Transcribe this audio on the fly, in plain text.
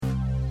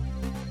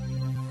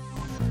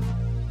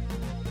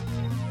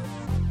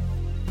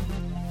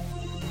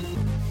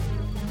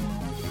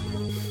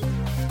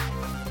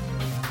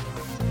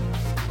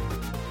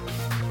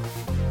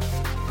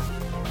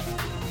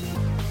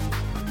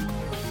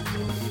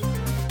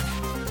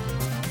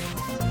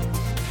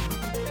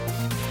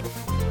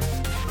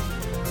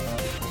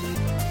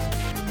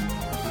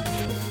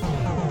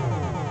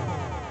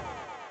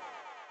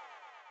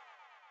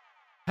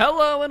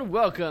Hello and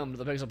welcome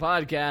to the Pixel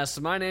Podcast.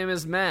 My name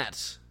is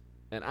Matt,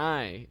 and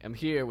I am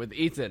here with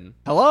Ethan.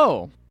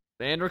 Hello.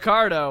 And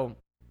Ricardo.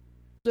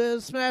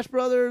 The Smash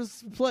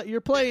Brothers, you're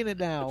playing it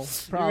now,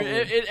 probably.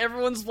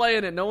 Everyone's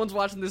playing it. No one's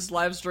watching this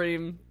live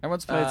stream.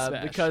 Everyone's playing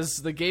Smash. Because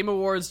the Game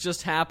Awards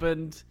just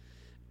happened.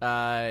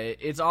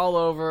 It's all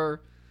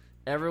over.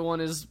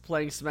 Everyone is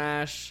playing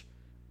Smash.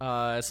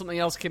 Something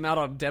else came out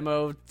on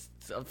demo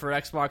for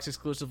Xbox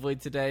exclusively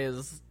today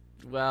as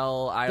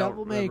well. I don't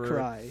remember. Devil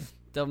May Cry.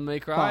 Devil May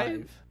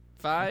Cry?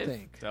 5? I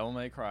think. Devil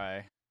May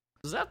Cry.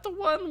 Is that the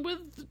one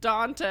with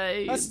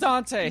Dante? That's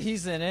Dante.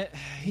 He's in it.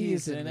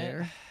 He's in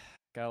there.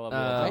 Gotta love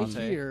Dante.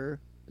 I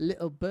hear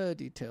little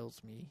birdie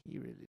tells me he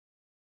really.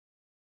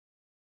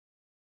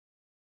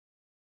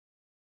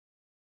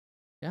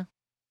 Yeah,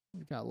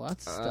 we got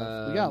lots of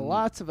stuff. We got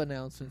lots of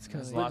announcements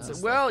coming. So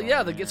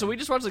we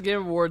just watched the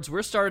Game Awards.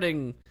 We're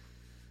starting.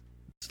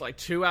 It's like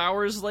 2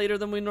 hours later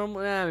than we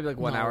normally. Maybe like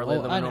 1 hour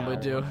later than we normally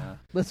do. Yeah.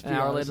 Let's be an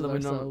hour honest later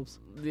with than ourselves.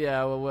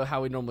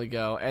 How we normally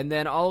go, and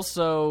then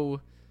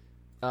also,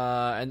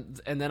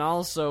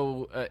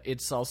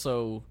 it's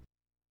also.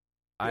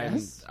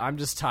 Yes? I'm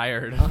just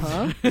tired.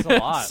 It's a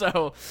lot.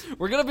 So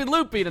we're gonna be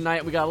loopy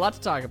tonight. We got a lot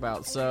to talk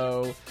about.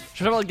 So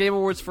should we talk about the Game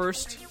Awards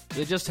first?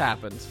 They just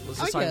happened. Let's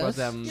just talk about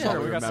them. Yeah,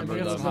 we we got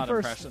remember some hot them.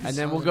 impressions. And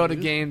then we'll go to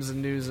games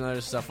and news and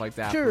other stuff like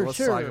that. But let's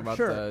talk about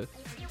the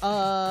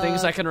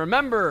things I can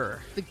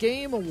remember. The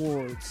Game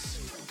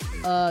Awards.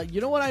 You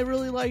know what I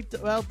really liked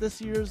about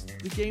this year's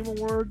The Game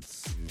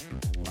Awards?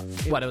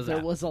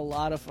 There was a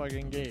lot of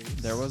fucking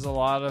games. There's a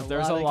lot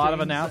of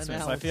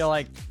announcements. I feel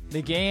like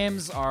the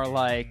games are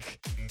like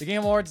the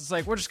Game Awards. It's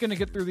like we're just gonna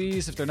get through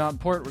these. If they're not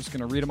important, we're just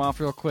gonna read them off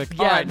real quick.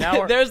 Yeah, all right,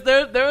 now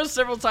there was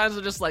several times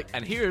where just like,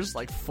 and here's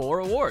like 4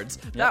 awards.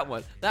 Yep.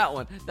 That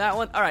one.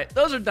 All right,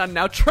 those are done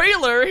now.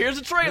 Trailer. Here's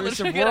a trailer.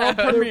 Here's a world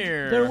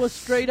premiere. There was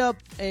straight up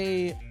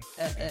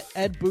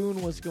Ed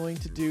Boon was going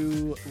to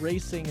do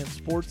racing and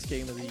sports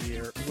game of the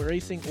year,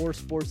 racing or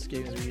sports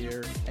game of the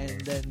year,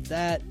 and then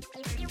that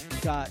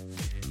got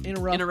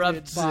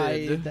interrupted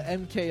by the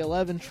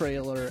MK11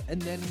 trailer,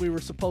 and then we were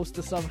supposed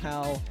to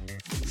somehow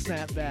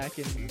snap back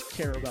and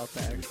care about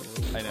the actual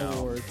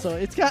award. So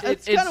it's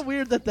kind of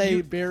weird that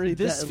they buried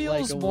this. That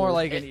feels like, more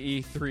award. like an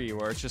E3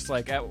 where it's just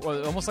like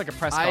almost like a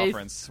press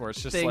conference where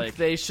it's just like. I think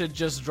they should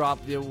just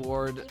drop the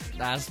award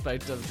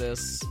aspect of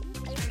this.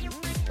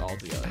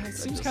 It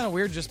seems kind of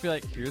weird. Just be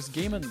like, here's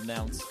game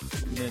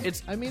announcement.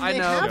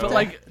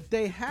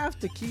 They have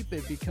to keep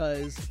it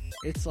because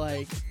it's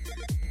like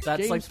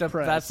that's like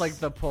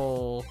the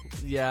poll.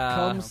 Yeah,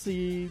 come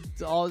see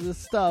all this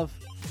stuff,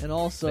 and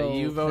also that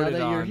you voted now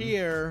that on. you're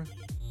here,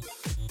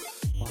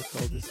 watch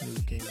all this new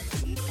game.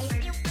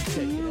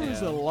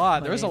 There's a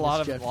lot. There's a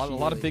lot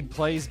of big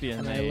plays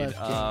being made. I left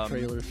game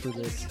trailers for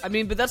this. I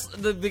mean, but that's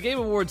the Game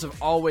Awards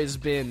have always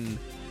been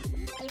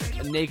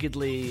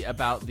nakedly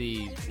about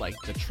the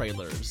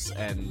trailers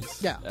and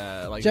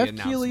like Jeff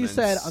the Keighley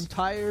said, "I'm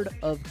tired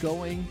of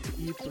going to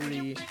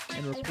E3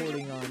 and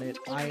reporting on it.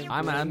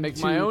 I'm gonna make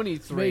my own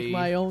E3, make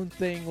my own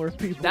thing where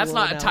people." That's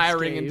not a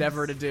tiring games.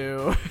 endeavor to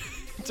do,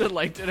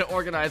 to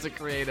organize and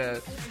create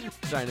a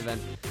giant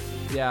event.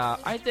 Yeah,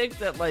 I think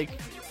that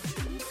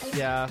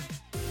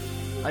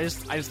I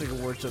just think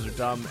award shows are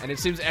dumb, and it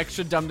seems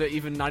extra dumb to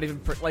even not even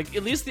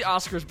at least the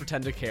Oscars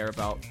pretend to care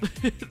about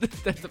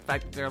the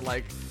fact that they're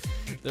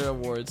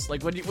awards.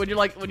 Like when you're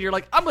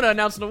like I'm gonna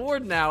announce an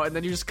award now, and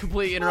then you just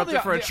completely interrupt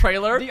it for a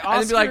trailer, and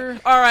then be like,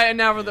 all right, and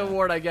now for the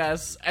award, I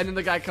guess. And then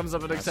the guy comes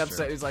up and accepts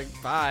it. He's like,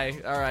 bye,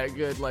 all right,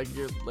 good.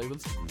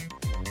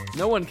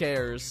 No one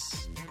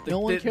cares.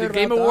 The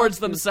Game Awards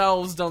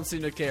themselves don't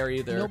seem to care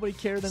either. Nobody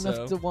cared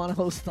enough to want to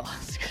host the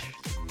Oscars.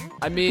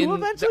 I mean,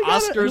 the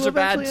Oscars are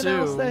bad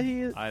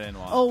too. I didn't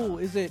want. Oh,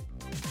 is it?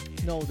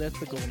 No, that's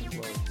the Golden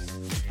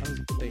Globes. I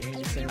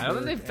don't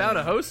think they've found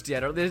a host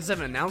yet, or they just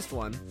haven't announced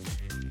one.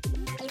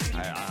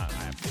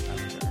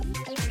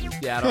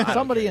 Yeah,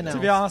 somebody announced.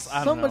 To be honest,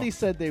 I don't know. Somebody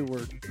said they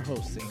were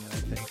hosting it,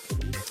 I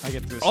think. I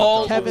get through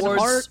Kevin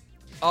Hart.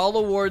 All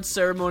awards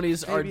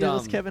ceremonies are dumb. It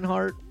was Kevin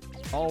Hart.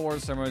 All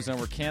awards ceremonies, and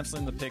we're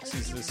canceling the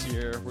Pixies this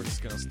year. We're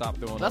just gonna stop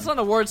doing. That's not an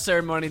awards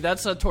ceremony.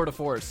 That's a tour de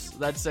force.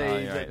 That's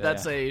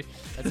a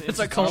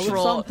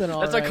cultural.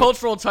 That's a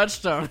cultural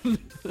touchstone.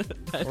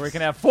 Where we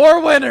can have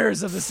 4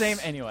 winners of the same.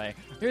 Anyway,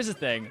 here's the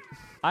thing.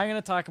 I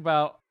want to talk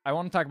about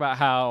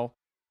how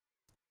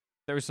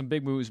there were some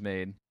big moves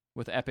made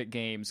with Epic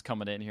Games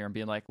coming in here and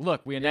being like,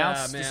 look, we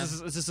announced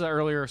this is an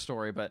earlier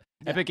story, but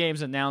Epic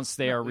Games announced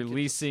they are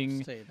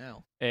releasing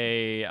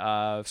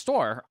a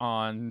store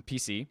on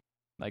PC.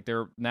 Like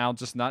they're now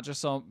not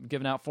just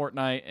giving out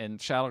Fortnite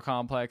and Shadow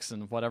Complex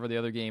and whatever the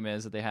other game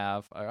is that they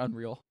have,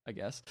 Unreal, I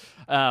guess.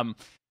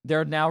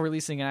 They're now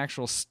releasing an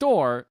actual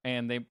store,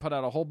 and they put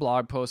out a whole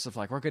blog post of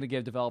like, we're going to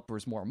give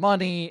developers more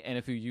money, and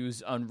if you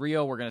use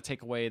Unreal, we're going to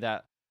take away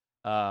that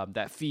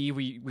fee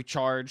we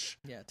charge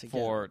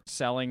for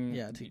selling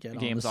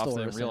games off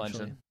the Unreal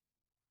Engine.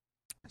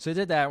 So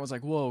they did that. I was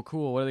like, whoa,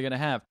 cool. What are they going to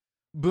have?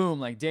 Boom,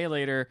 like day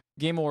later,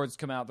 Game Awards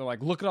come out. They're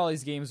like, look at all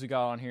these games we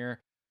got on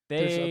here.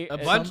 They a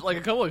bunch, like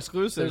a couple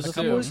exclusives. There's a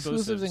too. couple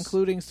exclusives,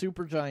 including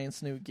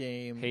Supergiant's new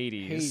game,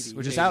 Hades,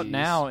 which is out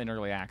now in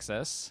early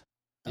access.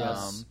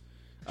 Yes.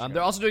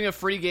 They're also doing a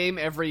free game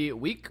every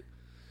week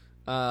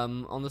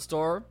on the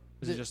store.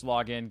 Is it just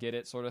log in, get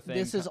it sort of thing?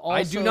 This is also...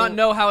 I do not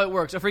know how it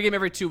works. A free game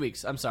every 2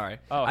 weeks. I'm sorry.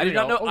 Oh, I do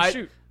not know. Oh,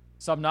 shoot.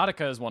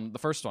 Subnautica is the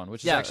first one,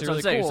 which is actually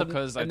really cool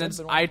because I didn't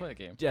want to play the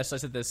game. Yes, I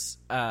said this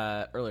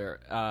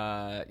earlier.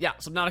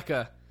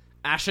 Subnautica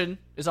Ashen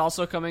is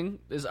also coming,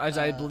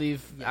 I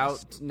believe,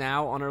 out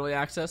now on early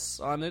access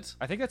on it.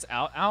 I think that's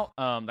out.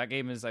 That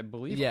game is, I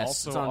believe,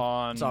 also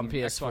it's on PS4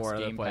 Xbox and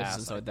Game other places Pass,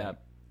 and stuff like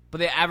that. But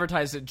they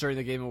advertised it during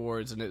the Game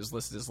Awards, and it was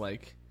listed as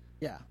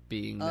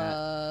being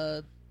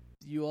that.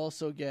 You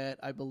also get,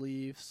 I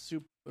believe,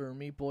 Super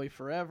Meat Boy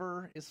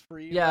Forever is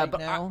free. Yeah, right but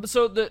now.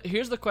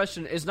 Here's the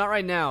question: it's not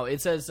right now.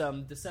 It says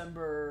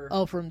December.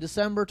 Oh, from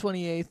December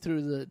 28th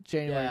through the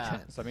January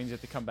 10th. So that means you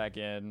have to come back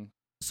in.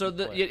 So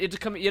you have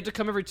to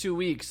come every 2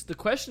 weeks. The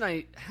question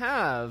I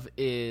have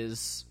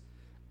is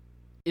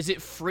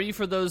it free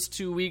for those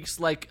 2 weeks,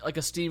 like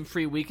a Steam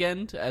free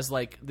weekend? As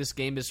like this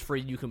game is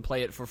free, you can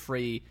play it for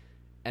free,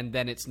 and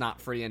then it's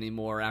not free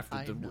anymore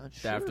after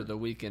the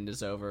weekend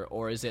is over,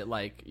 or is it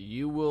like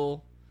you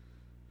will?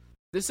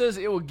 This says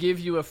it will give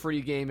you a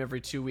free game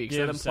every 2 weeks.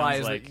 That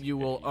implies that you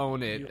will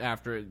own it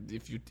after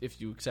if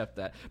you accept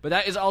that. But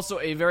that is also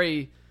a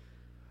very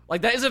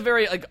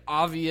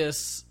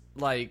obvious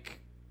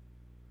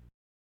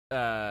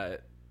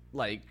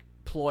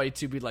ploy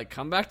to be like,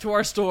 come back to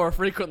our store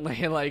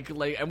frequently,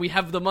 and we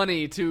have the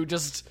money to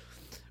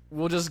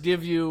we'll just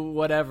give you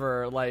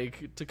whatever,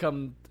 to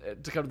come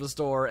to the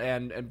store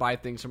and buy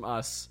things from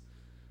us.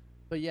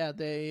 But yeah,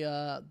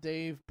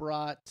 they've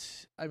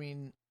brought, I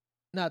mean,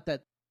 not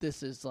that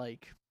this is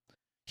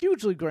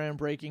hugely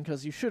groundbreaking,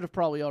 because you should have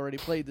probably already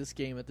played this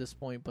game at this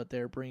point, but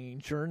they're bringing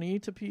Journey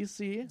to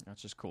PC.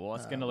 That's just cool.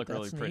 It's going to look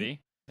really pretty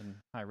in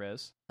high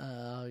res.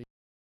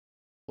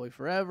 Boy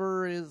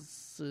Forever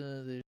is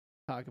they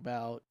talk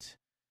about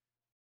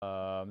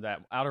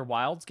that Outer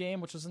Wilds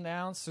game, which was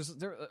announced.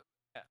 There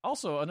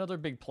also another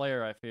big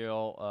player, I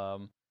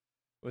feel,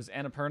 was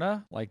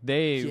Annapurna.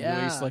 They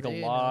released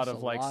a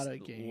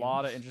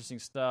lot of interesting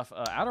stuff.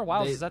 Outer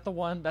Wilds, is that the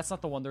one? That's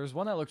not the one. There was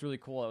one that looked really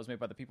cool that was made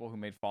by the people who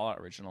made Fallout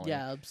originally.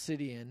 Yeah,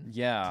 Obsidian.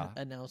 Yeah,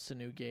 announced a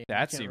new game.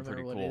 That seemed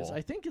pretty cool. It is.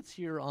 I think it's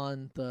here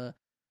on the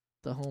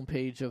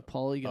homepage of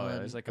Polygon. Oh,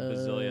 there's a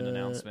bazillion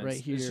announcements right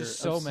here. There's just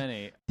so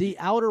many. The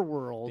Outer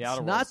Worlds,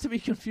 not to be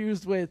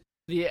confused with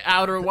the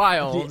Outer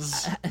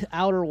Wilds. The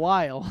Outer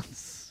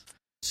Wilds.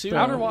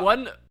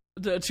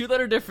 The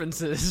 2-letter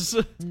differences.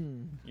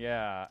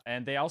 Yeah,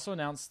 and they also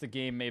announced the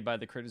game made by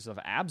the creators of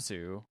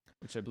Abzu,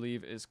 which I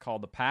believe is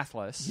called The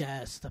Pathless.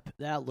 Yes,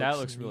 that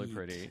looks really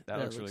pretty. That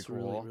looks really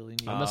cool. Really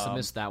neat. I must have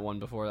missed that one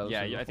before.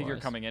 I think you're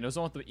coming in. It was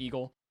the one with the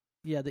eagle.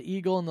 Yeah, the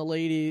eagle and the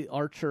lady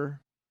archer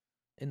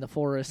in the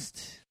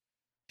forest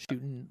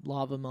shooting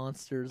lava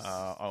monsters.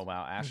 Oh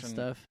wow,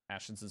 stuff.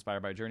 Ashen's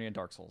inspired by Journey and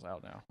Dark Souls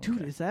out now.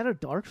 Dude, is that a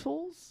Dark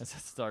Souls?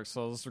 That's Dark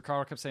Souls.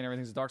 Ricardo kept saying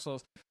everything's a Dark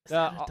Souls.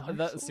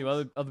 Let's see,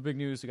 other big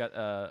news. We got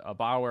a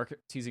BioWare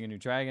teasing a new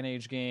Dragon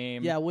Age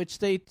game. Yeah, which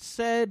they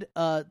said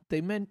they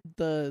meant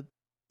the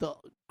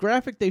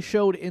graphic they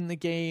showed in the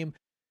game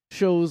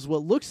shows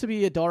what looks to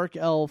be a dark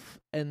elf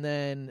and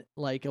then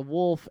a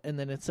wolf, and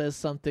then it says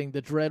something,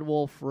 the Dread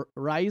Wolf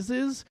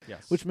rises,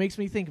 which makes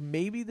me think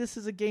maybe this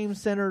is a game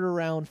centered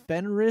around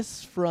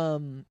Fenris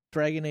from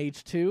Dragon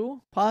Age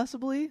 2,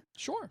 possibly.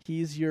 Sure.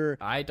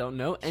 I don't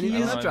know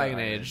anything about Dragon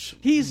Age.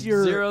 He's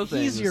your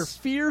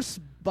fierce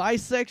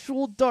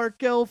bisexual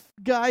dark elf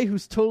guy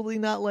who's totally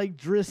not like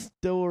Driss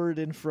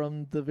Do'Urden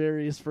from the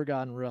various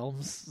Forgotten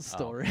Realms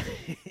story.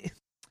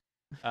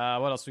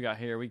 What else we got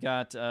here? We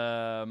got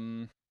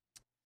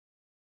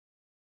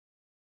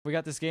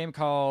this game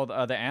called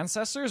The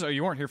Ancestors. Oh,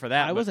 you weren't here for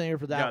that. I wasn't here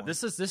for that. Yeah, this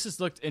has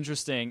looked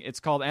interesting. It's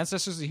called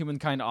Ancestors: The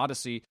Humankind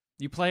Odyssey.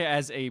 You play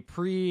as I'm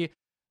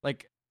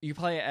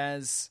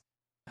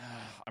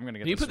gonna get.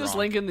 Can you put this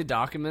link in the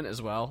document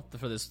as well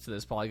to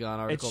this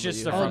Polygon article? It's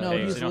just the front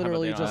page. He's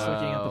literally just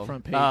looking at the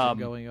front page and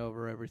going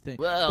over everything.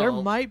 There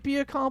might be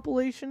a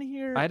compilation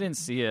here. I didn't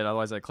see it,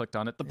 otherwise I clicked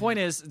on it. The point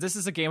is, this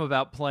is a game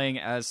about playing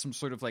as some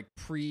sort of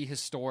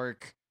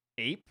prehistoric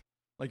ape.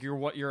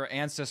 You're your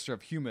ancestor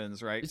of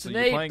humans, right? It's an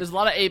ape. There's a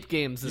lot of ape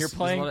games. There's a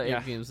lot of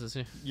ape games this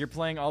year. You're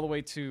playing all the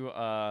way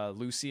to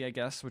Lucy, I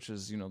guess, which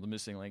is the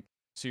missing link.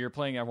 So you're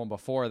playing everyone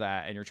before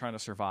that, and you're trying to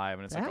survive,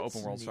 and it's an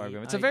open world survival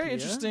game. It's a very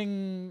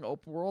interesting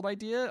open world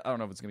idea. I don't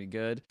know if it's gonna be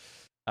good.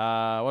 What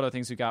other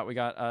things we got? We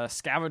got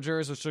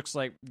Scavengers, which looks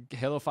like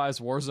Halo 5's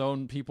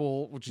Warzone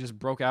people, which just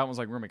broke out and was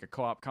like, we're gonna make a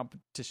co-op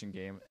competition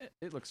game.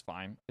 It looks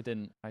fine. It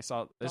didn't. I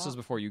saw this was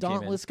before you came in.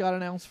 Dauntless got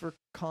announced for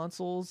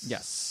consoles.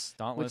 Yes,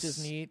 Dauntless, which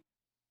is neat.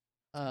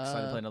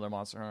 Excited to play another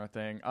Monster Hunter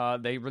thing.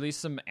 They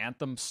released some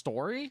Anthem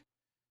story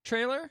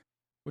trailer,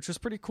 which was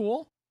pretty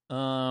cool.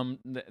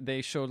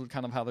 They showed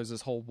kind of how there's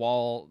this whole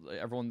wall.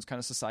 Everyone's kind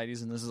of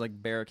societies, and this is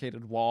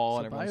barricaded wall,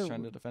 and everyone's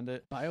trying to defend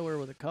it. BioWare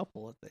with a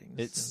couple of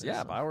things.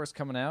 BioWare's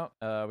coming out.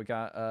 We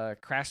got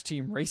Crash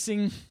Team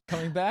Racing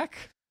coming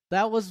back.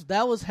 That was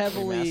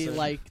heavily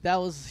Remastered. that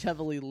was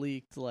heavily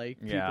leaked. Like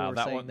people were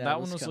that saying one that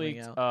was coming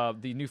leaked.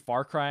 out. The new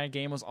Far Cry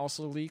game was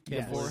also leaked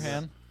Yes.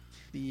 beforehand.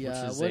 The which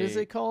is what is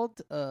a- it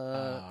called?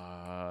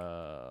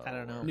 I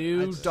don't know.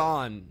 New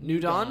Dawn. New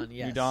Dawn?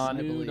 Yes, New Dawn.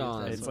 I New believe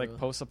Dawn. that's It's what like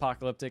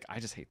post-apocalyptic. I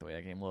just hate the way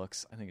that game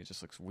looks. I think it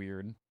just looks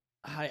weird.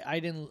 I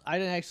didn't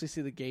actually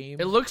see the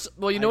game. It looks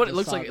well. You know I what it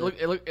just looks saw like?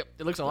 the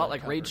It looks a lot like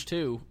cover. Rage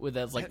 2 with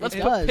that. Like It let's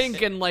does. put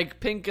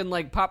pink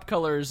and pop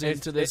colors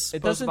into this.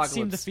 It doesn't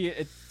seem to post-apocalypse.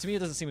 feel. To me, it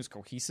doesn't seem as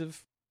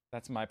cohesive.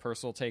 That's my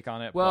personal take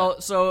on it.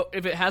 Well, so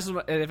if it has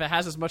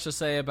as much to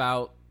say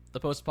about the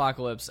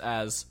post-apocalypse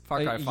as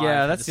Far Cry 5,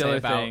 yeah, had that's to the say other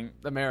about thing.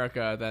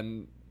 America,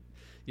 then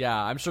yeah,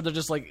 I'm sure they're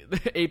just like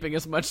aping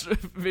as much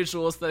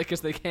visual aesthetic as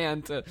they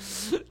can to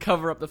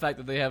cover up the fact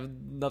that they have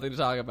nothing to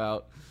talk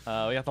about.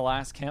 we got The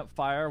Last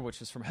Campfire,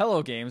 which is from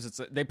Hello Games.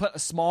 They put a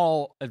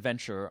small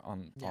adventure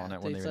on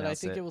it when they said I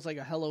announced think it was like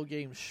a Hello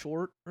Game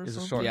short or It's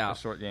something. a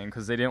short game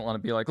because they didn't want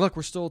to be like, look,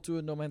 we're still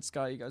doing No Man's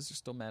Sky. You guys are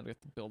still mad. We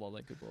have to build all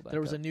that goodwill back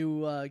There was up. a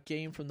new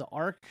game from the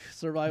Ark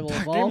Survival That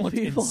of game all looked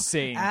people.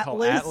 insane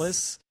called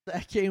Atlas.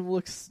 That game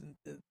looks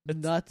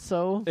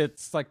nutso.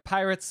 It's like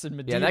pirates and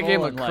medieval. that game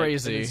and, looked like,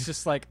 crazy. and it's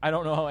just like I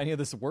don't know how any of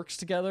this works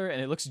together,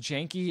 and it looks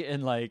janky,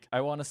 and like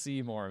I want to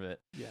see more of it.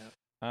 Yeah.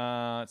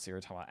 Let's see.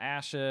 We're talking about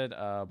Ashed.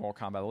 Mortal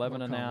Kombat 11 Mortal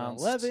Kombat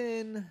announced.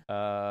 11.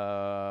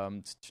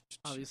 Um,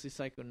 Obviously,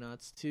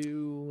 Psychonauts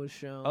 2 was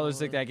shown. Oh,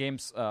 there's like that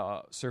game's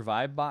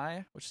Survived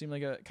By, which seemed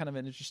like a kind of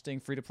an interesting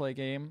free to play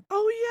game.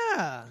 Oh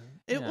yeah,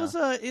 it Yeah. was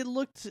it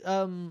looked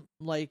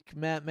like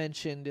Matt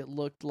mentioned. It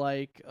looked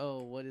like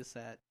what is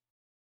that?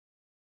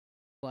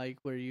 Like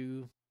where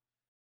you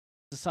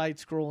the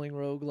side-scrolling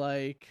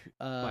roguelike,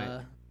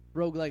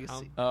 Rogue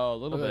Legacy. Oh, a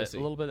little Okay, I bit, see.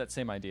 a little bit that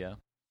same idea.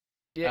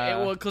 Yeah,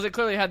 well, because it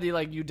clearly had the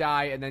like you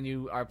die and then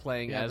you are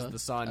playing Yeah, as the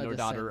son or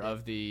daughter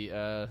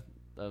descendant.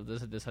 of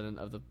the descendant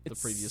of the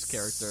previous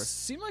character.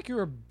 Seemed like you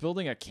were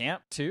building a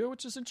camp too,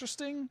 which is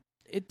interesting.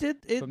 It did.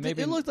 It But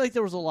maybe- it looked like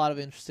there was a lot of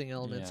interesting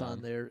elements Yeah.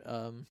 on there.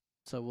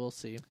 So we'll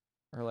see.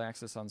 Early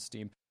access on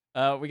Steam.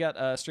 We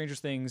got Stranger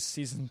Things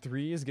Season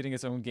 3 is getting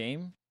its own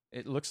game.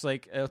 It looks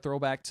like a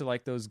throwback to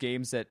like those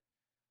games that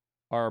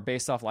are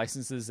based off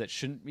licenses that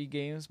shouldn't be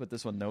games, but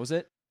this one knows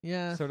it,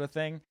 Yeah. sort of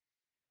thing.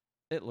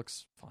 It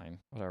looks fine,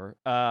 whatever.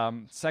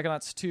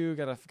 Psychonauts 2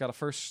 got a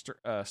first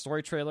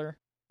story trailer.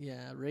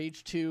 Yeah,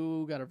 Rage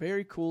 2 got a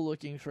very cool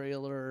looking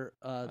trailer.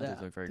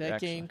 did look very good, That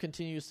actually. game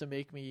continues to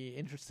make me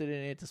interested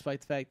in it, despite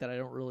the fact that I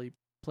don't really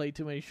play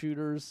too many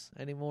shooters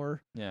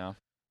anymore. Yeah.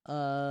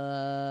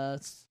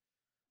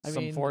 I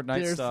Some mean,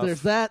 Fortnite stuff.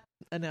 There's that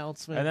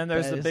announcement, And then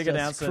there's that the is big just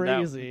announcement that-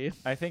 Crazy.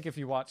 I think if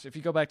you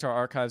go back to our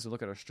archives and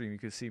look at our stream, you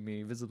could see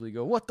me visibly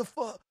go, "What the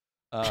fuck?"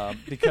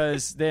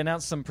 Because they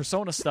announced some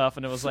Persona stuff,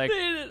 and it was like,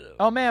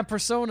 "Oh man,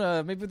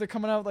 Persona! Maybe they're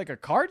coming out with like a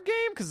card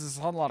game because there's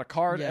a lot of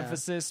card Yeah.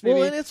 emphasis." Maybe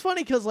Well, and it's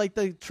funny because like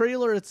the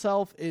trailer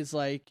itself is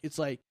like it's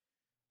like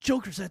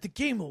Joker's at the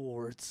Game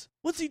Awards.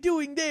 What's he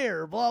doing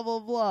there? Blah blah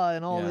blah,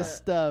 and all Yeah. this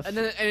stuff. And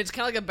it's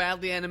kind of like a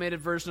badly animated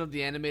version of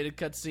the animated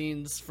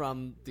cutscenes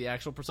from the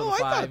actual Persona I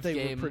 5 thought they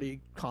game. were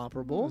pretty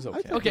comparable. It was I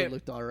okay. thought Okay. they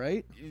looked all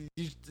right.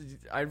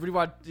 I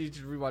rewatched. You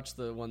should rewatch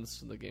the ones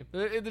from the game.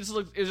 It just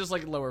looked. It was just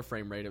like lower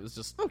frame rate. It was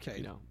just Okay,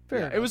 You know, fair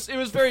yeah, enough. it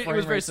was very frame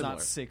very rate's similar.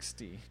 not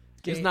 60.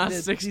 It's not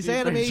These 60 frames.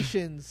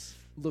 animations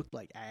looked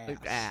like ass. Like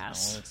Oh,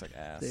 ass. it looks like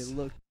ass. They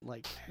looked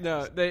like ass.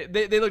 No,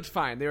 they looked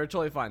fine. They were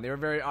totally fine. They were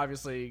very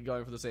obviously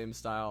going for the same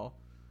style.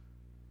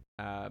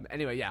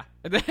 Anyway, yeah,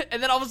 and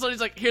then all of a sudden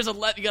he's like, "Here's you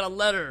got a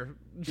letter,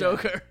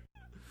 Joker."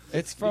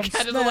 It's from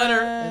catches the letter,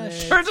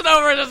 Smash. turns it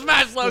over, and a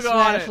Smash logo the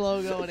on Smash it.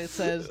 logo, and it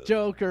says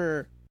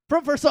Joker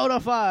from Persona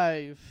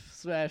 5.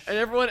 Smash. And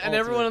everyone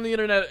Ultimate. on the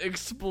internet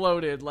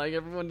exploded. Like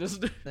everyone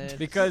just And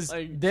Because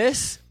Like-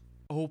 this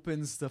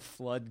opens the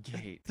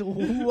floodgate.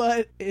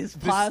 what is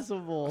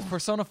possible?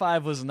 Persona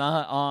 5 was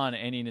not on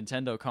any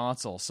Nintendo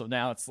console, so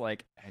now it's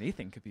like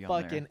anything could be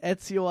on Fucking there.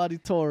 Ezio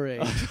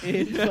Auditore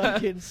in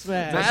fucking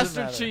Smash. Master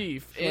matter.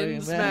 Chief in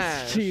Fucking Smash.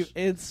 Master Chief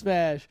in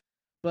Smash.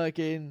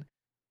 Fucking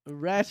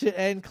Ratchet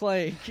and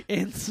Clank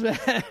in Smash.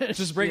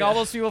 Just bring Yeah. all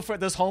those people for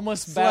this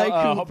homeless Sly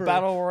Cooper.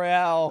 battle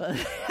royale.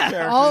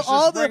 characters.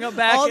 all Just bring the, them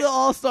back all in. the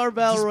All-Star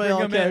Battle Just bring Royale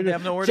them in. They characters.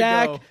 have nowhere to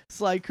Jack, go.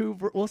 Sly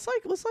Cooper. Was Sly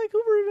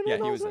Cooper even Yeah,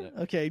 in he was All-Star? in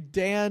it. Okay,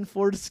 Dan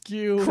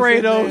Fortescue. was in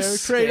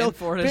Kratos. there. Dan Kratos.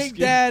 Fortescue. Big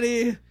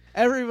Daddy.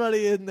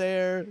 Everybody in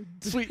there.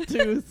 Sweet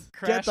Tooth. Get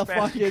Crash the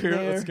fuck in Bandicoot,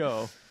 there. Let's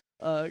go.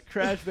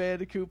 Crash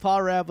Bandicoot.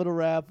 Paul Rapper the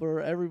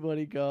Rapper.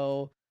 Everybody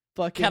go.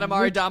 Fucking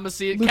Katamari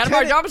Damacy. Lieutenant-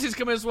 Katamari Damacy's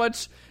coming as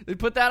much. They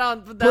put that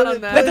on. Put that Put on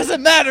it- that. That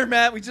doesn't matter,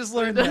 Matt. We just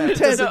learned that. It Lieutenant-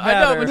 doesn't I know,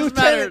 matter. but it doesn't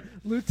matter.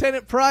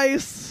 Lieutenant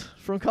Price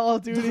from Call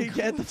of Duty.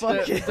 Get the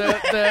fuck in.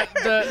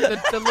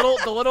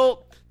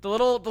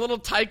 The little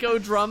taiko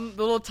drum,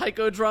 the little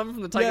taiko drum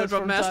from the taiko Yes,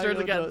 drum from master. Taiko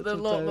To get Drum, the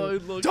from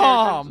little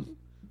Dom.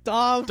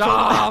 Dom.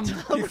 Dom. He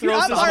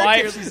throws his Marcus.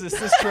 wife his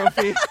assist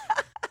trophy.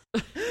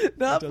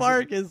 Not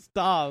Marcus.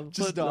 Dom.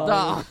 Just But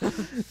Dom.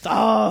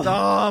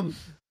 Dom.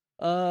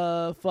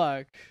 Dom.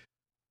 Fuck.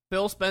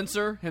 Phil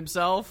Spencer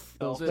himself.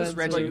 Phil The- Spencer.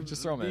 Reggie,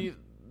 just throw him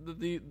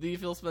in. The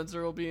Phil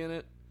Spencer will be in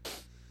it.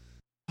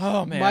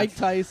 Oh man, Mike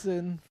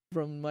Tyson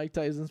from Mike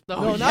Tyson's.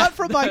 Oh, no, yeah. not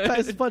from Mike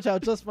Tyson's Punch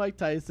Out. Just Mike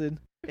Tyson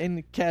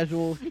in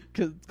casual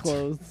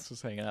clothes.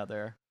 just hanging out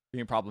there,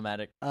 being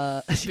problematic.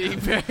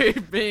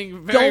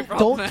 being very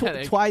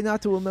problematic. Try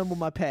not to remember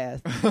my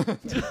past. My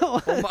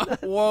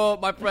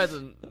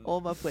present.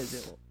 All my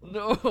present.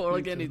 No,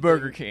 like anything.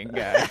 Burger King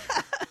guy.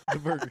 The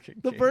Burger King.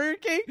 The King. Burger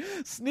King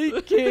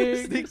Sneak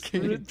King Sneak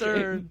King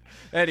return.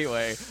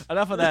 Anyway,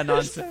 enough of that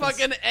nonsense.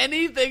 Fucking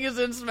anything is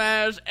in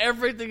Smash.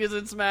 Everything is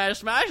in Smash.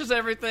 Smash is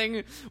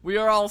everything. We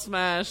are all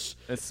Smash.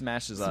 It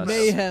smashes us.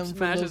 Mayhem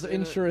Smash from is those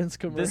in it. insurance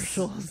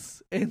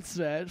commercials in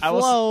Smash. I will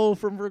Flow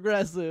from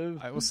Progressive.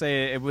 I will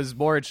say it was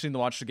more interesting to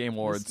watch the Game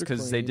Awards Mr.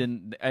 because they Clean.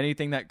 didn't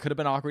anything that could have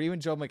been awkward. Even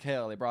Joe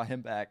McHale, they brought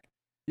him back.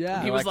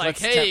 Yeah. He was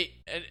like, let's hey,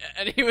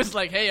 and he was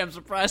like, hey, I'm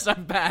surprised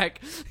I'm back.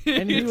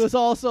 And he was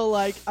also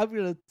like, I'm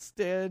going to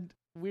stand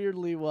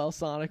weirdly while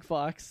Sonic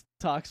Fox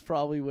talks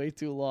probably way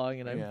too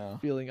long and I'm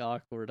feeling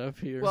awkward up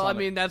here. Well, I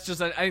mean, I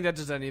think that's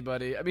just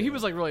anybody. I mean, he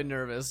was like really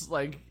nervous.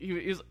 Like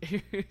he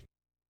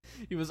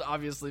was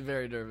obviously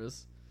very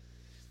nervous.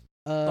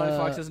 Sonic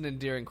Fox has an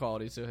endearing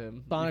quality to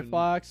him. Sonic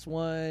Fox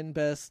won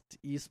Best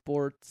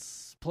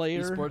Esports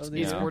Player of the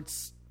Year.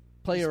 Esports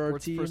Player or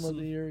esports Team person. of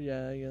the Year,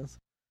 yeah, I guess.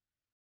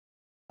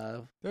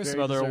 There's Very some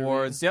other deserving.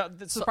 awards. Yeah,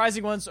 the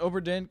surprising ones.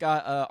 Oberdin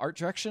got art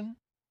direction.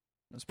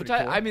 That's Which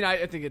pretty cool. I mean,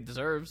 I think it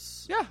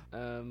deserves. Yeah.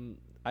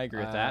 I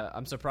agree with that.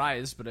 I'm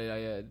surprised, but I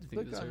think it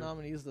Look on deserves.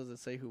 nominees, does it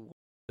say who won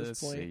at Let's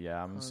this point? see.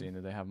 Yeah, I'm seeing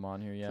that they have them on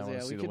here. Yeah, I 'Cause, want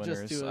to see we the could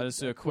winners. just do I'll just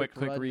do a quick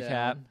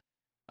recap.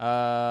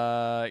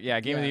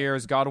 rundown. Game of the Year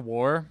is God of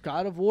War.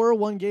 God of War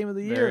won Game of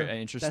the Year.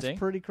 Very interesting. That's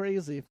pretty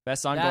crazy.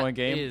 Best ongoing That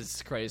game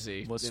is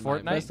crazy. was in my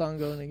Fortnite. Best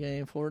ongoing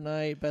game,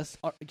 Fortnite. Best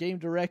game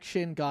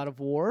direction, God of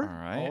War. All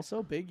right.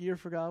 Also, big year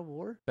for God of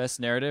War. Best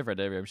narrative, Red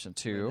Dead Redemption Red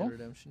 2. Dead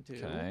Redemption 2.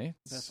 Okay.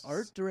 Best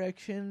art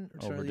direction,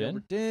 Return of the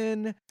Oberdin.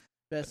 Oberdin.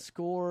 Best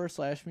score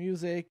 /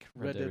 music,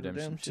 Red Dead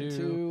Redemption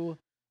 2.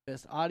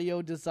 Best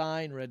audio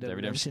design, Red Dead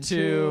Redemption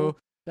 2.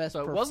 Best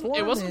So performance,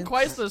 it wasn't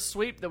quite the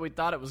sweep that we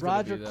thought it was going to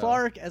Roger be. though.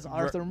 Clark as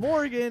Arthur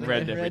Morgan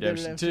Red in Dead Red Dead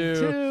Redemption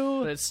Redemption 2.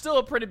 But it's still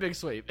a pretty big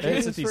sweep. It's a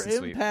Games for decent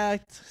sweep.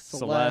 Impact,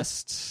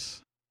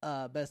 Celeste.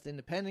 Best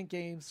independent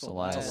game,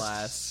 Celeste.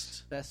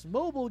 Celeste. Best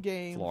mobile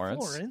game,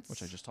 Florence,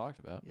 which I just talked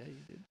about. Yeah,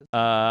 you did.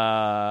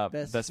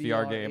 Best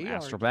VR game, AR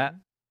Astrobat.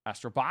 game.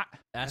 Astrobat.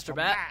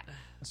 Astrobat.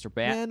 Astrobat.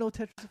 Yeah, no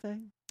Tetris Effect.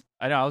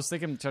 I know. I was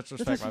thinking Tetris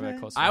Effect might be Effect.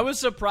 close. I was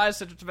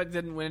surprised Tetris Effect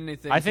didn't win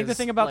anything. I think the 'cause,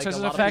 thing about like, a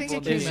Tetris lot of Effect people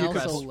it didn't came out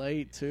press- so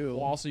late too.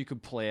 Well, also, you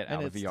could play it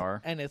out of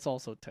VR. And it's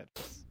also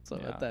Tetris. So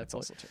Yeah, at that it's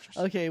point. also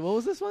Tetris. Okay, what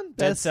was this one?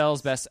 Dead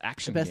Cells Best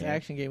Action Best Game.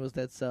 action game was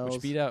Dead Cells.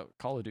 Which beat out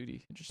Call of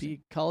Duty. Interesting.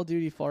 Beat Call of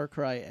Duty, Far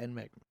Cry, and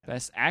Mega Man.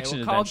 Best Action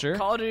Yeah, well, Adventure.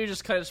 Call of Duty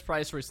just cut its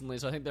price recently,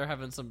 so I think they're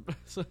having some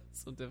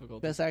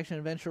difficulty. Best action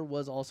adventure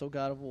was also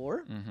God of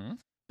War. Mm-hmm.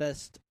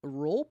 Best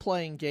role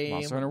playing game,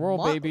 Monster Hunter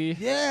World, baby.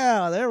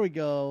 Yeah, there we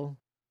go.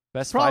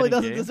 Best Probably fighting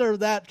doesn't game. deserve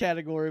that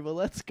category, but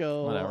let's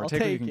go. Whatever. I'll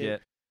Take what you take can it.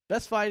 get.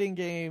 Best fighting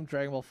game,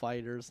 Dragon Ball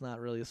FighterZ. Not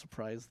really a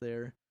surprise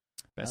there.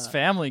 Best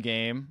family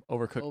game,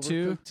 Overcooked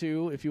 2. Overcooked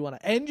 2. If you want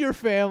to end your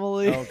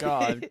family. Oh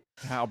God,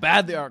 how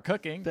bad they are at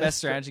cooking. Best Best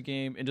strategy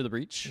game, Into the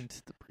Breach.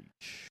 Into the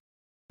breach.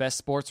 Best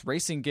sports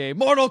racing game,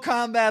 Mortal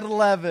Kombat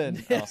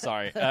 11. Yeah. Oh,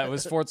 sorry, it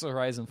was Forza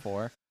Horizon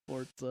 4.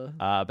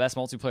 Forza. Best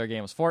multiplayer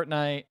game was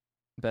Fortnite.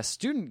 Best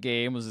student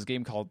game was this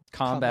game called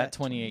Combat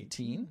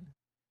 2018.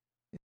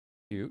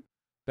 Cute.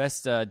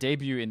 Best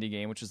debut indie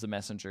game, which is The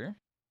Messenger.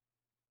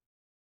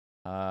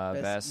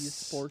 Best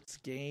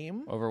esports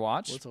game.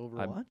 Overwatch. What's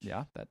Overwatch?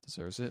 Yeah, that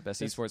deserves it. Best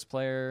Best- esports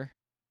player,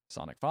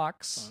 Sonic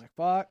Fox. Sonic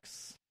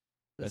Fox.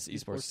 Best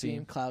esports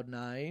team.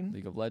 Cloud9.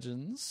 League of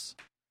Legends.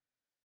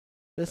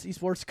 Best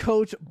esports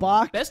coach,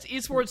 Bach. Best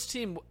esports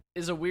team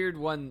is a weird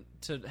one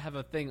to have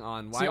a thing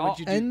on. Why See, would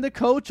you do? And the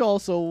coach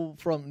also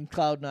from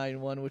Cloud9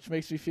 won, which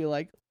makes me feel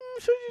like,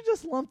 should you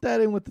just lump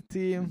that in with the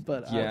team?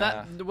 But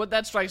Yeah. What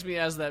that strikes me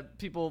as that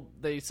people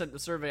they sent the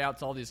survey out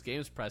to all these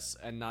games press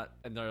and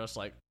they're just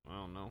like, I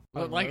don't know.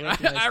 I don't know, Like I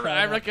recognize I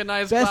Cloud9.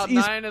 recognize Best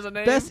Cloud9 as a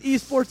name. best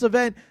esports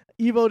event,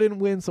 Evo didn't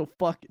win, so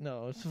fuck it.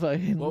 No, it's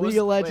fucking What was-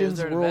 League of wait, was Legends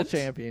there an World event?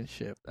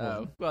 Championship.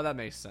 Oh, well, that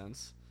makes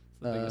sense.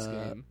 It's the biggest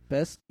game.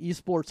 Best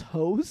esports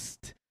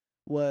host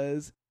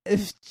was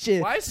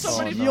Why so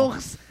many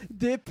Jux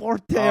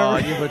Deporter. Oh,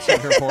 you butchered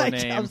her poor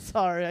name. I'm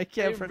sorry, I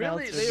can't They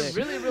pronounce really, her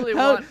they name. really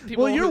How- want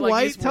people well, you're who like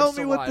white. esports Tell to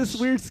me what this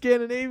watch. weird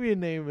Scandinavian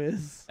name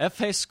is.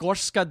 F.A.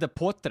 Skorska de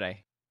Potre.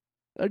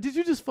 Or did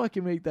you just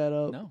fucking make that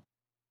up? No,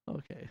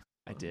 Okay.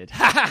 I did.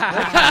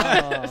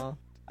 Aw,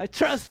 I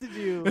trusted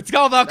you. It's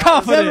all about Never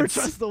confidence.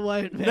 trust the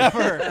white man.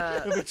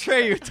 Never. He'll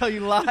betray you, tell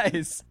you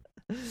lies.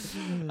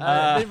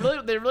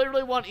 They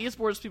really want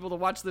esports people to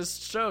watch this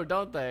show,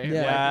 don't they? Yeah.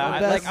 Yeah,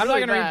 That's I'm not really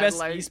gonna read bad, best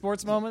like-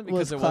 esports moment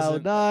Was because it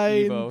wasn't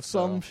Cloud9, Evo.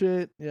 some So.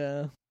 shit.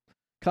 Yeah.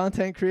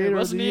 Content It creator of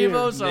wasn't the year.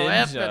 Evo, so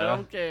F it. I Ninja.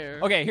 don't care.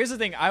 Okay, here's the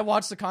thing. I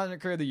watched the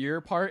content creator of the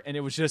year part, and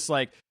it was just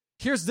like,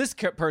 here's this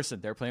person,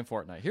 they're playing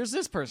Fortnite. Here's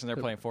this person, they're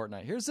playing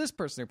Fortnite. Here's this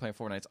person, they're playing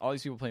Fortnite. It's all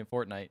these people playing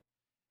Fortnite.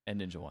 And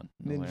Ninja won.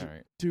 Ninja, All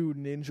right. dude,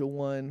 Ninja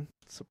won.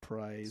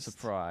 Surprise.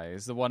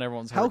 The one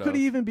everyone's heard How of. could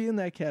he even be in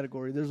that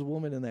category? There's a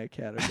woman in that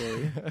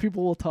category.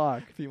 People will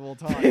talk. People will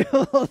talk.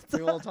 People will talk.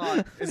 People will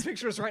talk. His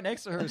picture is right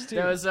next to hers, too.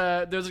 There was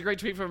a great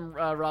tweet from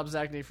Rob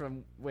Zachney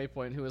from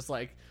Waypoint who was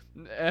like,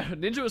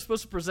 Ninja was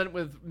supposed to present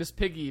with Miss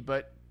Piggy,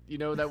 but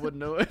that wouldn't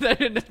know that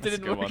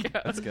didn't work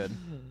out. That's good.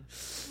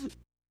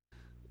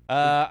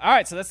 All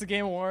right, so that's the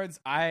Game Awards.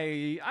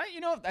 I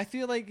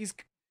feel like he's.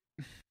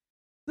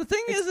 The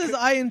thing is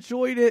I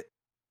enjoyed it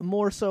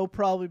more so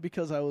probably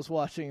because I was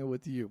watching it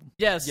with you.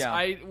 Yes,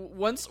 Yeah.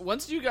 Once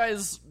you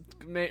guys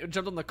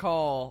jumped on the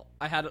call,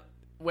 I had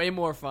way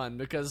more fun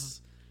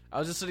because I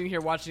was just sitting here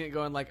watching it,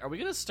 going like, "Are we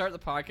gonna start the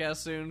podcast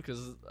soon?"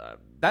 Because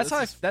That's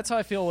how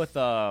I feel with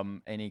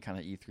any kind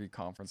of E3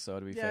 conference. Though,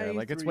 to be fair,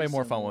 like it's way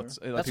more fun with.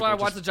 That's why I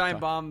watch the Giant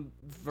Bomb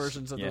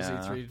versions of those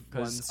E3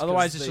 ones.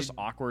 Otherwise, it's just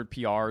awkward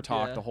PR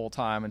talk the whole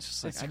time. It's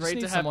just like it's I great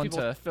just to need have people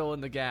to fill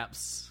in the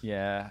gaps.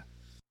 Yeah.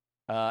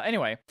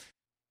 Anyway,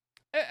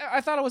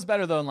 I thought it was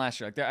better though than last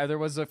year. Like there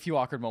was a few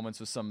awkward moments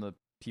with some of the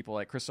people.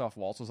 Like Christoph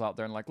Waltz was out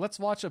there and like, let's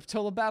watch up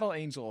till the Battle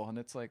Angel, and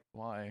it's like,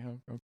 why?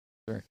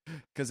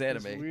 Because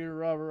anime. It's a weird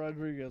Robert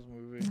Rodriguez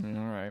movie.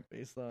 All right,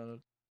 based on a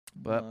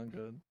but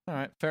manga. All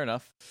right, fair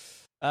enough.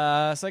 So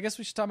I guess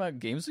we should talk about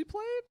games we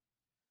played.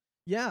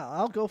 Yeah,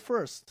 I'll go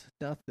first.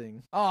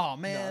 Nothing. Oh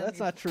man, No, that's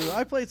not true.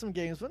 I played some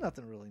games, but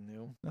nothing really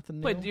new.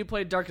 Nothing new. Wait, you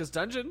played Darkest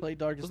Dungeon? Played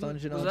Darkest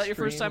Dungeon. Was on that your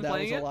first stream. time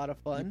playing That it? was a lot of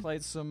fun. You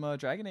played some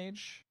Dragon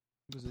Age.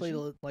 Played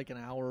like an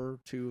hour or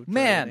two.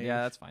 Man, Dragon yeah,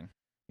 Age, that's fine.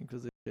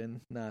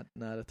 Inquisition, not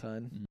a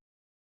ton.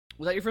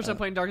 Was that your first time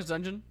playing Darkest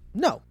Dungeon?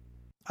 No,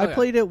 I Okay.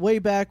 played it way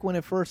back when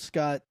it first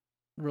got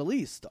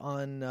released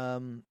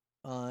on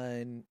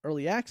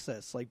early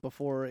access, like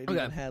before it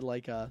even had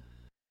like a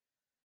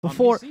On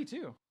PC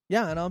too.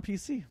 Yeah, and on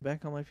PC,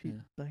 back on my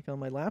back on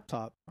my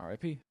laptop.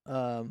 R.I.P.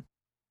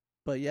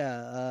 But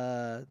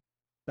yeah,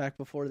 back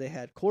before they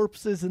had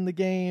corpses in the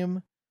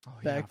game. Oh,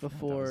 Back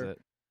before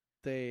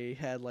they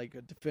had like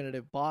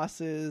definitive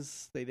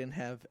bosses. They didn't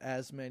have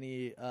as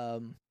many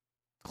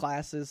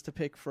classes to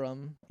pick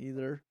from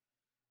either.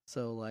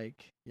 So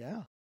like,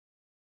 yeah.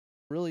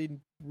 Really,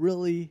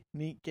 really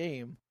neat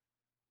game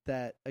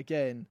that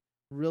again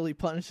really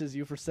punishes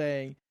you for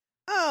saying,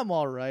 I'm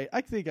alright.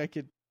 I think I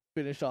could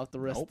finish off the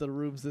rest of the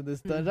rooms in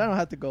this dungeon. I don't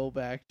have to go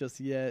back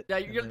just yet. Yeah,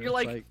 you're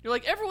like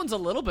everyone's a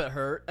little bit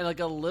hurt and like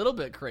a little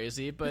bit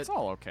crazy, but it's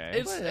all okay.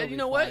 It's you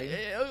know what?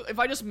 If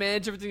I just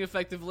manage everything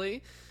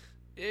effectively,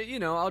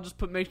 I'll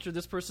just make sure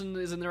this person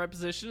is in the right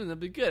position and they'll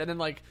be good. And then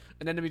like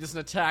an enemy doesn't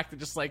attack that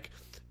just like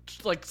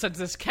sends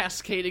this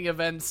cascading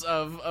events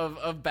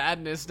of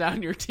badness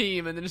down your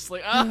team, and then just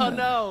like, oh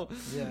no.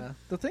 Yeah.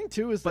 The thing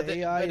too is the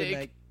AI in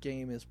that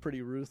game is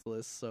pretty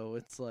ruthless, so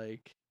it's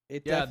like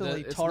it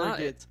definitely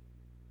targets.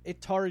 It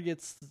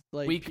targets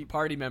like weak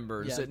party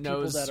members. It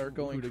knows people that are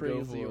going who to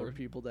crazy go for. or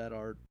people that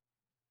are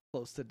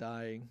close to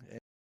dying.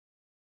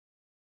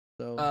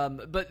 So,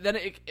 but then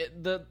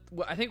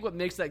I think what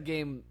makes that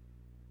game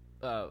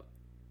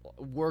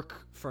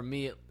work for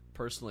me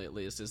personally, at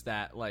least, is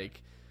that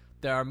like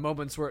there are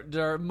moments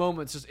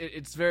just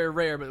it's very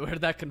rare, but where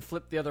that can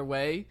flip the other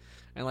way,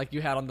 and like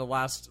you had on the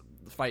last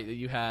fight that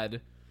you had,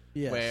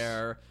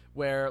 yes.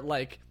 where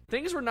like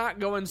things were not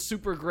going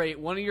super great.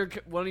 One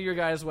of your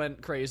guys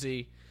went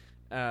crazy.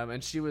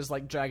 And she was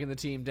like dragging the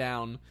team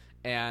down,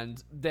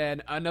 and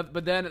then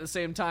but then at the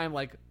same time,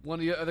 like one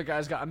of the other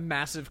guys got a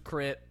massive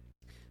crit.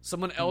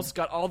 Someone else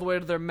got all the way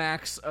to their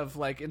max of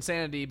like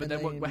insanity, but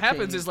then what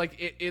happens is like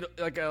it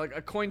like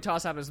a coin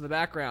toss happens in the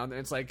background, and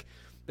it's like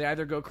they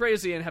either go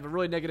crazy and have a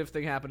really negative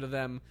thing happen to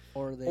them,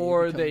 or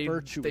they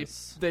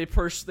virtuous. They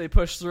push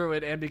through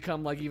it and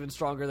become like even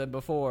stronger than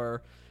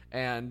before,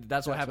 and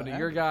that's what happened to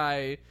your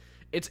guy.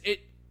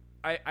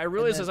 I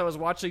realized as I was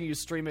watching you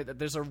stream it that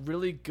there's a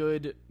really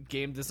good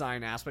game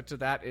design aspect to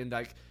that, in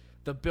like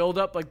the build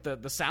up, like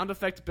the sound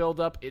effect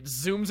build up. It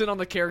zooms in on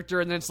the character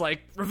and then it's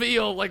like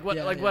reveal, like what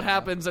what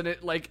happens, and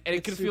it like and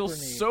it can feel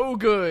so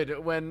good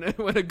when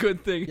a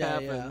good thing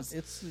happens. Yeah.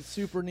 It's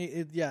super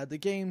neat. The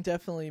game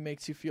definitely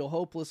makes you feel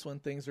hopeless when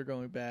things are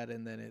going bad,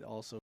 and then it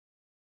also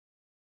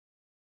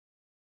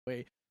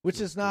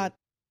which is not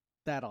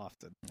that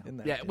often in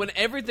that game. When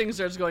everything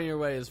starts going your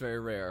way is very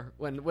rare.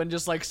 When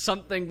just like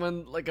something,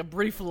 when like a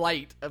brief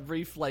like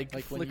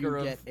flicker when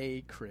you get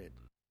a crit.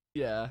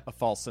 Yeah. A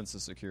false sense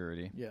of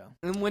security. Yeah.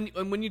 And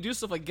when you do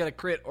stuff like get a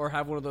crit or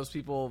have one of those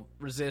people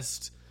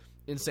resist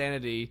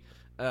insanity,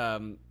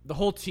 the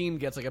whole team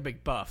gets like a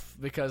big buff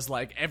because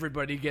like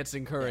everybody gets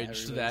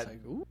encouraged to that.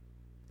 Like,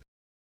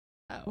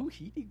 ooh,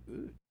 he did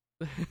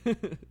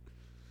good.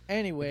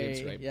 Anyway,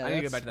 I need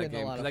to get back to that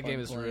game because that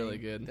game is really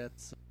good.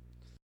 That's.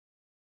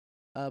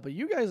 But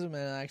you guys have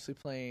been actually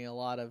playing a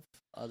lot of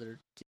other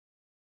games.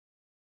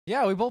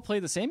 Yeah, we both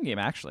played the same game,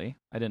 actually.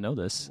 I didn't know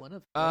this.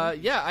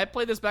 Yeah, I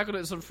played this back when it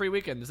was on free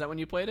weekend. Is that when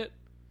you played it?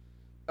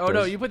 Oh,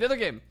 no, you played the other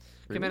game.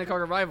 Command &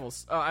 Conquer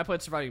Rivals. Oh, I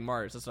played Surviving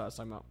Mars. That's what I was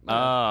talking about.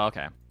 Oh,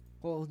 okay.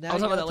 Well, now we're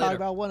going to talk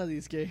about one of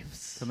these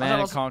games.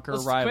 Command & Conquer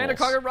Rivals. Command &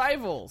 Conquer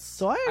Rivals.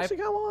 So I actually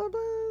got one of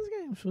those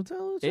games.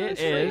 It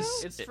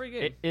is. It's a free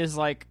game. It is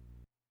like,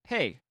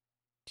 hey,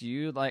 do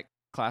you like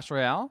Clash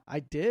Royale? I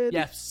did.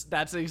 Yes,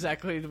 that's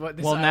exactly what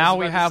this Well, I now was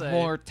we about to have say.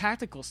 more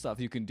tactical stuff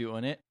you can do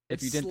in it. If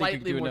It's you didn't slightly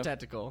think you could do more enough,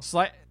 tactical.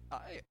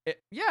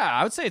 Yeah,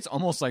 I would say it's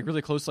almost like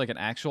really close to like an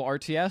actual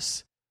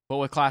RTS, but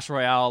with Clash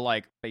Royale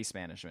like base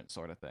management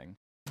sort of thing.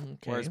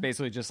 Okay. Where it's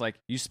basically just like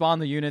you spawn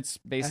the units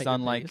based At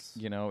on your like base.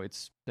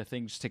 it's the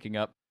thing just ticking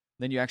up.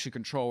 Then you actually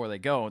control where they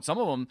go, and some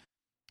of them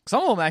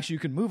actually you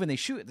can move and they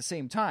shoot at the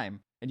same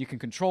time, and you can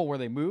control where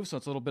they move. So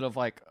it's a little bit of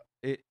like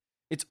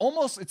it's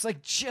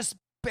like just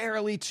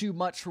barely too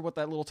much for what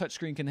that little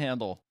touchscreen can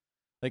handle.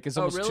 Like it's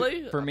almost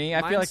really? for me.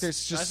 I feel like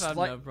there's just I've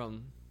like no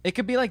problem. it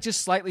could be like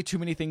just slightly too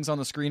many things on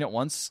the screen at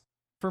once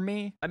for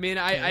me. I mean,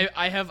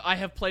 I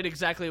have played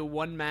exactly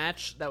one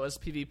match that was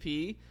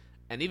PvP,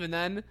 and even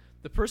then,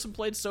 the person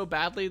played so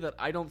badly that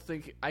I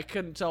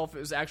couldn't tell if it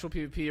was actual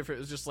PvP or if it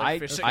was just like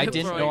fishing. I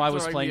didn't know I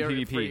was throwing playing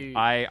the PvP. free-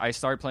 I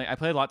started playing. I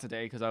played a lot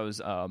today because I was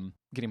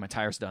getting my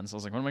tires done. So I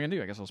was like, what am I gonna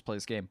do? I guess I'll just play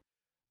this game.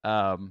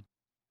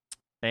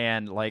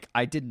 And like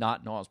I did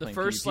not know I was the playing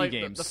first PvP like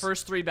games. the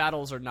first 3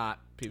 battles are not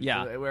PvP.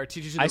 Yeah. Where it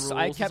teaches you the rules.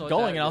 I and kept stuff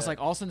going, like that, and I was yeah.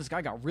 like, all of a sudden this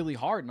guy got really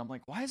hard, and I'm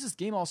like, why is this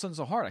game all of a sudden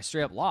so hard? I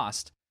straight up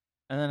lost.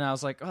 And then I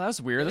was like, oh, that's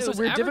weird. That's It was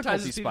a weird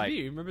advertised difficulty as spike.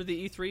 PvP. Remember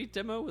the E3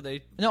 demo where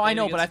they? No, I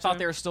know, played but I against thought each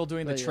they were still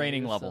doing the But yeah,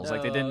 training you're levels. still-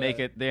 Like they didn't make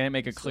yeah. it. They didn't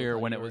make it Still clear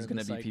thought when you it were was in going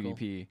to the be cycle.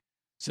 PvP.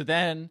 So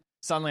then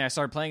suddenly I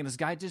started playing, and this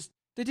guy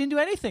they didn't do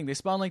anything. They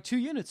spawned like 2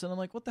 units, and I'm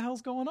like, what the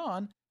hell's going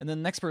on? And then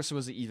the next person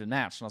was an even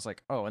match, and I was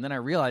like, oh. And then I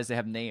realized they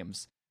have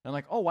names. And I'm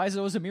like, oh, why is it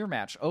always a mirror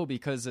match? Oh,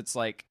 because it's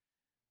like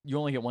you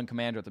only get one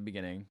commander at the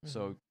beginning,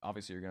 so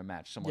obviously you're going to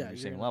match someone Yeah, at your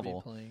you're same gonna be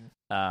level. playing.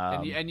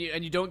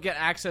 and you don't get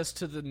access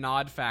to the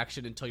Nod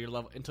faction until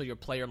your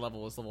player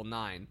level is level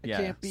 9. It Yeah.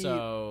 can't be.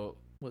 So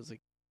Was it?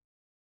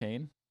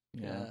 Kane.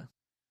 Yeah.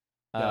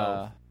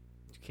 No.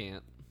 you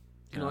can't.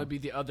 You can No. only be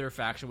the other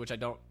faction, which I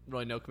don't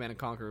really know Command and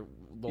Conquer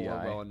lore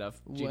GDI. well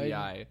enough. When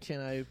GDI. can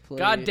I play?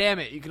 God damn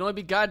it! You can only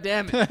be God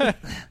damn it.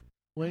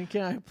 When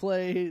can I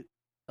play?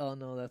 Oh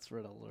no, that's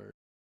Red Alert.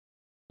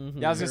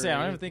 Yeah, I was gonna say I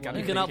don't even think You I don't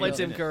You even cannot play think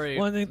Tim it's in it. Curry.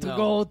 Wanting to No.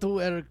 go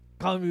to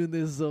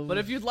communism. But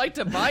if you'd like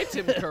to buy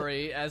Tim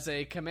Curry as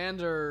a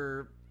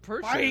commander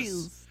purchase,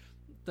 Spies!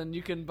 then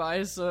you can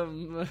buy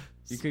some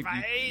You could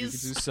do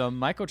some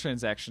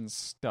microtransaction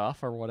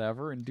stuff or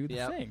whatever and do the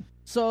Yep. thing.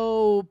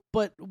 So,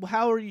 but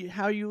how are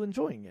you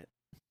enjoying it?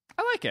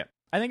 I like it.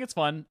 I think it's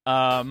fun.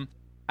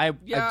 I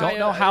Yeah, don't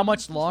know how much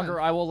it's longer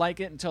fine. I will like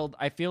it until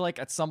I feel like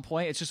at some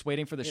point it's just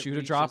waiting for the It shoe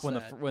to drop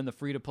reaches when the that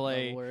free to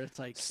play Where it's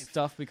like,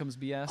 stuff becomes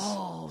BS.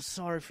 oh,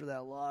 sorry for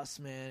that loss,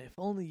 man. If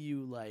only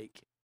you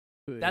like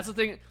could That's the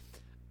thing.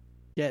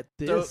 get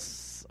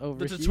this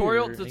over The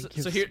tutorial. here. and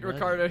give So here, us money.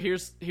 Ricardo.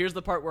 Here's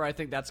the part where I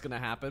think that's gonna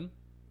happen.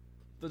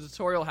 The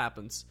tutorial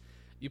happens.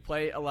 You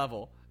play a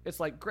level. It's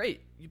like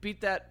great. You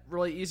beat that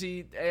really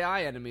easy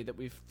AI enemy that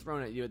we've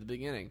thrown at you at the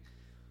beginning.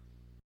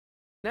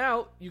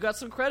 Now you got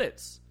some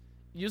credits.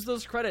 Use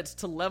those credits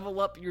to level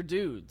up your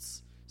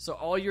dudes, so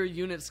all your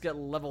units get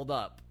leveled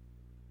up,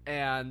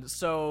 and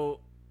so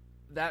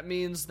that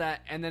means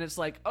that. And then it's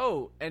like,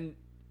 oh, and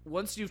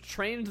once you've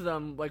trained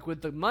them, like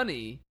with the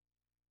money,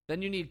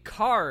 then you need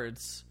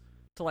cards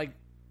to like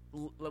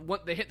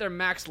what they hit their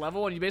max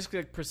level, and you basically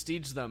like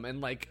prestige them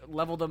and like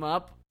level them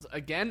up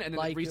again, and then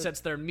Like it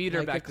resets their meter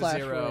like back a to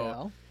Clash 0.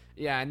 Royale.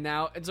 Yeah, and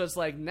so it's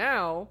like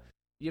now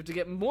you have to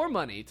get more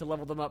money to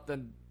level them up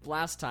than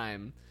last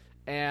time,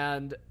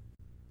 and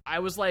I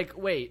was like,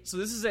 wait, so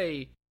this is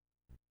a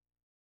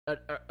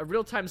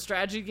real time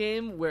strategy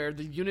game where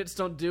the units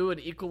don't do an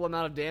equal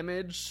amount of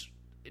damage,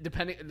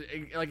 depending.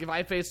 Like if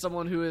I face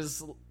someone who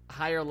is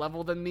higher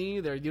level than me,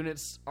 their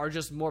units are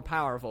just more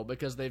powerful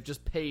because they've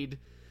just paid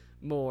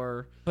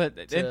more. But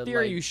in to,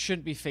 theory, like- you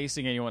shouldn't be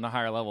facing anyone a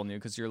higher level than you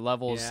because your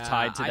level is Yeah,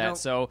 tied to I that. don't-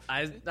 So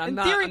I'm in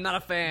not. theory, I'm not a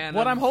fan.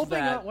 what of I'm hoping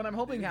that what I'm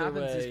hoping either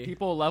happens way. is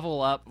people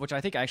level up, which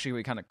I think actually would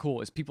be kind of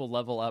cool. Is people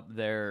level up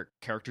their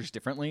characters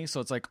differently?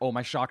 So it's like, oh,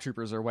 my shock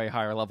troopers are way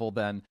higher level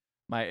than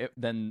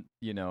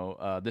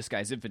this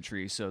guy's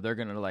infantry, so they're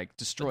gonna like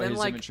destroy then, his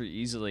like, infantry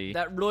easily.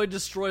 That really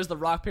destroys the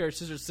rock paper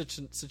scissors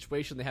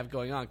situation they have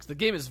going on, because the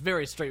game is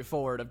very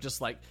straightforward of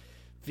just like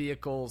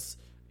vehicles,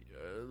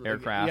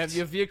 Aircraft.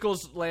 You have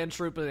vehicles, land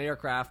troop, and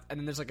aircraft, and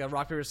then there's like a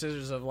rock paper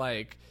scissors of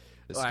like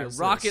This all right, kills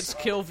rockets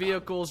this. kill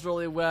vehicles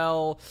really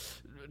well.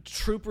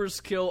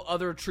 Troopers kill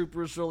other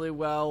troopers really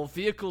well.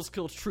 Vehicles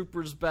kill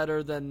troopers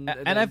better than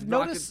I've rocket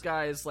noticed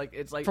guys. Like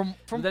it's like from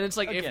then it's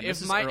like again, this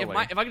if is I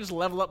early. can just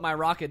level up my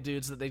rocket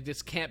dudes that they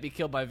just can't be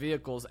killed by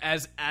vehicles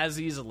as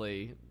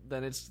easily,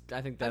 then it's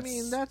I think that's. I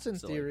mean, that's in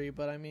silly. theory,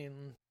 but I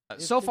mean,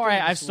 So if the far,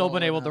 game I've is still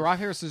been slow able. The enough- rock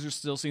paper scissors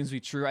still seems to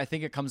be true. I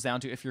think it comes down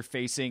to if you're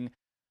facing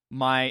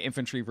my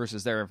infantry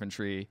versus their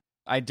infantry.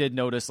 I did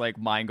notice like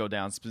mine go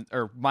down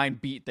or mine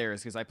beat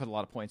theirs because I put a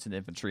lot of points in the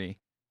infantry,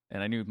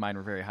 and I knew mine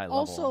were very high level.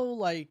 Also,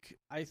 like,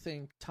 I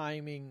think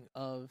timing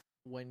of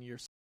when you're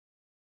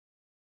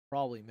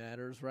probably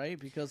matters, right?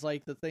 Because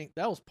like the thing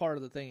that was part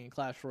of the thing in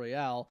Clash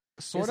Royale.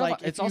 sort is, of.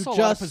 like, It's if also you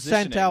a lot of just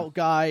sent positioning. out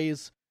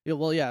guys. Yeah,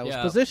 well, yeah, it was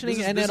Yeah. positioning,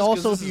 This is- and this then is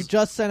 'cause also this if you is-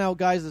 just sent out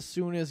guys as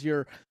soon as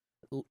your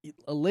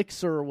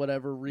elixir or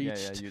whatever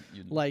reached,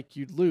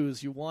 you'd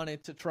lose. You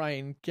wanted to try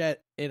and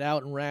get it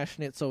out and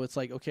ration it, so it's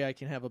like, okay, I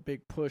can have a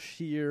big push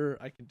here.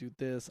 I can do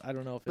this. I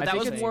don't know if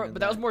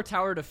that was more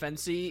tower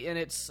defensey, and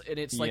it's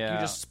like you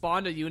just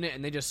spawned a unit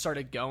and they just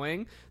started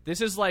going.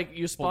 This is like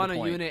you spawn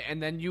a unit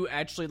and then you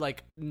actually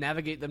like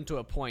navigate them to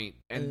a point,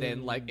 and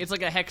then like it's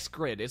like a hex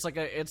grid. It's like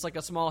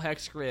a small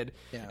hex grid.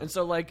 Yeah. And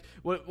so like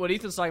what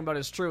Ethan's talking about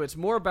is true. It's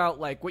more about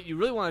like what you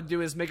really want to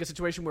do is make a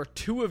situation where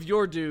 2 of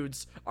your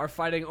dudes are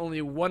fighting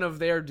only one of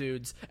their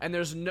dudes, and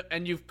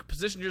and you've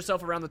positioned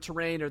yourself around the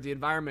terrain or the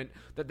environment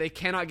that they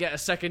cannot get a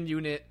second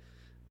unit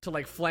to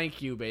like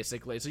flank you,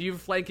 basically. So you're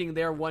flanking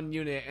their one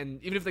unit,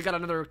 and even if they got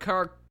another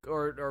car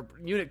or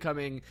unit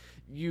coming,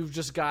 you've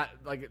just got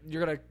like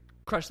you're gonna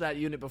crush that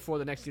unit before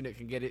the next unit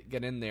can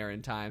get in there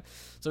in time.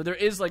 So there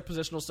is like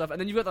positional stuff,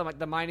 and then you've got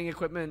the mining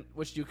equipment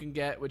which you can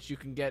get.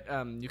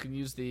 You can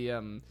use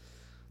the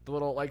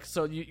little like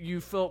so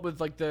you fill it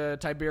with like the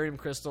Tiberium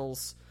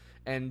crystals.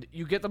 And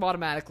you get them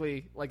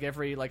automatically, like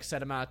every like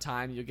set amount of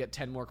time. You get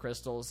 10 more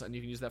crystals, and you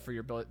can use that for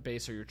your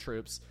base or your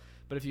troops.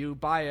 But if you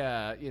buy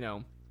a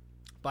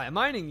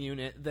mining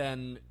unit,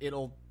 then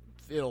it'll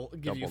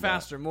give you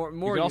faster, more.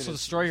 You can also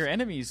destroy your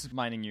enemy's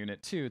mining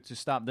unit too to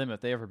stop them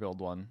if they ever build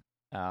one,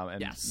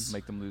 and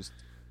make them lose.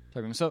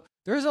 So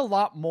there's a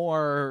lot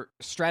more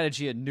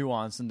strategy and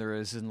nuance than there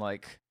is in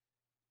like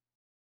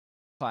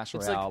Clash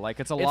Royale.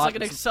 It's like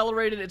an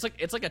accelerated. It's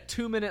like a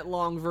 2-minute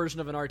long version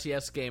of an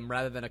RTS game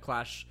rather than a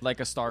Clash. Like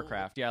a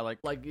StarCraft,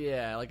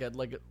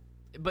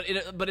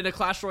 but in a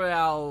Clash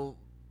Royale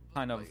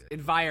kind of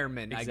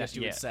environment, I guess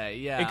you would say.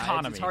 Yeah,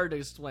 economy. It's hard to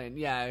explain.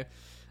 Yeah,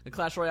 a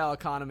Clash Royale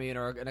economy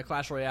and a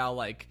Clash Royale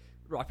like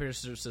rock paper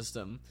scissors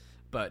system,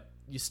 but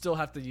you still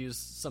have to use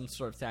some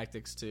sort of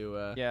tactics to.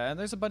 And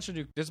there's a bunch of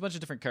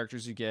different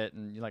characters you get,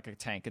 and you like a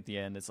tank at the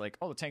end. It's like,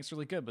 oh, the tank's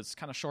really good, but it's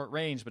kind of short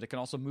range, but it can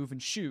also move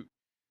and shoot.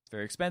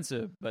 Very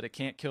expensive, but it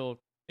can't kill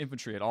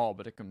infantry at all,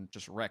 but it can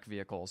just wreck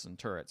vehicles and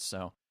turrets,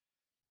 so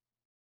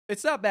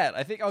it's not bad.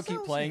 I think I'll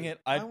keep playing it.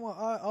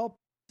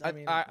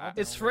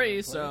 It's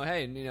free, so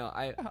hey,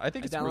 I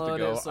think it's worth a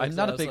go. So I'm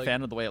not a big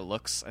fan of the way it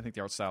looks. I think the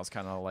art style is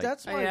kind of like...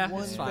 That's my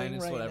one thing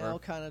right now,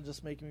 kind of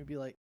just making me be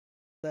like,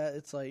 that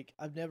it's like,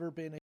 I've never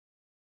been...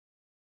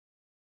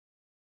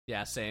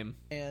 Yeah, same.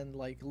 And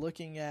like,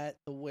 looking at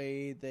the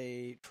way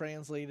they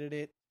translated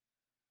it,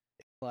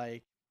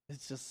 like,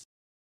 it's just...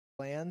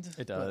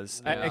 It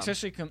does,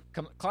 especially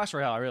Clash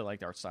Royale. I really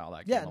like the art style of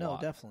that game a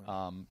lot.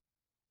 Definitely.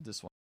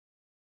 This one,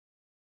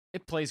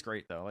 it plays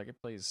great though. Like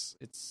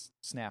it's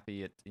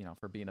snappy.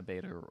 For being a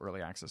beta or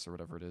early access or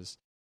whatever it is.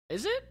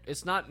 Is it?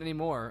 It's not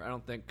anymore. I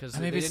don't think because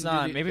maybe it's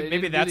not.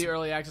 Maybe that's the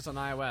early access on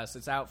iOS.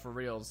 It's out for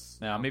reals.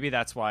 No, maybe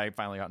that's why I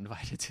finally got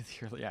invited to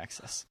the early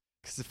access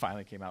because it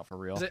finally came out for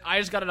real. I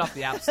just got it off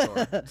the App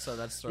Store, so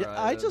that's.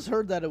 I just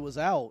heard that it was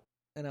out.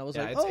 And I was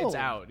like, it's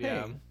out,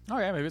 yeah. Hey. Oh,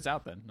 yeah, maybe it's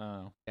out then.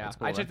 No. Yeah,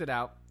 cool, I checked it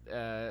out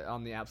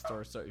on the App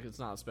Store, so it's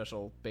not a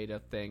special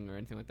beta thing or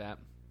anything like that.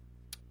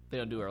 They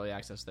don't do early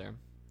access there.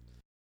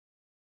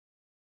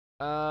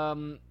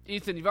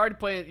 Ethan, you've been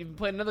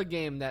playing another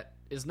game that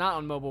is not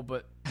on mobile,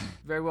 but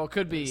very well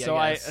could be. So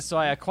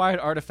I acquired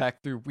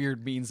Artifact through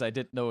weird means I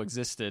didn't know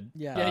existed.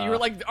 Yeah, you were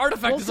like,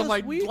 Artifact is on my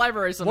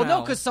library somehow. Well,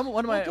 no, because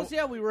one of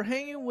my... we were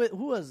hanging with...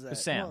 Who was that?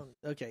 Sam. Well,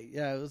 okay,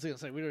 yeah, I was going to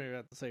say, we don't even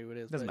have to say who it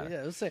is. Doesn't matter.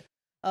 Yeah, let's say...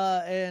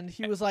 and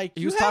he was like,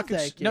 he was talking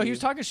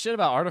shit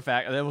about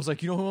Artifact, and then was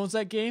like, you know who owns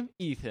that game?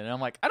 Ethan. And I'm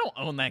like, I don't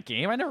own that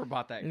game. I never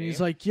bought that game. And he's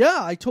like, yeah,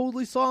 I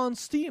totally saw on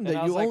Steam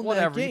that you own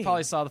that game. He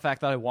probably saw the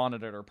fact that I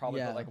wanted it, or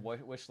probably put like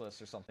a wish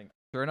list or something.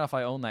 Sure enough,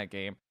 I own that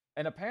game.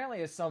 And apparently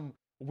it's some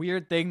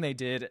weird thing they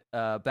did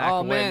back when...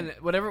 Oh man,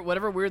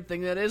 whatever weird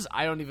thing that is,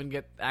 I don't even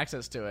get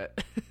access to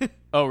it.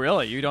 Oh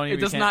really? You don't even...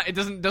 It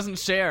doesn't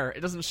share.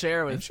 It doesn't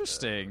share with...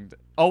 Interesting.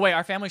 Oh wait,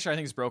 our family share I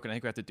think is broken. I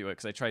think we have to do it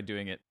because I tried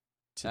doing it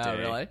today. Oh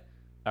really?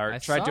 Or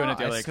tried doing it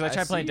the other day because I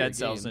tried playing Dead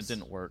Cells and it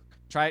didn't work.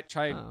 Try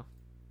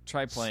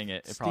playing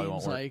it. It probably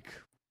won't work. Like,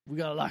 we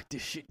gotta lock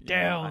this shit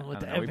down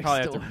with the Epic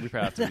Store. We probably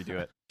have to redo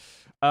it.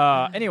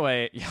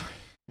 Anyway, yeah.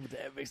 With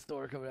the Epic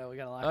Store coming out, we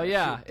gotta lock. Oh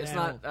yeah, it's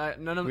not.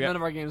 None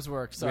of our games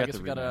work, so I guess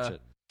we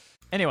gotta.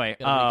 Anyway,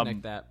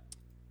 reconnect that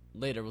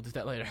later. We'll do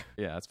that later.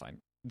 Yeah, that's fine.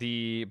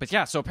 But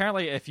yeah, so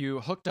apparently, if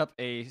you hooked up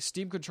a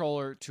Steam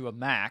controller to a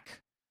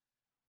Mac.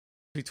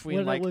 Between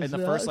in the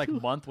first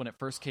month when it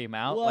first came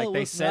out,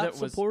 they said it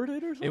was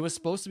supported or something? It was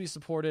supposed to be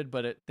supported,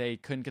 but they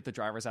couldn't get the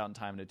drivers out in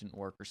time and it didn't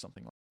work or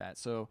something like that.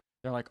 So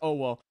they're like, oh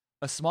well,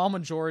 a small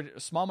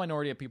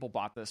minority of people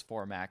bought this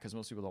for a Mac because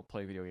most people don't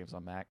play video games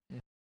on Mac,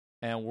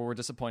 and we're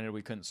disappointed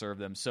we couldn't serve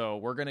them. So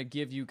we're gonna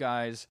give you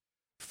guys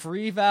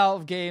free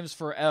Valve games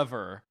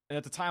forever. And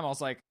at the time, I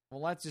was like,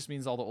 well, that just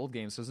means all the old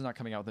games, so it's not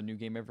coming out with a new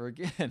game ever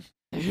again.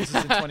 This is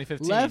in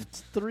 2015.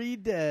 Left 3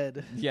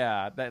 Dead.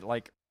 Yeah, that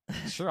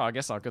sure, I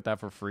guess I'll get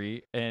that for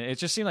free. And it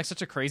just seemed like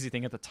such a crazy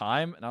thing at the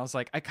time. And I was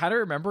like, I kind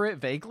of remember it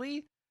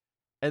vaguely.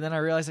 And then I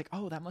realized, like,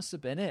 oh, that must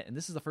have been it. And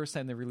this is the first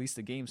time they released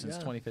the game since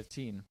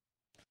 2015.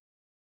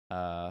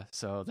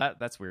 So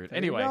that's weird. There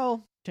Anyway, you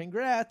go.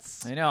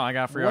 Congrats. I know I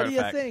got a free What do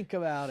artifact. you think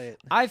about it?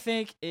 I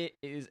think it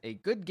is a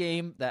good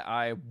game that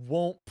I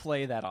won't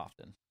play that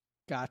often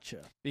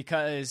Gotcha.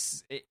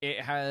 because it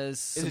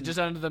has. Is it just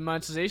down to the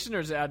monetization, or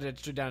is it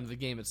actually down to the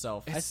game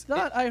itself?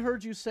 I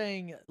heard you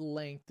saying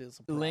length is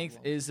a problem. Length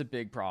is a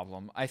big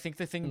problem. I think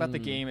the thing about the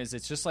game is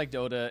it's just like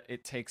Dota.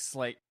 It takes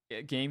a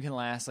game can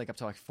last up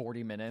to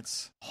 40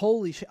 minutes.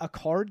 Holy shit! A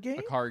card game?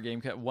 A card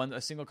game,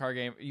 a single card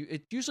game.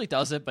 It usually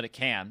doesn't, but it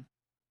can.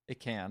 It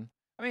can.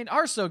 I mean,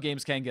 Hearthstone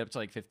games can get up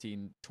to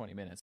 15, 20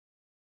 minutes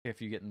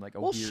if you get in a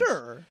weird.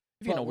 Sure.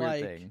 If you get in a weird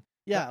thing.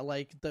 Yeah,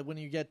 when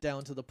you get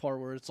down to the part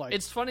where it's like,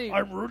 it's funny.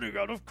 I'm running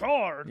out of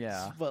cards.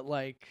 Yeah, but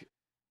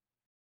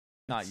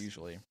not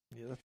usually.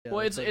 Yeah,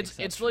 well,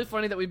 it's really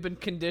funny that we've been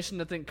conditioned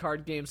to think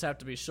card games have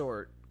to be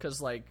short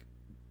because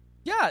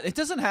yeah, it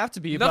doesn't have to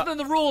be. Nothing in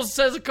the rules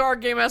says a card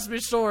game has to be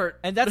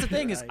short. And that's the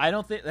thing is, Right. I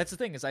don't think that's the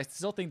thing is, I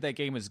still think that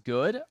game is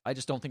good. I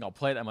just don't think I'll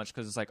play it that much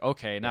because it's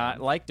okay, not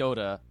like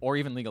Dota or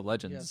even League of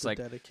Legends. It's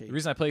dedicate. the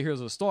reason I play Heroes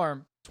of the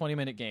Storm,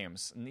 20-minute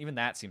games, and even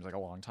that seems like a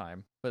long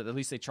time. But at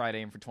least they try to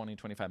aim for 20,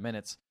 25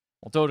 minutes.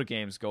 Well, Dota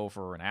games go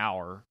for an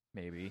hour,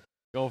 maybe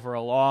go for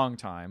a long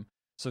time.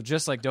 So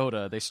just like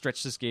Dota, they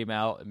stretch this game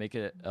out and make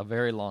it a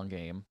very long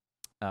game.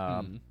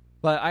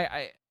 But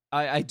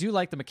I do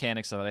like the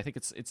mechanics of it. I think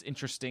it's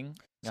interesting.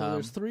 So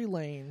there's 3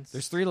 lanes.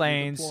 There's 3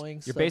 lanes.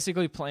 You're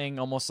basically playing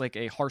almost like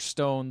a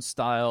Hearthstone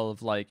style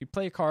of you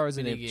play cards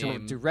and you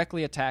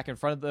directly attack in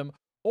front of them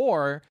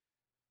or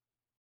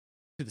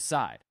to the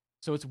side.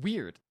 So it's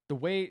weird. The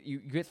way you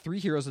get 3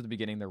 heroes at the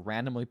beginning, they're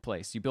randomly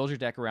placed. You build your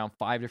deck around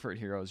 5 different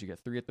heroes. You get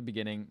 3 at the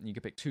beginning, and you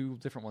can pick 2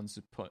 different ones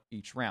to put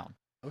each round.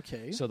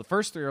 Okay. So the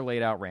first 3 are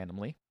laid out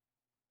randomly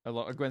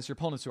against your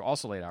opponents who are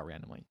also laid out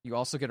randomly. You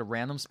also get a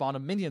random spawn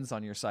of minions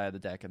on your side of the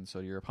deck, and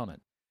so do your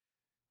opponent.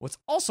 What's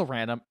also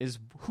random is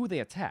who they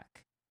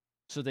attack.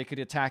 So they could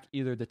attack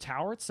either the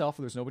tower itself,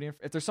 if there's nobody.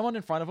 If there's someone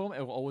in front of them,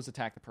 it will always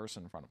attack the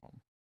person in front of them.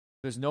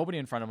 If there's nobody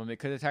in front of them, it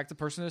could attack the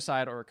person to the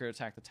side, or it could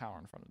attack the tower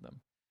in front of them.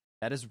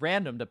 That is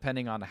random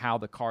depending on how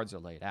the cards are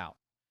laid out.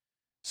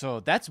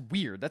 So that's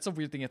weird. That's a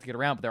weird thing you have to get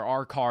around. But there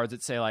are cards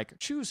that say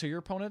choose who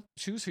your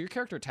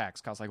character attacks,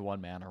 costs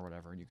 1 mana or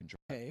whatever, and you can draw.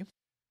 Okay.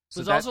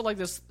 So there's also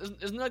this,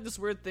 isn't there this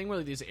weird thing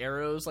where these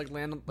arrows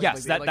land?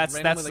 Yes,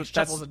 that's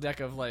shuffles a deck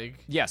of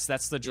Yes,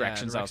 that's the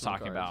directions I was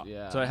talking about.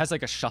 Yeah. So it has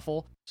a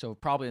shuffle. So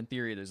probably in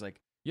theory, there's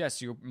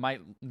yes, you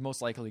might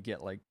most likely get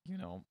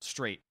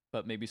straight,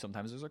 but maybe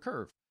sometimes there's a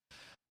curve.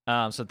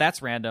 So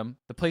that's random.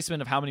 The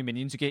placement of how many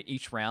minions you get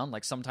each round.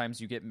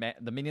 Sometimes you get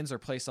the minions are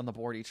placed on the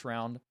board each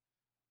round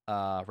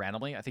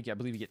randomly. I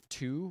believe you get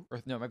 2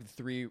 or no, it might be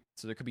 3.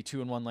 So there could be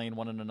 2 in one lane,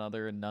 1 in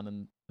another, and none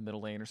in the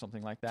middle lane or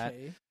something like that.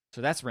 Okay.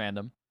 So that's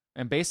random.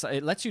 And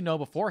it lets you know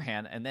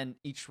beforehand, and then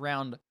each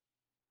round you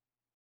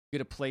get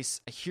to place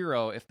a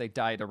hero if they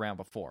died a round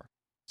before.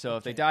 So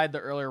if they died the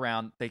earlier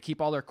round, they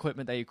keep all their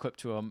equipment they equip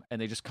to them, and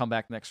they just come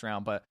back next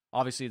round. But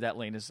obviously that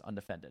lane is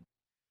undefended.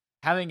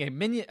 Having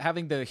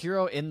the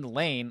hero in the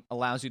lane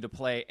allows you to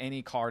play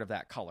any card of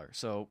that color.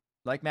 So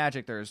like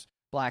Magic, there's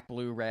black,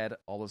 blue, red,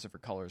 all those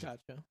different colors.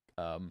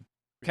 Gotcha.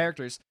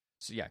 Characters.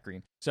 So yeah,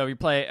 green. So you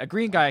play a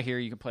green guy here,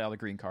 you can play all the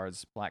green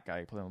cards. Black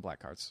guy, you play all the black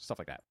cards. Stuff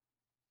like that.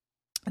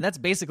 And that's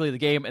basically the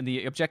game, and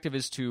the objective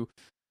is to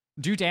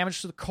do damage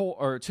to the core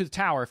or to the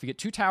tower. If you get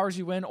 2 towers,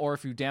 you win, or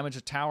if you damage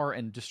a tower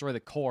and destroy the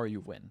core,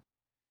 you win.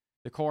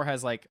 The core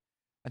has I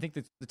think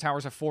the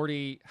towers have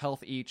 40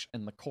 health each,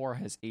 and the core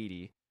has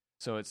 80.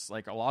 So it's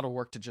a lot of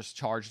work to just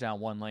charge down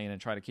one lane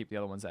and try to keep the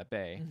other ones at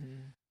bay. Mm-hmm.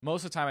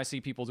 Most of the time, I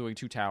see people doing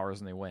 2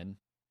 towers and they win.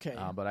 Okay.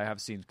 But I have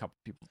seen a couple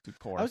people do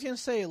core. I was gonna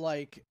say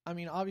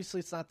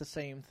obviously it's not the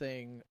same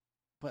thing,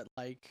 but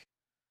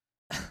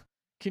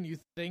can you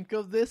think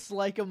of this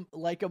like a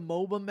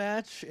MOBA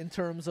match in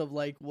terms of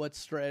what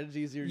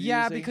strategies you're using?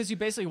 Yeah, because you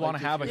basically want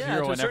to have a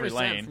hero in every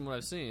lane. From what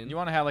I've seen, you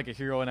want to have a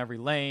hero in every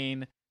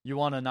lane. You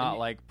want to not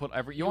put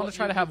every. You want to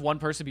try to have one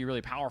person be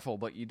really powerful,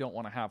 but you don't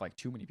want to have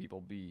too many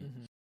people be.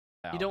 Mm-hmm.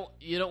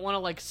 You don't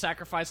want to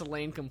sacrifice a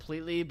lane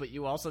completely, but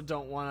you also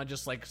don't want to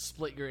just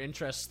split your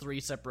interests 3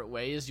 separate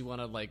ways. You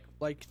want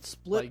to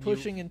split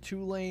pushing in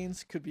 2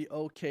 lanes could be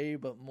okay,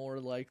 but more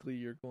likely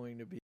you're going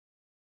to be.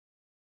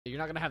 You're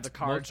not going to have the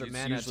cards or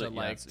mana to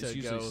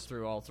go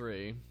through all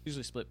 3.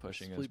 Usually split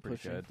pushing is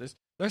pretty good.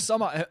 There's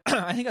some I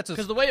think that's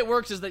because the way it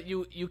works is that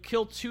you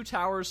kill 2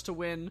 towers to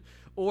win,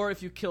 or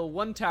if you kill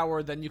 1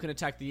 tower, then you can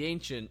attack the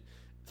ancient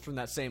from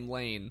that same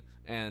lane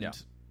and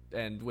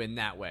win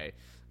that way.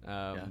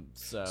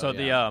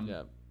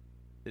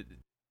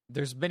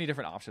 There's many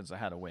different options on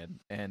how to win,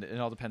 and it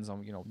all depends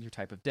on your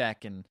type of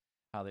deck and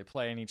how they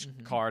play, and each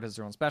card has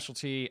their own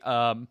specialty.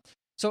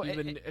 So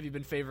have you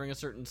been favoring a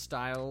certain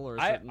style or?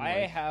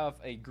 I have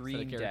a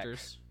green deck.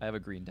 I have a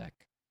green deck.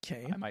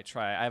 Okay, I might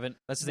try. I haven't.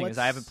 That's the thing is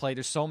I haven't played.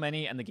 There's so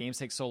many, and the games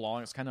take so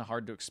long. It's kind of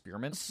hard to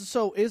experiment.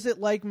 So is it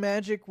like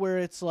Magic, where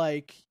it's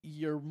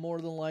you're more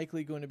than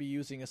likely going to be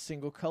using a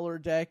single color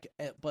deck,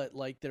 but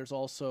there's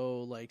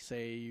also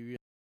say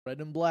red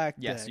and black.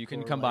 Yes, deck, you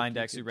can or combine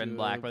decks, you red and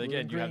black, but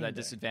again, you have that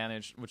deck.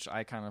 disadvantage, which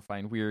I kind of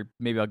find weird.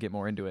 Maybe I'll get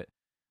more into it.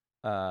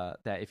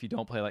 that if you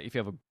don't play, like if you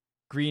have a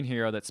green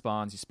hero that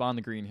spawns, you spawn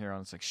the green hero,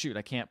 and it's like, shoot,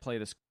 I can't play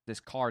this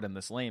card in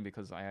this lane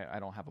because I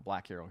don't have a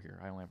black hero here.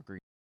 I only have a green.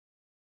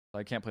 So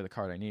I can't play the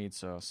card I need,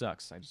 so it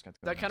sucks. I just got to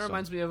go. That kind of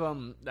reminds me of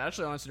that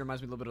actually honestly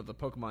reminds me a little bit of the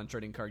Pokemon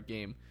trading card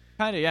game.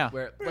 Kind of, yeah.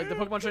 Where like the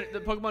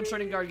Pokemon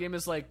trading card game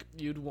is like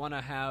you'd want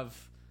to have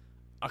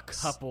a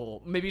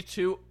couple, maybe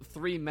 2,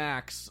 3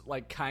 max,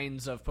 like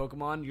kinds of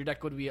Pokemon. Your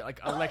deck would be like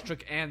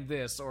electric and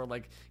this, or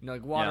like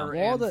like water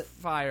and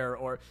fire,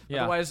 or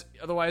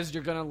otherwise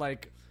you're gonna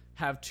like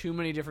have too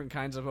many different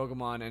kinds of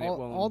Pokemon, and it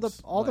won't.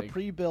 All the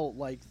pre-built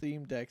like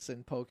theme decks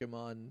in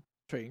Pokemon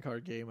trading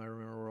card game, I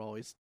remember were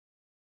always.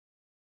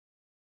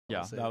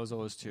 Yeah, that was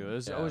always too. It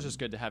was always just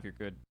good to have your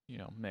good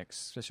mix,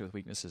 especially with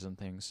weaknesses and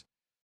things.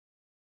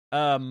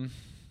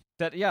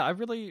 I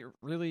really,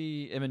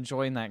 really am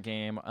enjoying that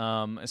game.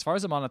 As far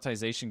as the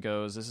monetization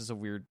goes, this is a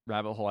weird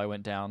rabbit hole I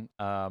went down.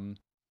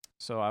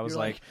 So I was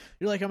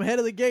you're like, I'm ahead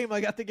of the game. I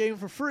got the game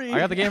for free. I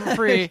got the game for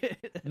free.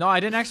 No, I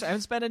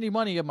haven't spent any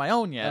money of my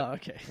own yet. Oh,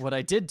 okay. What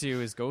I did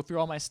do is go through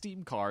all my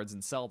Steam cards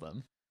and sell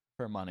them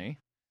for money,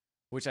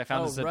 which I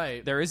found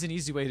there is an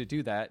easy way to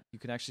do that. You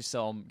can actually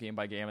sell them game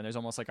by game, and there's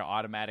almost like an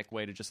automatic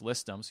way to just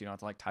list them, so you don't have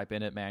to like type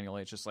in it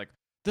manually. It's just like,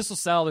 this will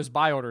sell. There's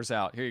buy orders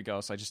out. Here you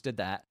go. So I just did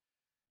that.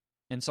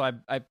 And so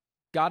I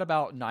got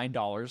about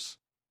 $9,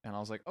 and I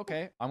was like,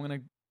 okay, I'm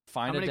gonna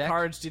find a deck. How many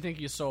cards do you think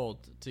you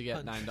sold to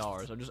get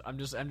 $9? I'm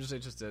just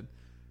interested.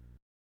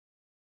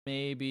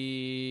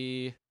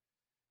 Maybe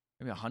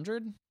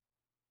 100.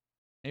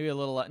 Maybe a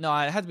little. No,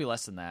 it had to be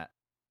less than that.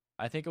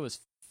 I think it was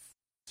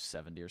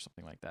 70 or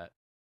something like that.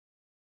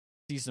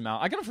 Decent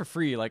amount. I got them for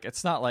free. Like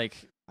it's not like.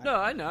 No,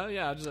 I know.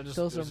 Yeah, I just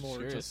those are more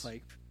curious. Just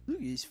like, look,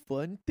 this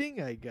fun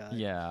thing I got.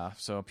 Yeah,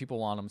 so people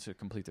want them to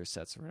complete their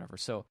sets or whatever.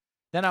 So.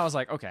 Then I was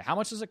like, okay, how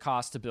much does it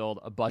cost to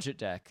build a budget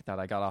deck that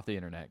I got off the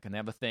internet? Can they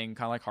have a thing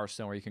kind of like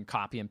Hearthstone where you can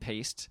copy and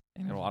paste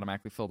and it'll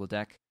automatically fill the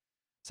deck?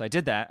 So I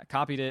did that. I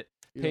copied it,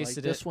 pasted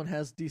it. This one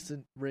has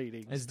decent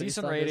ratings. It's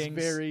decent ratings.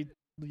 Very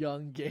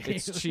young game.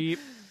 It's cheap.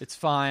 It's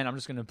fine. I'm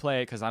just going to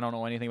play it because I don't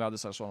know anything about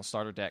this. I just want a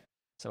starter deck.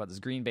 So I got this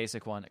green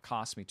basic one. It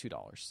cost me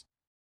 $2.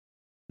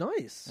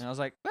 Nice. And I was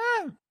like,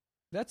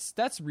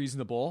 that's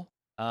reasonable.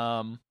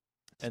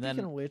 Speaking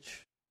of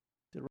which,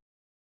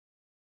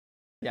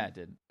 yeah, it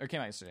did. It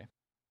came out yesterday.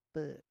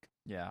 Fuck.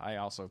 Yeah, I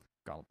also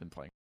been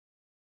playing.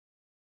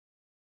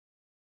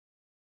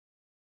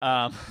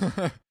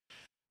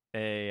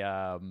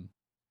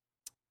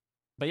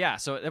 But yeah,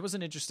 so it was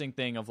an interesting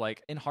thing of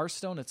like in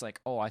Hearthstone, it's like,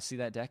 oh, I see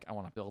that deck, I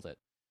want to build it.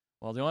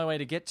 Well, the only way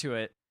to get to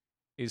it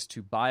is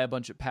to buy a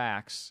bunch of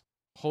packs,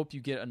 hope you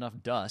get enough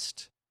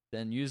dust,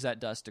 then use that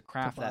dust to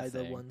craft that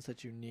thing. Buy the ones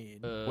that you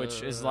need,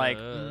 which is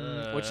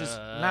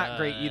not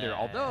great either.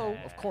 Although,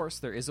 of course,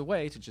 there is a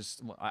way to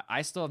just.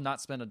 I still have not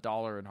spent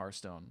 $1 in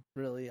Hearthstone.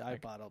 Really, I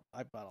bought a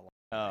lot.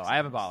 Oh, I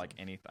haven't bought like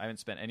any. I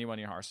haven't spent any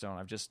money in Hearthstone.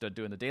 I've just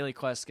doing the daily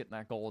quests, getting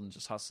that gold, and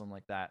just hustling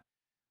like that.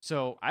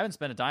 So I haven't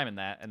spent a dime in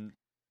that, and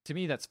to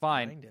me, that's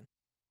fine.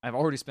 I've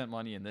already spent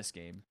money in this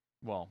game.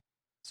 Well,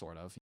 sort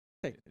of.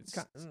 It's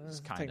kind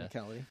of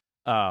technicality.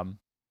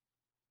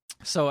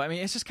 So, I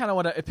mean, it's just kind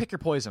of pick your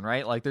poison,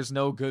 right? Like, there's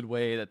no good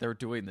way that they're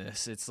doing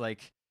this. It's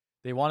like,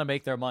 they want to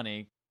make their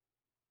money,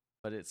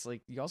 but it's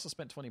like, you also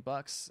spent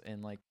 $20,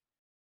 and like,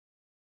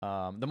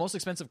 the most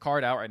expensive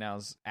card out right now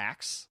is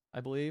Axe,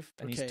 I believe,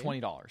 and he's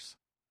 $20.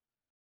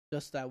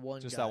 Just that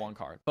one Just that one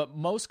card. But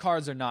most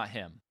cards are not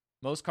him.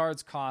 Most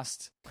cards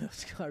cost...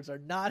 Most cards are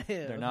not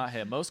him. They're not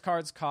him. Most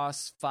cards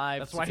cost $5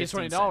 That's why he's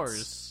 $20.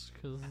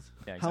 Yeah,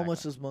 exactly. How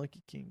much does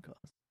Monkey King cost?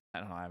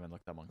 I don't know. I haven't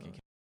looked at Monkey King.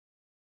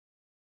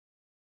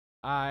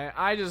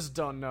 I just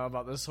don't know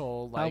about this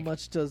whole like. How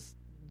much does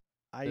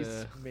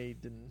Ice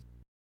Maiden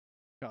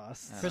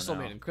cost? Crystal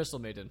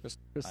Maiden.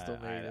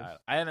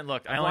 I haven't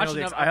looked. I only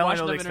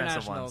know the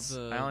expensive ones.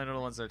 I only know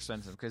the ones that are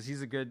expensive because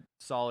he's a good,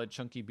 solid,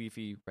 chunky,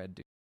 beefy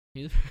red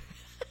dude.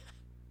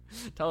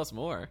 Tell us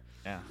more.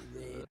 Yeah.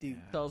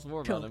 Tell us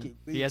more about him.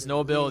 He has no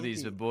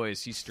abilities, but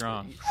boys, he's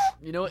strong.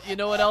 You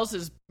know what else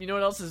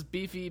is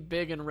beefy,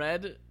 big, and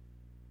red?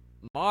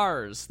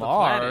 Mars. The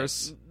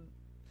planet.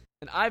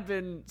 And I've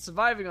been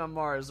surviving on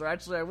Mars, or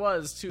actually I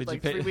was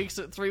 3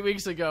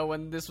 weeks ago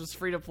when this was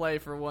free to play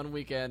for one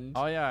weekend.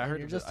 Oh yeah, I heard.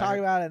 You're just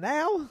talking about it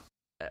now.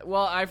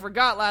 Well, I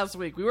forgot last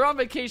week. We were on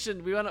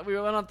vacation. We went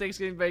on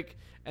Thanksgiving break,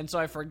 and so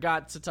I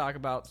forgot to talk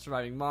about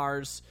Surviving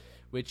Mars,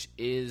 which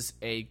is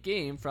a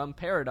game from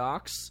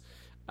Paradox.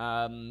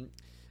 Although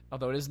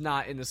it is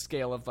not in the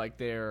scale of like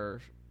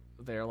their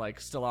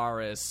like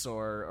Stellaris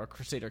or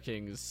Crusader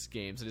Kings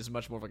games. It is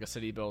much more of like a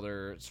city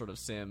builder sort of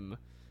sim.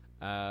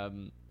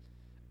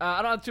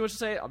 I don't have too much to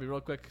say. I'll be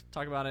real quick,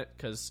 talk about it,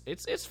 because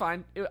it's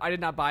fine. I did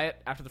not buy it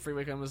after the free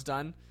weekend was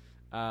done.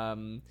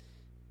 I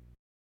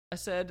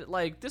said,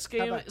 like, this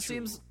game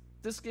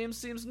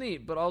seems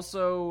neat, but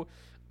also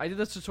I did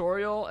this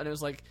tutorial, and it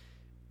was like,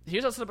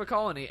 here's how to set up a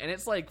colony, and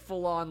it's like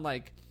full on,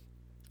 like,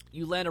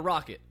 you land a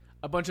rocket.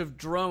 A bunch of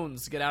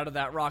drones get out of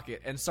that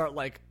rocket and start,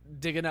 like,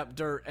 digging up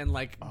dirt and,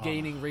 like,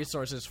 gaining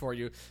resources for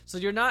you. So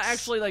you're not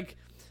actually, like...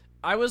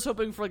 I was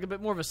hoping for like a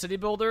bit more of a city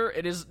builder.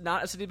 It is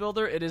not a city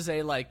builder. It is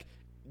a like,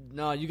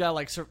 no, you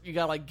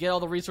gotta get all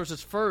the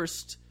resources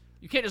first.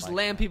 You can't just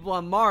land people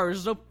on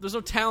Mars. There's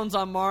no towns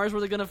on Mars. Where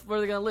are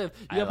they gonna live?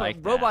 You have like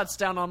robots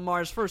down on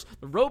Mars first.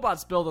 The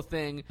robots build a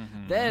thing,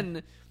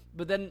 then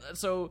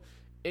so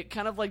it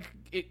kind of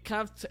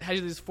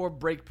has these 4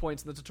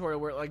 breakpoints in the tutorial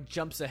where it like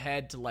jumps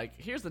ahead to like,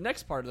 here's the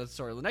next part of the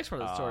tutorial,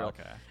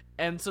 Okay.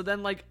 And so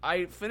then like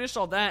I finished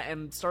all that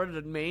and started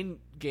a main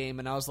game,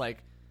 and I was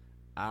like,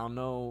 I don't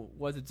know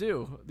what to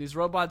do. These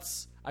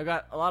robots, I've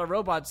got a lot of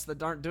robots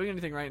that aren't doing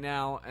anything right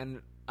now,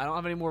 and I don't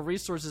have any more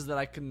resources that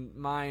I can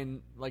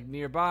mine like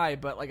nearby,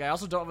 but like I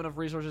also don't have enough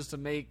resources to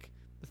make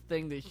the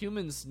thing that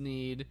humans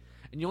need,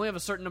 and you only have a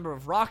certain number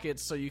of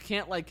rockets, so you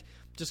can't like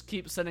just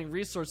keep sending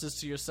resources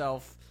to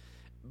yourself,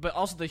 but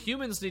also the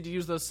humans need to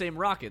use those same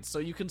rockets, so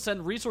you can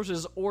send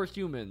resources or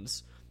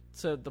humans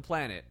to the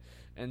planet.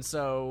 And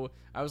so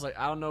I was like,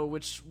 I don't know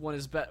which one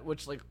is better.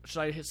 Which, like, should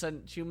I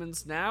send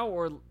humans now,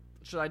 or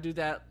should I do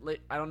that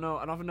late? I don't know.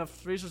 I don't have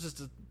enough resources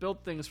to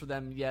build things for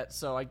them yet,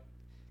 so I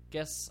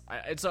guess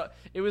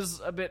it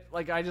was a bit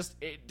like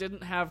it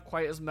didn't have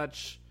quite as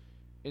much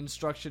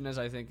instruction as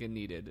I think it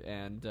needed,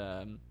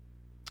 and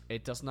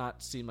it does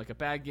not seem like a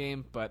bad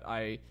game. But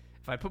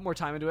if I put more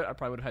time into it, I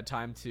probably would have had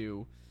time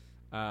to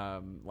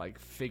like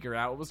figure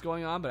out what was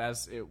going on. But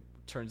as it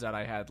turns out,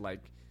 I had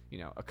like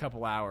a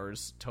couple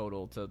hours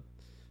total to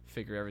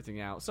figure everything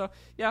out. So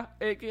yeah,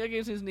 the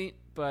game seems neat,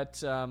 but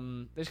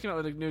they just came out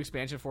with a new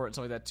expansion for it and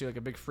stuff like that too, like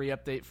a big free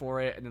update for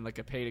it, and then like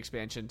a paid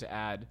expansion to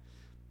add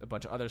a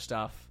bunch of other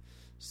stuff.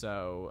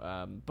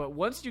 So but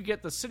once you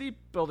get the city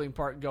building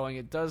part going,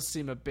 it does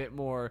seem a bit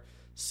more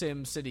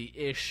Sim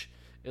City-ish,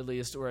 at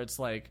least, where it's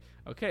like,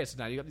 okay, so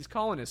now you got these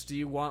colonists. Do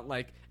you want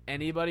like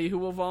anybody who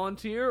will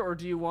volunteer, or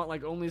do you want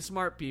like only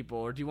smart people,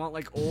 or do you want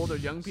like old or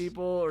young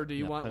people, or do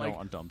you want I like don't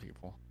want dumb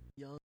people?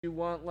 You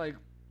want like,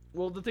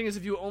 well, the thing is,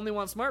 if you only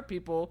want smart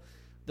people,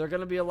 they're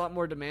going to be a lot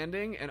more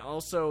demanding, and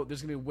also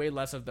there's going to be way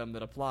less of them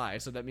that apply.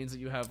 So that means that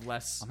you have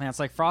less. Oh man, it's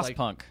like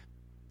Frostpunk.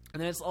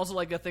 And then it's also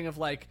like a thing of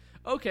like,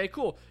 okay,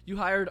 cool, you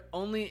hired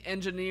only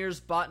engineers,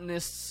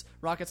 botanists,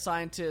 rocket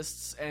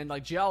scientists, and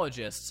like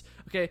geologists.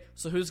 Okay,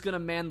 so who's going to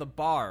man the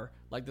bar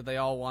like that they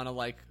all want to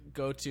like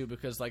go to,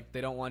 because like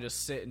they don't want to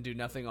just sit and do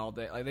nothing all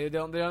day. Like they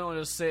don't want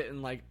to just sit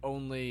and like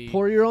only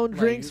pour your own like,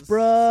 drinks,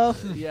 bruh.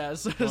 Yeah,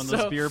 so, one of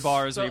those beer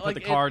bars where you put like,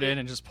 the card in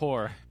and just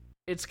pour.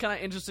 It's kind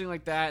of interesting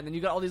like that, and then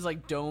you got all these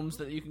like domes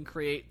that you can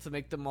create to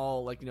make them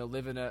all like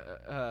live in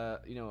a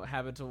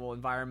habitable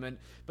environment,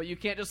 but you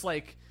can't just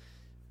like,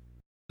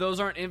 those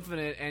aren't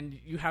infinite, and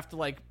you have to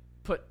like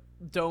put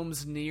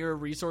domes near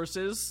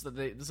resources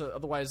that so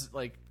otherwise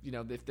like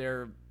if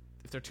they're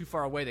too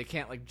far away, they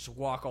can't like just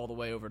walk all the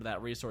way over to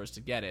that resource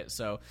to get it.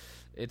 So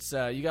it's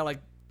you gotta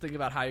like think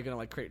about how you're gonna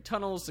like create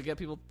tunnels to get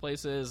people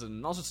places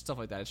and all sorts of stuff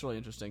like that. It's really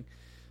interesting.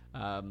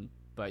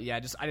 But yeah,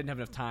 I didn't have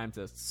enough time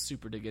to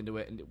super dig into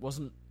it, and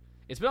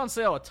it's been on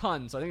sale a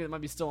ton, so I think it might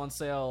be still on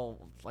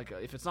sale. Like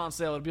if it's not on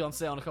sale, it'll be on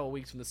sale in a couple of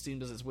weeks when the Steam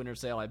does its winter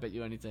sale. I bet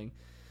you anything.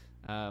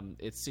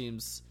 It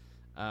seems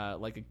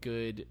like a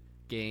good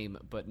game,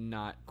 but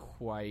not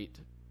quite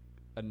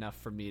enough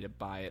for me to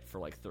buy it for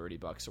like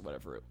 $30 or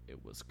whatever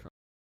it was currently.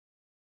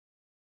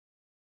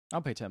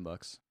 I'll pay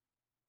 $10.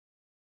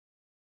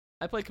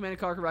 I played Command &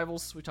 Conquer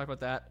Rivals. We talked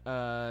about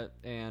that,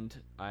 and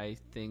I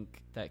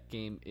think that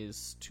game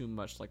is too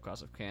much like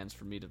Clash of Clans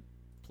for me to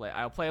play.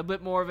 I'll play a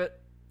bit more of it,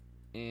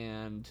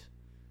 and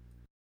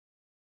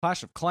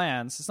Clash of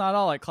Clans. It's not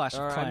all like Clash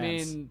of Clans. I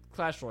mean,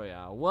 Clash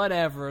Royale.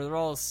 Whatever. They're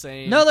all the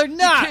same. No, they're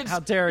not! Kids, how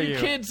dare you? You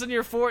kids and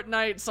your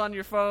Fortnites on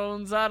your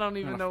phones. I don't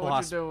even know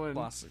what you're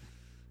doing.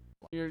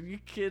 You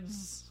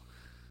kids.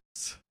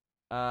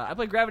 I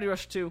played Gravity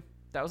Rush 2.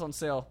 That was on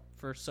sale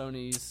for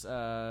Sony's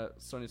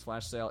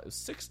flash sale. It was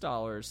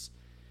 $6.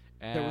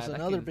 And there was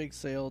another big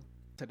sale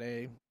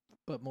today,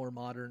 but more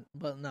modern.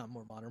 But not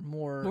more modern.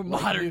 More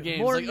modern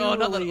games. More like, new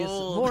not that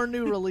old. More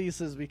new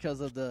releases because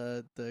of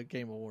the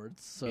Game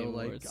Awards. So Game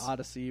like Awards.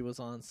 Odyssey was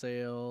on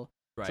sale.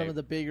 Right. Some of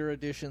the bigger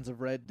editions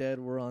of Red Dead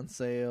were on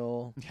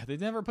sale. Yeah, they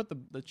never put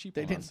the cheap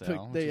one on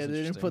sale. They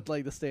didn't put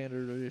like the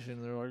standard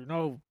edition. They're like,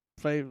 no,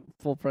 pay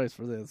full price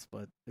for this.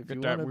 But if Get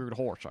you that want weird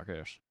horse, I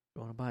guess.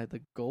 to buy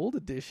the gold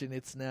edition,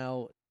 it's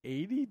now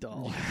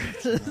 $80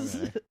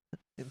 Okay.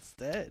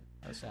 instead.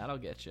 That'll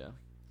get you.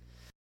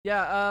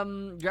 Yeah,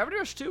 Gravity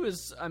Rush 2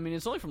 is, I mean,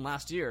 it's only from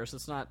last year, so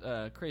it's not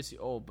crazy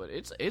old, but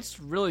it's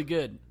really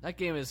good. That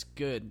game is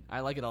good.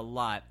 I like it a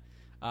lot.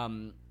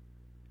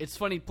 It's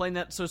funny playing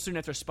that so soon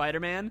after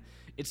Spider-Man.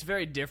 It's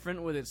very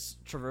different with its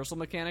traversal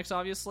mechanics.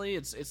 Obviously,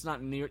 it's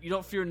not near. You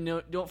don't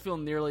feel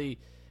nearly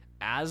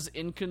as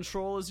in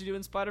control as you do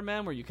in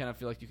Spider-Man, where you kind of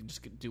feel like you can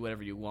just do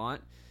whatever you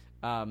want.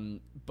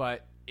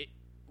 But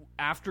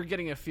after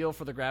getting a feel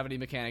for the gravity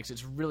mechanics,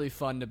 it's really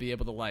fun to be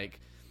able to like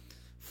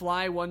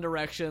fly one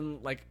direction,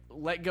 like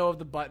let go of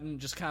the button,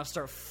 just kind of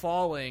start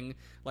falling,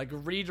 like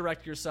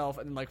redirect yourself,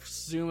 and then like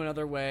zoom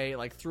another way,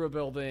 like through a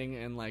building,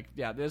 and like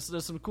there's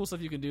some cool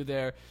stuff you can do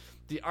there.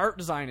 The art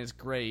design is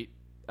great.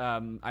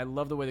 I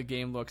love the way the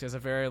game looks. It's a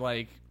very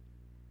like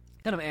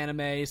kind of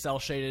anime,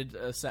 cel-shaded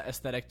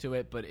aesthetic to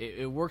it, but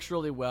it works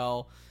really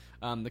well.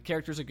 The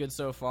characters are good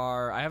so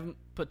far. I haven't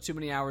put too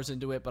many hours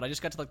into it, but I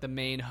just got to like the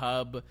main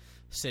hub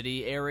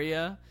city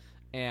area,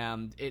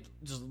 and it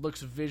just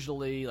looks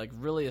visually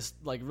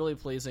really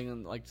pleasing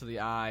and like to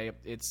the eye.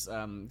 It's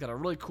got a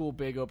really cool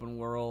big open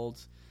world.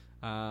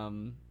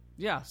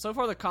 Yeah, so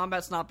far the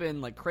combat's not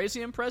been like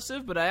crazy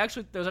impressive, but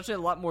there's actually a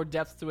lot more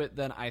depth to it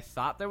than I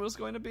thought there was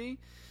going to be.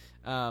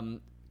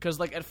 Because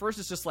like at first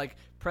it's just like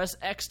press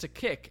X to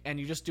kick, and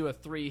you just do a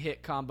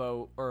 3-hit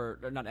combo, or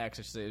not X,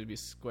 I should say, it would be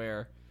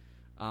square.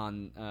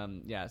 On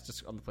it's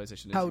just on the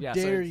PlayStation. How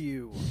dare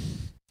you?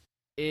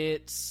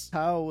 It's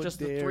How just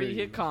the dare 3-hit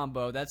you.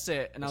 combo. That's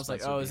it. And I was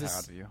like, oh, is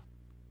this you?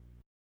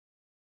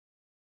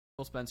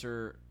 Phil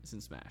Spencer is in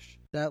Smash?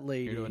 That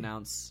lady Here to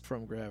announce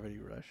from Gravity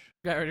Rush.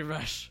 Gravity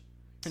Rush.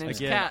 Her name's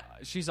Again, Kat.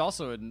 she's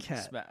also in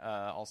Kat.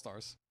 All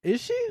Stars.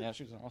 Is she? Yeah,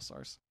 she's in All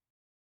Stars.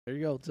 There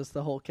you go. Just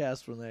the whole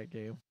cast from that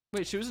game.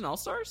 Wait, she was in All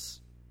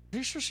Stars?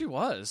 Pretty sure she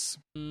was.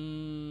 I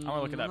want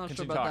to look it up. I'm not sure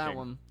Continue about talking. that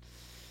one.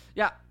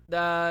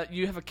 Yeah,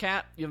 you have a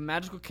cat. You have a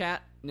magical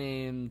cat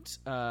named.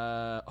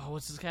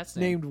 What's his cat's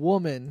name? Named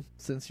Woman,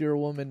 since you're a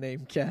woman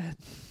named Cat.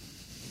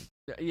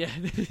 Yeah.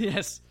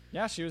 Yes.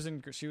 Yeah, she was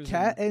in.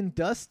 Cat and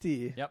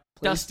Dusty. Yep.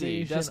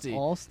 Dusty.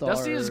 All Stars.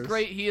 Dusty is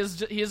great. He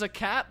is a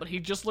cat, but he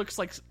just looks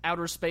like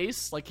outer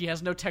space. Like he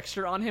has no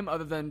texture on him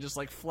other than just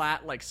like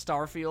flat, like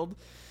Starfield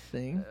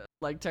Thing.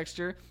 like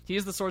texture. He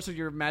is the source of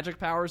your magic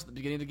powers. At the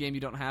beginning of the game,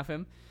 you don't have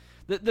him.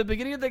 The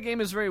beginning of the game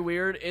is very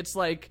weird. It's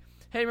like,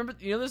 hey, remember,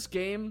 this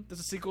game?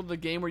 There's a sequel to the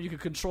game where you could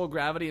control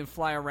gravity and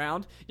fly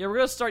around. Yeah, we're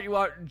gonna start you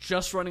out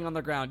just running on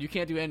the ground. You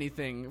can't do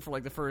anything for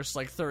like the first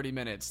 30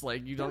 minutes.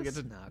 Like you don't That's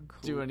get to not cool.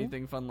 do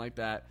anything fun like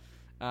that.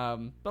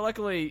 But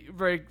luckily,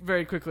 very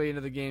very quickly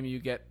into the game, you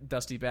get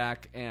Dusty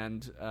back,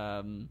 and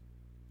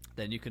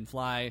then you can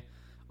fly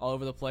all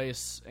over the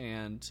place.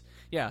 And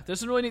yeah,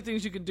 there's some really neat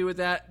things you can do with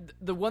that.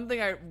 The one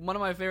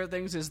of my favorite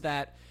things is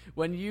that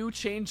when you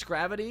change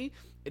gravity,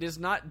 it is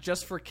not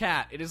just for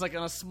Kat. It is like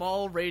on a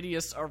small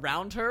radius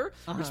around her,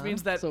 which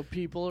means that so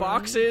people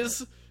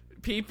boxes,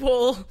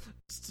 people,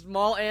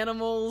 small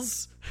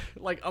animals,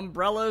 like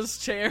umbrellas,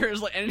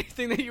 chairs, like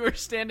anything that you were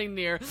standing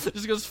near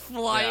just goes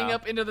flying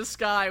up into the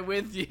sky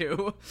with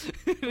you.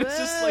 It's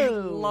just like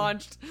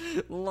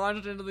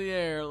launched into the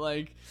air.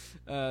 Like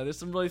there's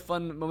some really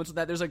fun moments with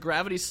that. There's a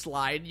gravity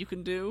slide you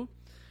can do.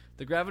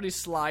 The gravity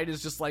slide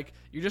is just like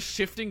you're just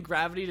shifting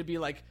gravity to be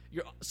like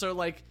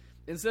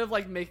instead of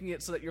like making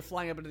it so that you're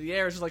flying up into the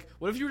air, it's just like,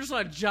 what if you were just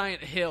on a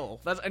giant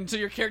hill? And so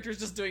your character's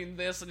just doing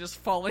this and just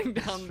falling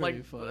down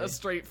like a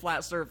straight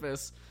flat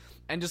surface,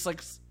 and just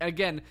like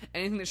again,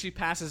 anything that she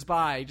passes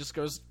by just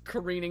goes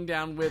careening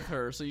down with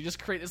her. So you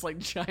just create this like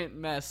giant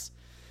mess.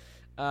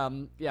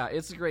 Yeah,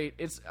 it's great.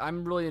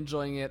 I'm really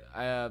enjoying it.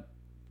 The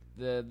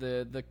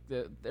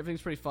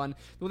everything's pretty fun.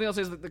 The one thing I'll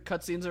say is that the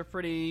cutscenes are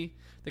pretty.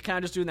 They're kind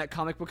of just doing that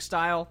comic book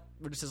style,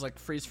 where it just has like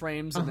freeze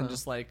frames and then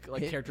just like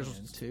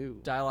characters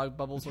too. Dialogue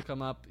bubbles will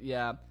come up.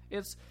 Yeah,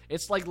 it's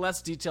like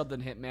less detailed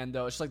than Hitman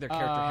though. It's just like their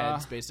character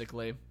heads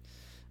basically.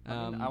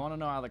 I want to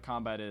know how the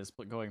combat is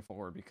going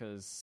forward,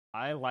 because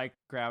I liked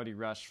Gravity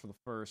Rush for the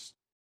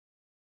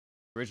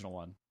original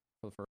one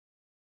for the first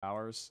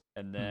hours,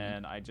 and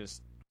then I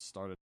just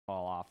started to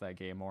fall off that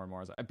game more and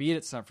more. I beat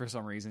it for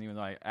some reason, even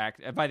though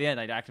by the end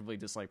I'd actively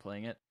dislike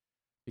playing it,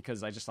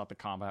 because I just thought the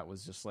combat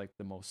was just like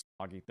the most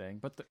sloggy thing.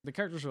 But the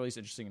characters were at least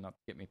interesting enough to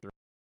get me through.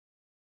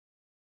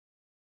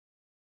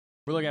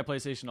 We're looking at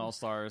PlayStation All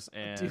Stars,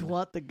 and do you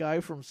want the guy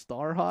from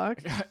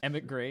Starhawk?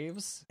 Emmett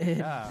Graves?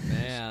 Yeah,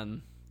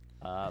 man.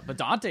 But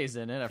Dante's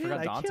in it. I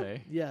forgot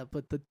Dante. Yeah,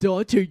 but the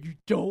Dante you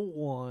don't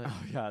want.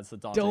 Oh yeah, it's the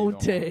Dante. You don't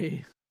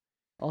want.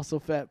 Also,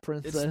 Fat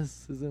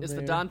Princess is in there. It's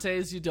the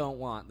Dantes you don't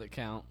want that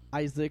count.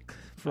 Isaac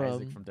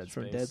from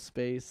Dead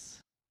Space.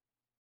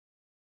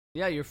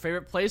 Yeah, your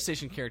favorite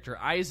PlayStation character,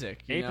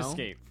 Isaac. Ape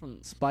Escape.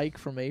 From Spike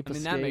from Ape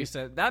Escape. that makes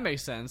sense. That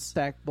makes sense.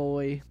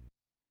 Sackboy.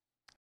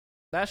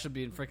 That should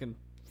be in freaking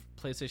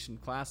PlayStation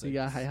Classic. We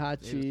got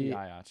Heihachi.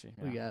 Yeah.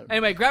 We got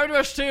Anyway, Gravity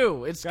Rush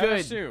 2. It's Gravity good.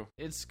 Rush 2.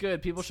 It's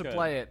good. People should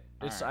play it.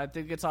 Right. I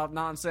think it's not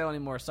on sale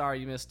anymore. Sorry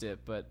you missed it,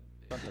 but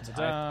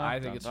I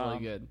think it's really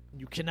good.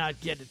 You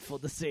cannot get it for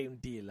the same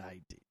deal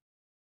I did.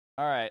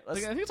 All right, I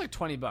think it's like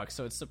 $20,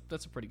 so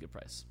that's a pretty good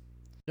price.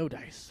 No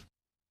dice.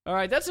 All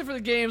right, that's it for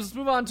the games. Let's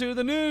move on to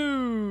the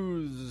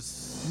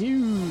news. We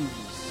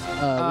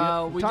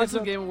did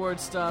some Game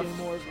Awards stuff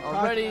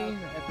already.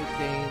 Epic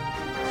Game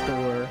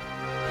Store.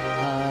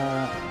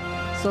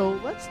 So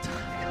let's talk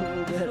a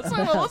little bit.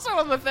 Let's talk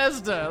about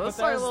Bethesda. Let's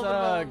talk a little bit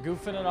about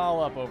goofing it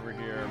all up over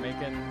here,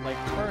 making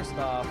first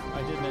off,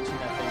 I did mention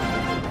that thing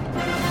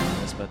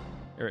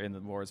in the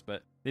awards,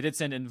 but they did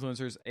send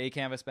influencers a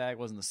canvas bag. It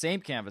wasn't the same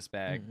canvas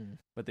bag,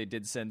 but they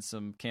did send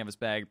some canvas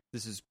bag.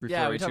 This is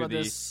referring to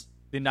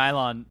the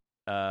nylon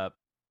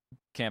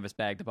canvas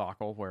bag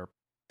debacle, where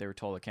they were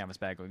told a canvas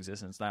bag will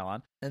exist and it's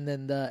nylon. And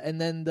then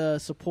the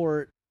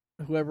support,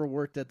 whoever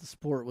worked at the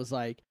support was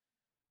like,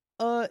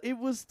 it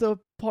was the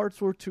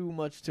parts were too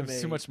much to It was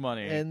make. too much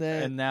money, And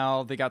then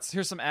now they got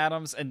here's some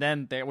atoms, and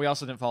then we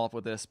also didn't follow up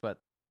with this, but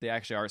they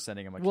actually are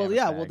sending him a well, canvas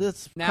yeah, bag. well,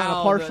 this kind Now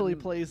of partially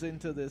the- plays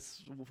into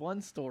this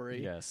one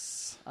story.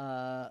 Yes.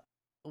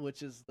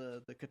 Which is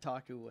the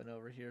Kotaku one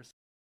over here. So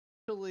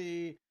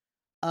actually,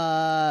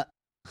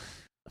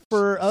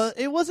 for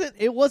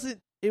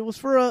it was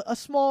for a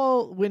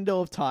small window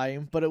of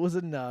time, but it was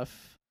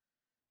enough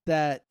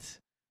that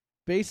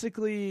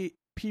basically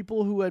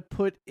people who had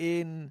put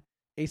in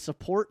a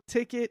support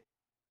ticket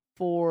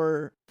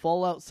for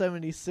Fallout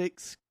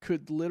 76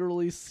 could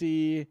literally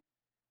see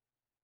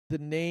the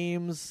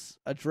names,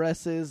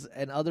 addresses,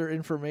 and other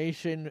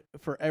information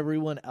for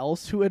everyone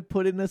else who had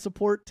put in a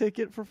support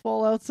ticket for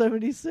Fallout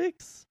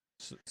 76.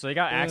 So they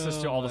got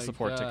access to Oh all the my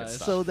support ticket gosh.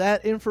 stuff. So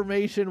that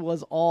information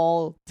was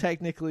all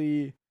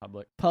technically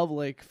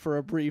Public. for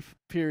a brief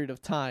period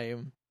of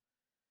time.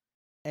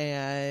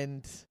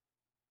 And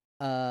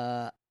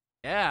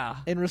Yeah.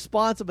 in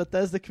response, a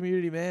Bethesda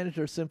community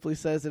manager simply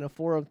says in a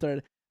forum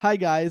thread, "Hi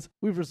guys,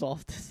 we've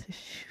resolved this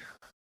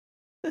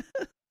issue."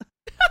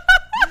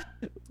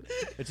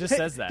 It just Hey,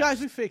 says that. Guys,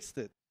 we fixed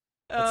it.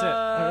 That's it.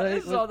 Alright,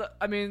 This is all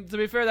I mean, to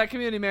be fair, that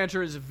community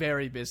manager is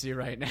very busy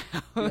right now.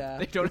 Yeah,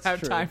 they don't it's have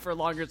true. time for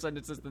longer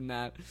sentences than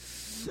that.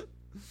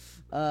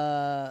 What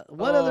Oh,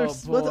 other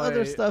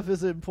boy. stuff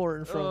is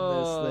important from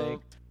this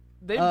thing?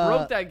 They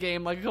broke that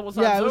game like a couple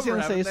times yeah, I was over,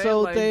 gonna say, haven't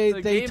so Like, they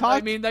the game,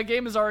 talked- I mean, that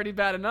game is already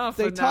bad enough.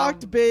 They and now-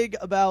 talked big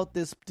about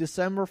this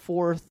December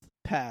 4th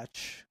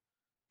patch.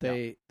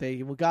 They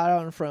got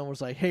out in front and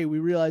was like, "Hey, we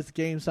realize the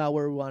game's not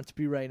where we want it to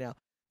be right now.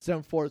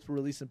 December 4th, we're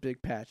releasing a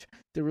big patch."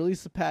 They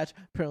released the patch.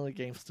 Apparently, the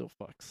game still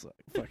fucking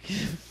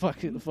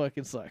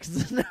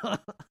sucks.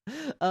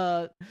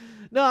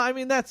 No, I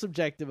mean that's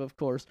subjective, of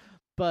course.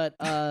 But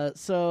I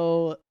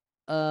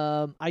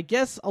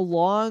guess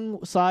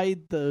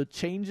alongside the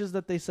changes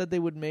that they said they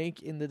would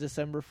make in the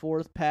December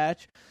 4th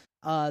patch,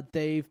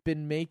 they've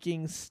been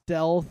making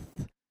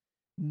stealth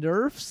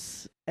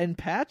nerfs and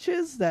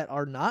patches that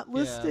are not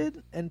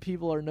listed, and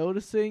people are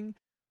noticing.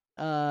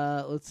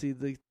 Let's see,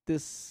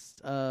 this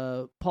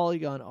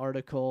Polygon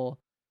article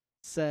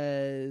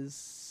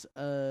says,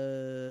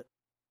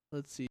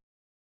 let's see,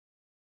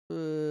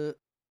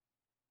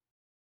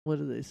 what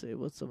do they say?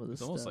 What's some of this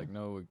It's almost stuff? like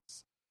no.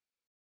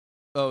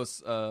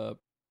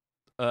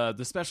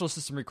 The special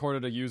system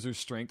recorded a user's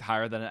strength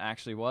higher than it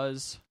actually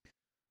was.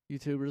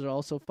 YouTubers are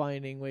also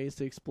finding ways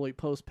to exploit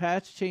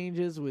post-patch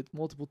changes with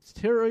multiple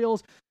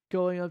tutorials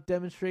going up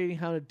demonstrating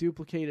how to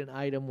duplicate an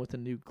item with a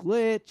new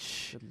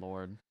glitch. Good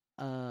lord.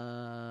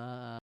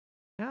 Yeah.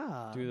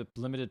 Due to the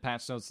limited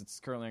patch notes, it's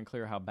currently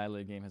unclear how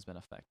badly the game has been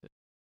affected.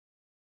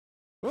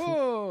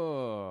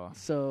 Oh!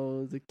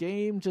 So the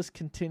game just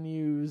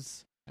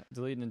continues.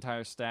 Delete an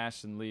entire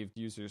stash and leave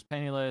users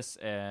penniless,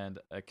 and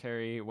a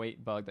carry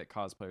weight bug that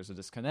caused players to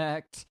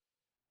disconnect.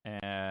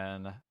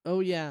 And Oh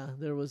yeah,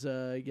 there was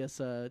just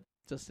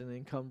an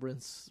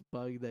encumbrance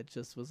bug that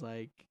just was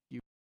like you.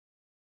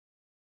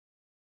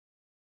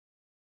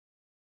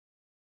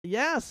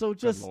 Yeah, so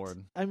just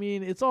lord. I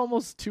mean, it's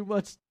almost too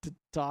much to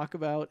talk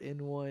about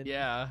in one.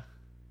 Yeah.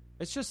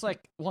 it's just like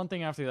one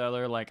thing after the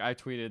other. Like I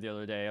tweeted the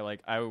other day,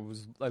 like I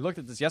looked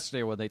at this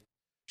yesterday when they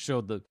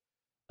showed the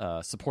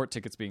support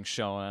tickets being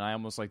shown, and I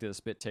almost like did a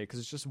spit take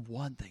because it's just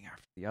one thing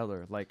after the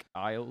other. Like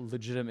I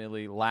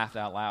legitimately laughed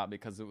out loud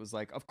because it was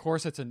like, of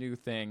course it's a new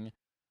thing.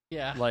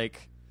 Yeah.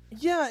 Like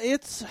Yeah,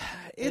 it's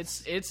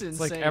insane.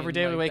 like every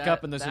day we wake that-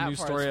 up and there's a that new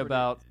part's story pretty-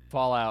 about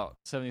Fallout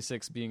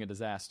 76 being a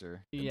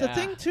disaster. Yeah, the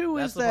thing too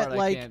that's is the that part I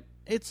like can't-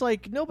 it's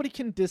like nobody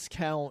can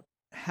discount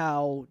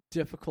how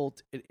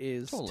difficult it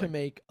is Totally. to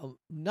make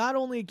not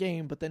only a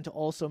game but then to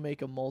also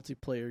make a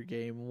multiplayer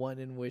game, one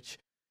in which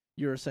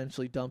you're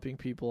essentially dumping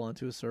people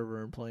onto a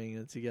server and playing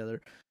it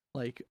together.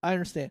 Like I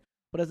understand,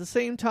 but at the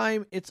same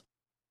time it's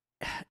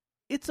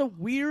a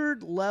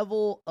weird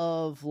level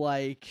of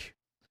like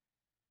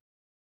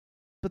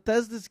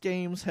Bethesda's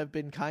games have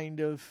been kind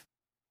of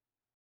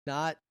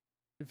not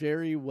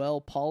very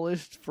well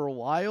polished for a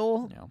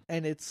while, Yeah.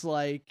 and it's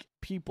like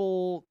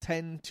people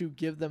tend to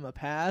give them a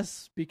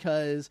pass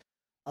because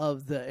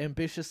of the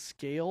ambitious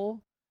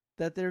scale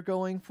that they're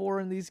going for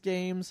in these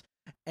games.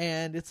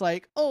 And it's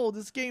like, oh,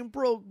 this game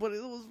broke, but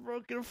it was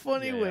broke in a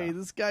funny Yeah, way. yeah.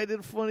 This guy did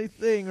a funny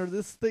thing, or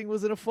this thing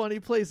was in a funny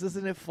place.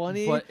 Isn't it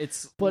funny? But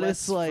it's But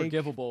less it's like-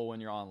 forgivable when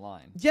you're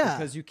online. Yeah.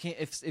 Because you can't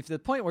if the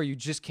point where you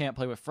just can't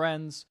play with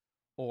friends,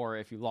 or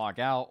if you log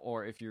out,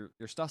 or if your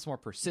stuff's more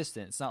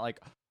persistent, it's not like,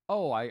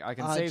 oh, I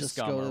can I'll save just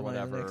scum go or to my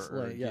whatever. next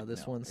or, lane. Yeah,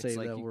 this one it's save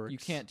like that you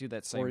works. can't do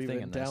that same or thing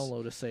even in this.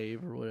 download a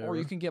save or whatever. Or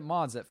you can get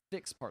mods that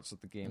fix parts of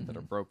the game that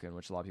are Mhm. broken,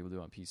 which a lot of people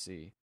do on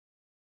PC.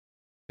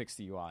 Fix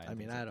the UI. I mean,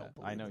 things I like don't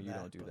that. I know believe you in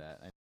don't that, do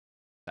but-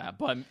 that.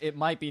 But it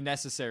might be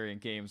necessary in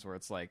games where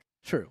it's like,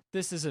 True.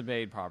 this isn't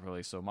made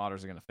properly, so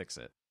modders are going to fix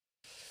it.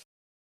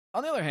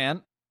 On the other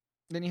hand,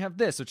 then you have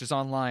this, which is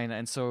online,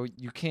 and so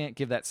you can't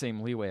give that same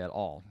leeway at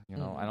all. You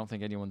know, I don't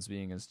think anyone's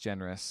being as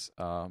generous.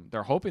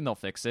 They're hoping they'll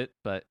fix it,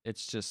 but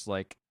it's just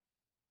like,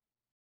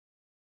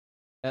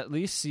 at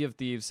least Sea of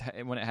Thieves,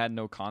 when it had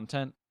no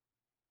content,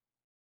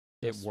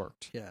 it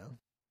worked. Yeah.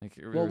 Like,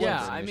 Well,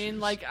 Yeah, was I mean,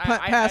 issues. like,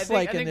 Past I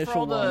like think for initial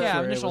all the launch, yeah,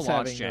 where it initial was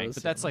launch having jank, those,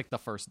 but that's you know. like the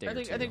first day.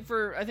 I think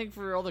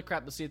for all the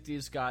crap the Sea of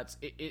Thieves got,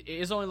 it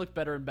has only looked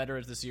better and better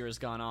as this year has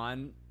gone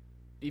on.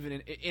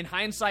 Even in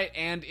hindsight,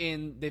 and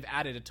they've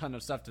added a ton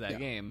of stuff to that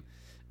game.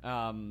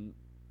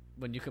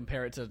 When you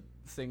compare it to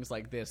things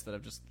like this that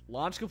have just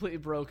launched completely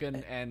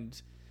broken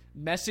and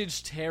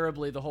messaged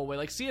terribly the whole way.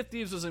 Like Sea of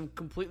Thieves was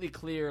completely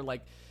clear.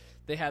 Like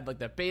they had like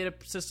that beta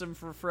system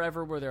for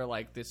forever, where they're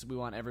like, "This we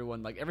want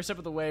everyone like every step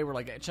of the way. We're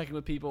like checking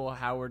with people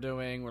how we're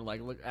doing. We're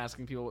like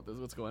asking people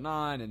what's going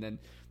on." And then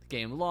the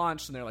game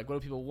launched, and they're like, "What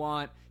do people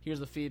want? Here's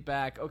the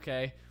feedback.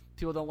 Okay."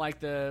 People don't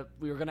like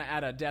we were going to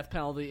add a death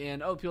penalty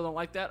in. Oh, people don't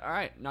like that? All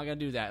right, not going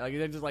to do that. Like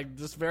they're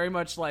just very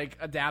much like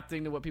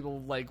adapting to what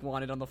people like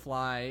wanted on the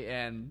fly.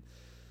 And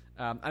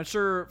I'm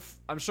sure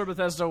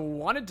Bethesda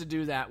wanted to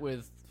do that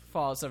with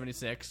Fallout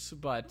 76,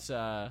 but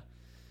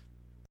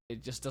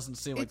it just doesn't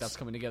seem like that's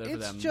coming together for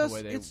them the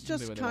way they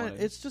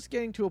wanted. It's just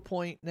getting to a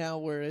point now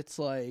where it's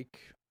like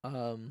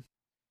where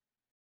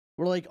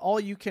like all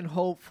you can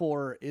hope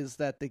for is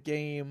that the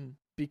game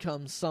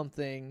becomes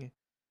something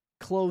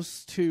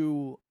close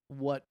to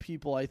what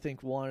people I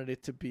think wanted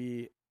it to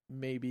be,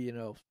 maybe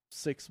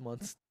 6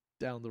 months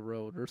down the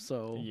road or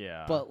so.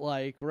 Yeah. But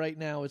like right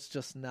now it's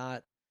just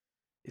not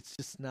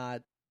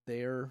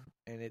there,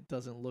 and it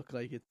doesn't look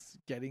like it's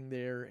getting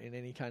there in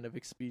any kind of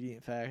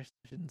expedient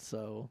fashion.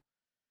 So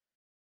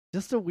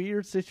just a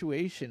weird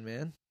situation,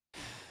 man.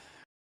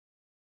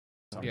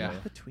 Someday. Yeah.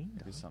 Between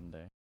Maybe them.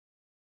 someday.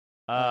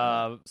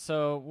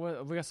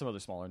 So we got some other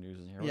smaller news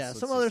in here.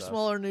 Some other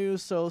smaller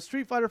news. So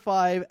Street Fighter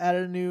V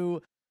added a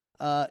new.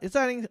 It's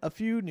adding a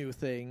few new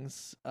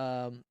things.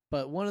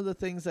 But one of the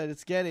things that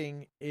it's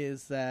getting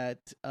is that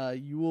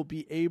you will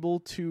be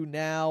able to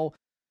now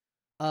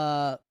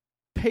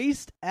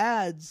paste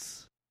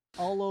ads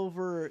all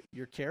over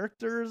your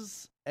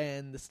characters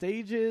and the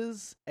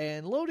stages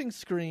and loading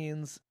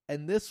screens,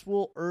 and this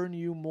will earn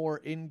you more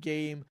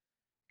in-game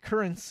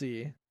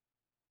currency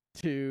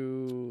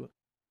to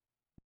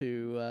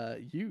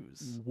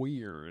use.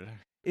 Weird.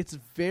 It's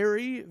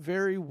very,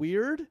 very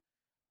weird.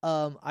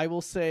 I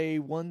will say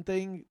one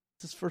thing,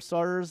 just for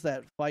starters,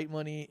 that fight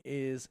money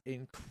is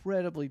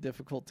incredibly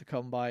difficult to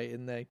come by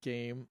in that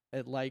game.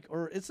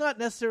 Or it's not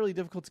necessarily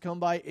difficult to come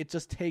by, it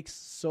just takes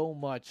so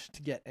much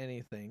to get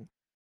anything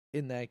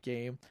in that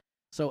game.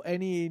 So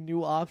any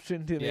new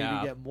option to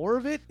maybe get more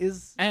of it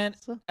is... And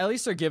at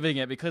least they're giving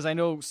it, because I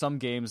know some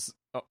games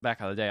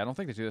back in the day, I don't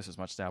think they do this as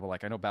much now, but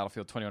like I know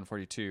Battlefield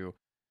 2142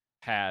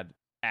 had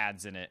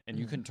ads in it, and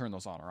you couldn't turn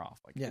those on or off.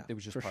 Like it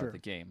was just part of the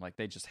game. Like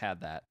they just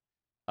had that,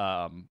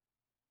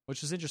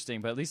 which is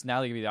interesting. But at least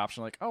now they give you the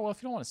option, like, oh well,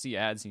 if you don't want to see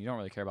ads and you don't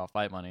really care about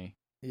fight money,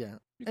 you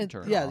can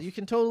turn it off. You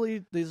can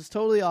totally. This is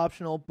totally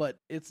optional, but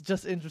it's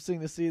just interesting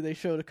to see. They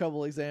showed a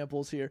couple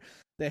examples here.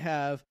 They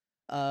have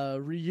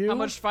Ryu. How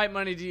much fight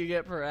money do you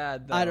get per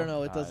ad, though? I don't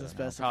know. It doesn't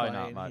specify Probably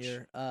not in much.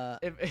 here.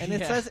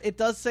 It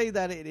does say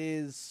that it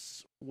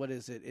is. What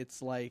is it?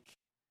 It's like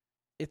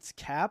it's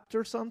capped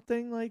or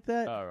something like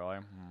that. Oh really?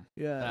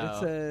 Yeah, it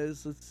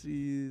says. Let's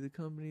see the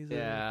companies.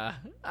 Yeah,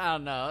 I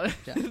don't know.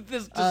 Yeah.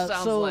 This just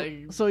sounds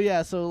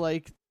So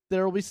like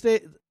there will be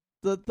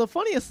the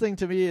funniest thing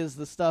to me is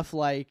the stuff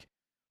like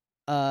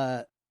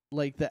the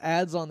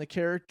ads on the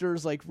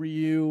characters. Like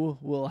Ryu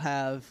will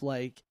have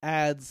like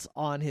ads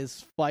on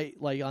his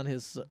fight, like on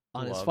his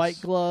fight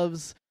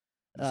gloves.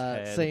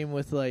 Same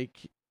with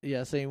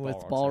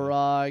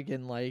Balrog,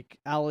 and like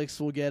Alex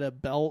will get a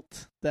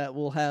belt that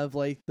will have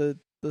like the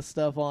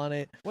stuff on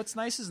it. What's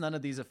nice is none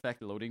of these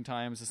affect loading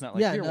times. It's not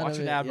like you're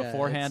watching an ad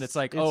beforehand. It's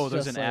like,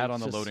 there's an ad on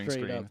the loading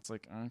screen. Up. It's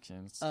like, okay.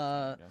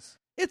 I guess.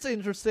 It's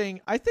interesting.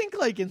 I think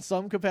like in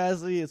some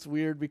capacity it's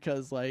weird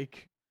because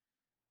like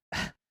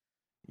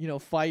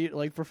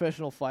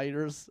professional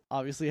fighters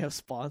obviously have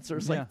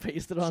sponsors like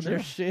pasted on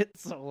their shit.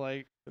 So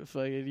like if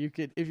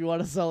you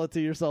want to sell it to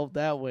yourself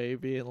that way,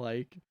 being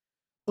like,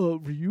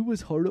 Ryu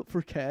was hard up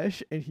for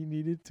cash and he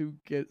needed to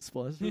get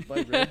sponsored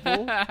by Red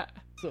Bull.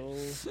 So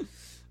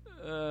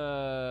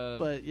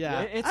but yeah,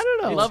 I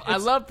don't know. I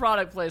love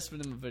product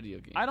placement in the video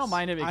game. I don't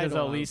mind it because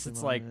at least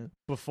it's like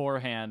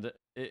beforehand.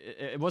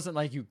 It wasn't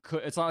like you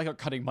could. It's not like you're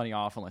cutting money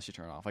off unless you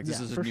turn it off. Like this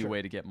is a new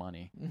way to get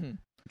money,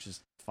 which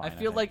is fine. I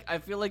feel like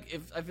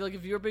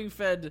if you're being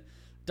fed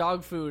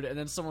dog food and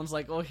then someone's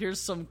like, "Oh, here's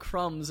some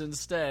crumbs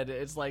instead,"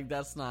 it's like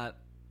that's not.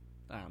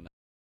 I don't know.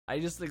 I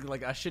just think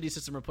like a shitty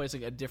system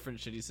replacing a different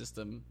shitty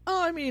system.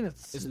 Oh, I mean,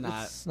 it's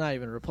not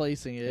even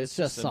replacing it. It's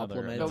just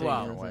supplementing.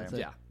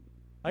 Yeah.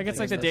 Like it's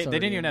like they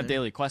didn't even have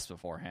daily quests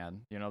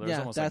beforehand. There was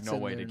almost like no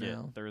way to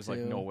get. There was like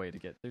no way to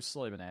get. They've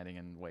slowly been adding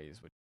in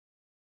ways, which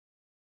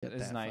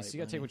is nice. You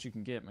gotta take what you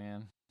can get,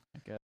 man. I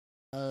guess.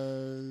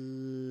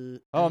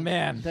 Oh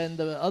man. Then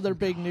the other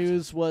big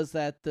news was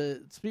that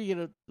this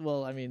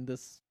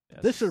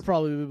should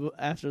probably be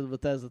after the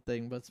Bethesda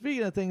thing, but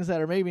speaking of things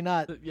that are maybe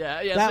not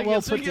that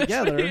well put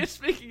together.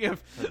 Speaking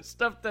of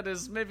stuff that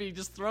is maybe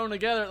just thrown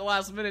together at the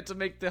last minute to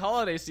make the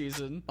holiday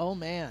season. Oh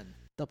man,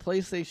 the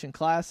PlayStation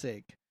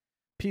Classic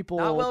people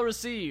Not well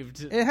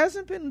received. It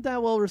hasn't been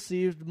that well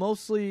received,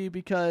 mostly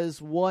because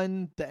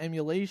the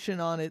emulation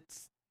on it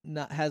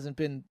hasn't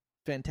been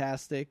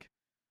fantastic.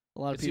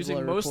 A lot of It's people using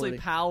are mostly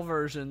reporting, PAL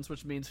versions,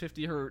 which means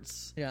 50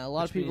 hertz. yeah, a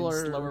lot of which people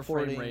means are lower frame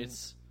reporting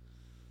rates.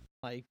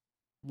 like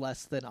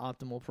less than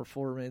optimal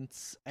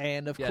performance,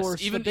 and of Yes,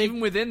 course, even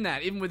within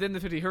that, even within the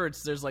 50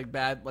 hertz, there's like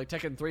bad. Like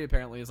Tekken 3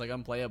 apparently is like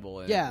unplayable.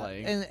 And yeah,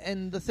 like,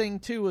 and the thing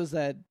too is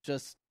that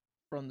just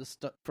from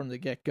the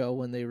get go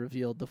when they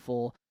revealed the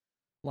full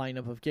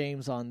lineup of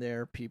games on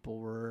there, people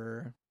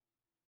were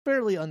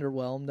fairly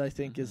underwhelmed, I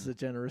think is the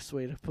generous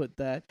way to put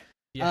that.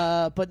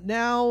 Yeah. But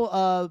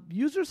now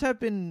users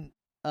have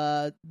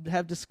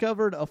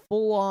discovered a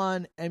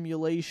full-on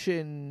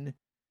emulation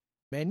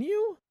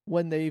menu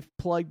when they've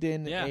plugged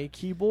in a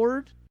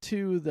keyboard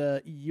to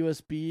the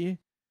USB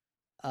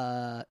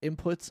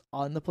inputs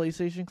on the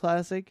PlayStation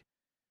Classic,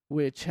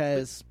 which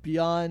has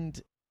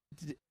beyond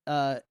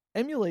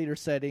emulator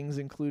settings,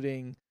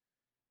 including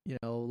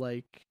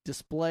like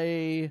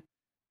display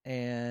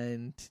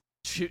and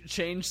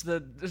change the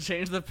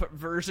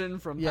version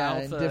from PAL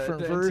and to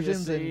different to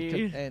versions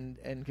NTSC.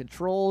 and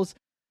controls.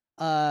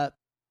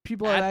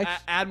 People have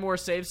add more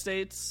save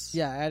states.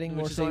 adding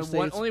more which is save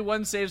states. only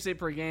one save state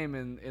per game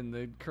in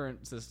the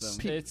current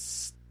system.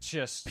 It's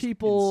just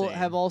people insane.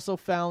 have also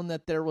found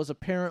that there was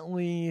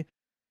apparently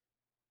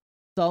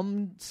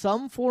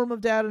some form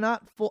of data,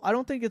 not full. I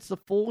don't think it's the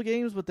full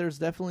games, but there's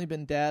definitely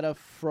been data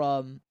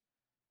from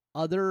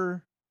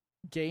other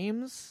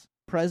games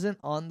present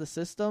on the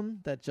system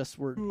that just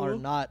are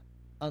not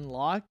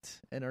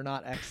unlocked and are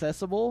not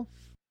accessible,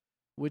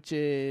 which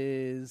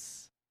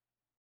is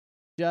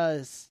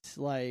just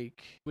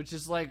like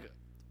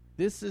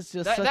this is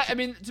just I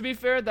mean, to be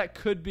fair, that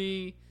could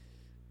be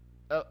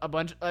a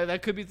bunch.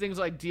 That could be things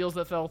like deals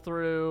that fell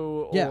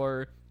through,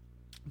 or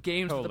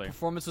games that the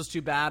performance was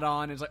too bad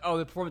on. It's like, oh,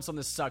 the performance on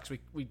this sucks.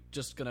 We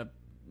just gonna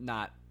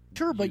not.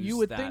 Sure, but you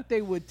would that. think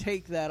they would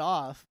take that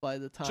off by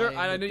the time. Sure,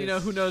 I know.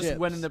 Who knows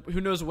ships.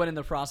 who knows when in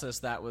the process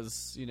that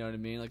was. You know what I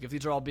mean? Like if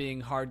these are all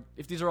being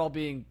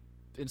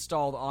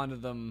installed onto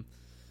them,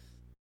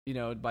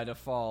 by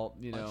default,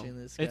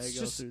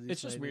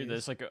 It's just weird that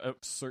it's like a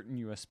certain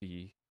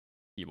USB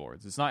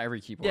keyboards. It's not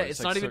every keyboard. Yeah,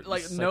 it's not even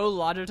like no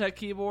Logitech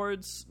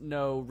keyboards,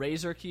 no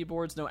Razer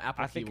keyboards, no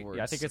Apple keyboards.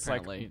 Yeah, I think it's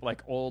apparently.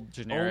 like old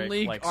generic,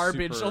 only like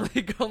garbage,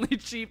 super... only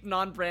cheap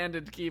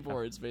non-branded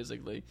keyboards,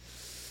 basically.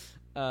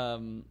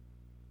 The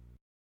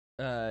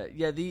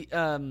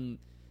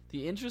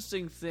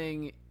interesting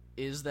thing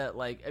is that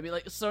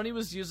Sony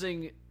was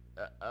using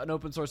an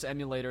open source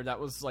emulator that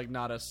was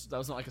not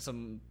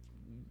some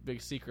big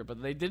secret,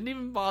 but they didn't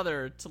even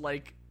bother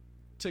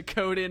to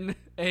code in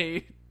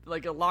a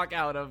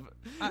lockout of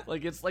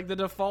it's like the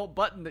default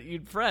button that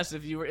you'd press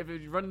if you're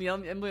running the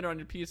emulator on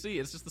your PC.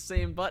 It's just the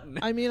same button.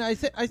 I mean, I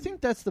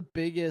think that's the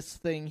biggest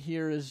thing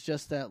here is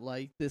just that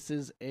this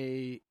is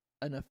an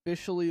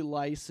officially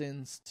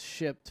licensed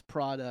shipped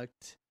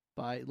product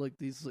by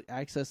these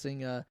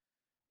accessing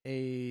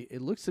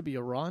it looks to be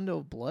a Rondo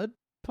of Blood,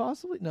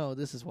 possibly. No,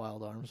 this is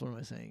Wild Arms. What am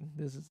I saying?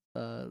 This is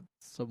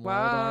some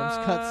Wild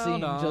Arms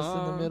cutscene just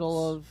in the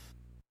middle of.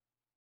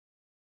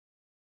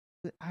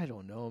 I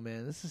don't know,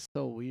 man. This is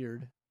so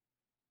weird.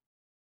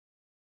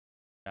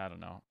 I don't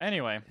know.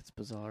 Anyway, it's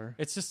bizarre.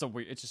 It's just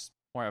it's just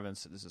more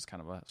evidence that this is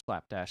kind of a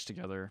slapdash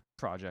together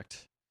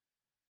project.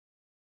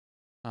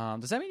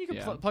 Does that mean you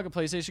can plug a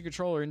PlayStation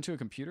controller into a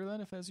computer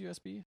then if it has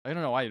USB? I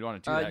don't know why you'd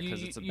want to do that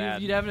because it's a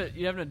bad. You'd have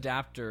an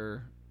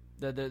adapter.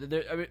 There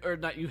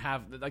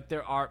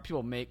are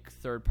people make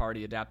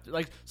third-party adapters.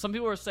 Like some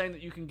people are saying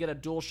that you can get a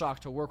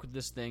DualShock to work with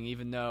this thing,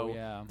 even though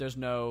it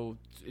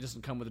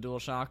doesn't come with a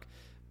DualShock.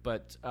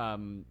 But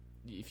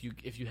if you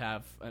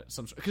have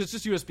some, because it's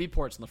just USB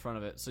ports in the front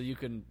of it, so you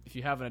can, if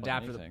you have an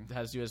adapter that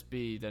has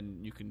USB, then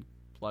you can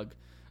plug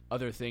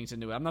other things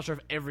into it. I'm not sure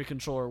if every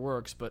controller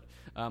works, but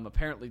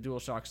apparently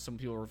DualShock, some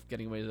people are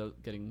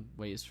getting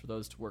ways for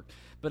those to work.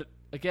 But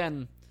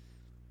again,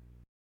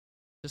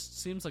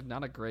 just seems like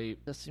not a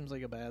great. Just seems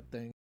like a bad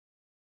thing.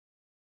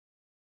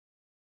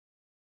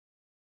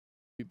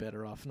 Be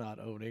better off not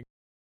owning.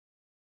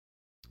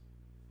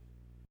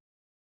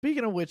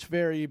 Speaking of which,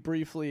 very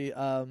briefly,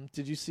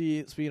 did you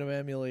see? Speaking of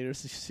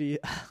emulators, did you see?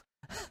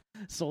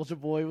 Soldier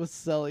Boy was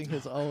selling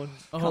his own.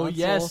 Oh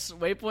yes,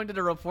 Waypoint did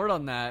a report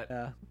on that.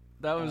 Yeah,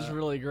 that was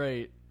really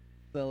great.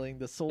 Selling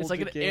the Soldier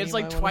game. It's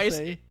like twice.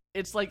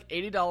 It's like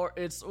 $80.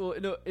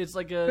 It's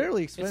like a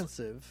fairly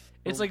expensive.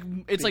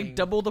 It's like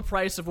double the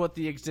price of what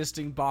the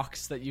existing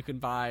box that you can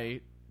buy.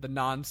 The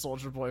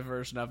non-Soldier Boy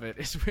version of it.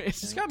 It's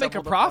just gotta make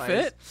a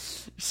profit.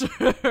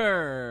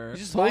 Sure.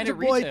 Just Soldier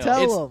Boy,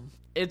 tell him.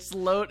 It's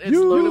loaded with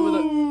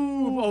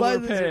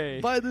overpay.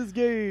 Buy this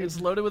game.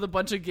 It's loaded with a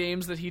bunch of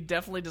games that he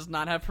definitely does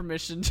not have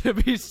permission to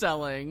be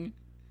selling.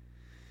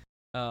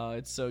 Oh,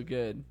 it's so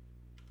good.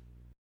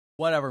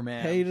 Whatever,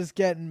 man. Haters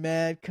getting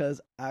mad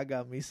because I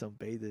got me some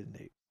bathing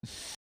ape.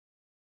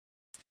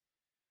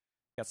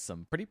 Got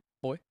some pretty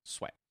boy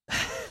swag.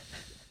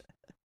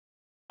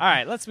 All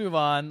right, let's move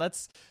on.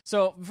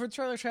 So for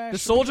trailer trash, The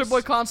Soldier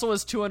Boy console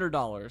is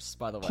 $200,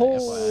 by the way.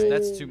 Holy- FYI.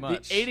 that's too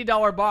much. The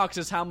 $80 box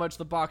is how much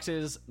the box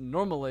is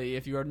normally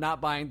if you are not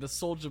buying the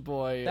Soldier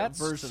Boy That's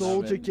version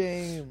Soldier of it.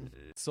 game.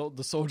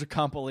 The Soldier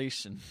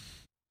compilation.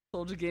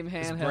 Soldier game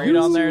It's handheld. great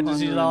on there.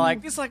 Just he's all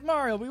like, it's like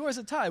Mario, but he wears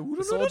a tie.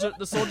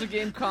 The Soldier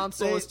game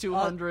console is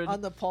 $200.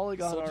 On the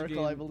Polygon Soldier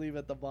article, I game. believe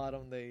at the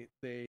bottom they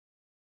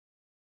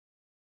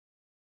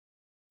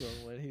so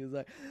when he was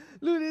like,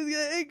 look at this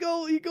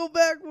guy, he go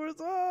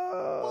backwards.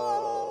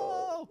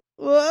 Oh,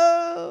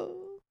 whoa.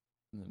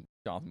 And then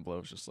Jonathan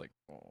Blow's just like,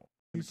 oh,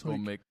 He's go like,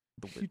 make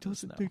the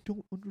witness now. They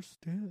don't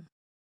understand.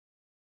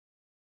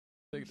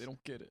 They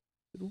don't get it.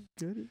 They don't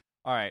get it.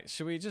 All right,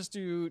 should we just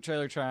do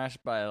trailer trash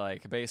by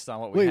like based on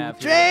what we Wait,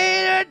 have here?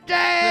 trailer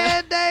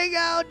trash. They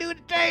gonna do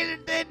the trailer.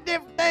 Then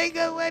different thing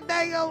when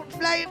they gonna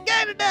play it.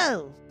 Get it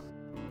down.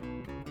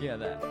 Yeah,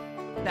 that.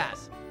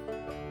 That's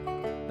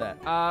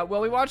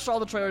Well, we watched all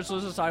the trailers, so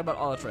let's just talk about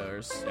all the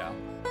trailers. Yeah.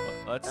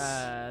 Let's.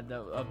 On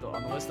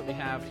the list that we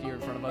have here in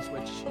front of us,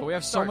 which but we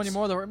have so starts. many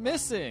more that we're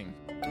missing.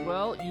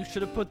 Well, you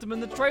should have put them in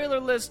the trailer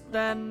list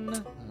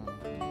then.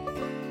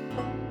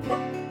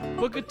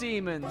 Book of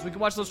Demons. We can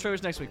watch those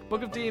trailers next week.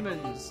 Book of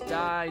Demons.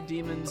 Die,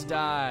 Demons,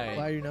 Die.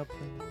 why are you not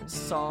playing?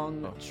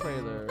 Song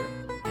trailer.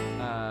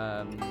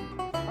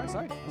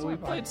 Sorry. Well, we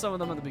played some of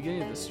them at the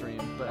beginning of the stream,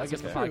 but I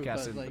guess okay. the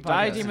podcast True, but, is like,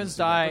 Die, podcast Demons, is-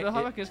 Die. But the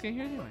podcast can't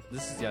hear anyway.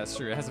 This is it's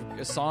true. It has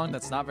a song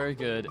that's not very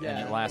good, and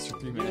Yeah. it lasts for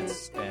 3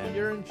 minutes. And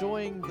You're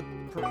enjoying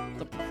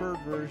the preferred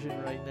version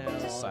right now.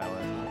 It's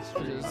silent.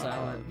 It is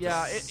silent.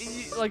 Yeah,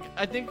 like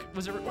I think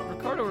was it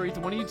Ricardo or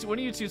Ethan? One of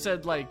you two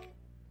said like,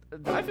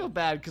 I feel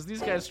bad because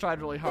these guys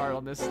tried really hard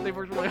on this. They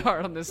worked really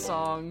hard on this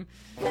song.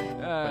 but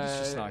it's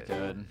just not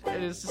good.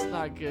 It is just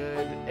not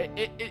good.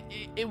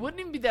 It wouldn't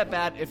even be that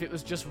bad if it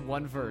was just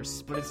one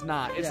verse, but it's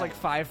not. It's Yeah. like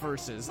 5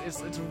 verses.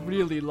 It's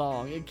really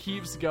long. It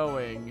keeps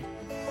going.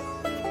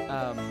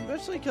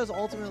 Especially because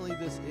ultimately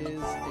this is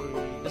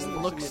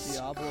Doesn't look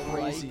Diablo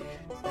crazy.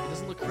 It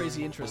doesn't look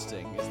crazy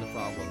interesting. Is the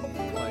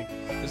problem? Like,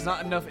 there's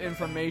not enough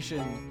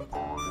information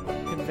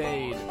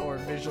conveyed or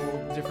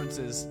visual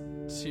differences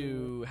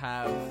to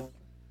have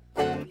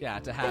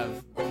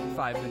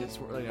 5 minutes,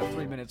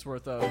 3 minutes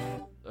worth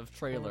of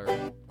trailer.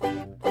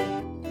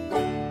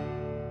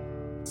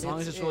 The song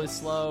is just really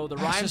slow. The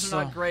rhymes just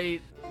are not so-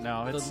 great.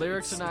 No, The it's,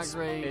 lyrics it's- are not it's-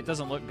 great. It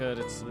doesn't look good.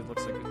 It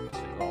looks like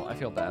well, I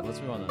feel bad. Let's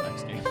move on to the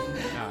next game.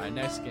 All right,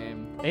 next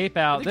game. Ape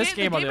out. The This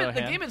game, on the other the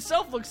hand, game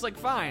itself looks like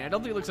fine. I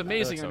don't think it looks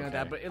amazing It or looks anything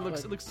like that, okay.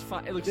 but it looks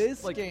fine. It looks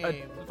This like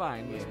game-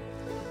 fine.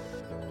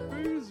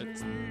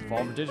 it's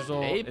Devolver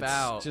Digital. Ape it's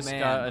out, just man.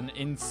 got an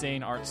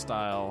insane art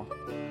style,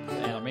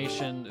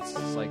 animation. It's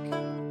just like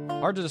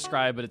hard to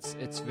describe, but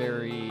it's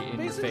very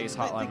in your face.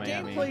 Hotline the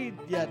Miami. gameplay,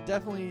 yeah,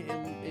 definitely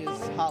is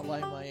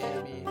Hotline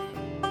Miami,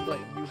 but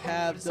you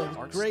have the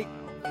art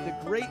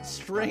great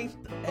strength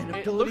and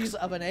It abilities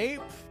looks- of an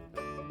ape,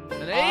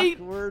 An ape.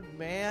 awkward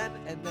man,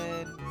 and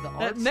then the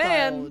That art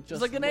man style is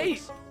just like an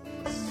looks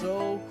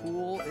so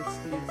cool. It's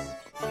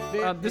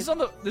This is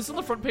on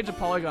the front page of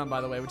Polygon,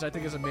 by the way, which I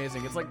think is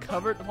amazing. It's like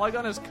covered.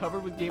 Polygon is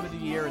covered with Game of the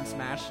Year and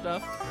Smash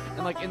stuff,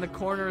 and like in the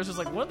corner is just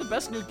like one of the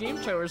best new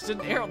game trailers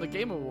didn't air on the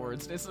Game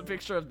Awards. And it's a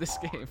picture of this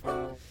game.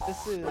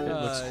 This is It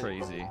looks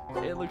crazy.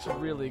 It looks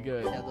really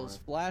good. yeah, those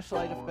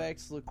flashlight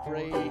effects look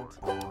great.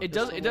 It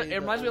does. It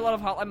reminds me a lot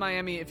of Hotline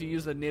Miami if you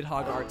use the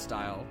Nidhogg art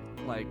style,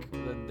 like the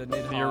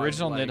Nidhogg. The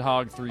original like,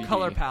 Nidhogg 3D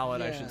color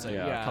palette, I Yeah. should say.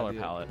 Yeah, color the-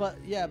 palette. But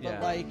yeah, but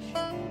Yeah.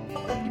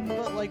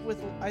 like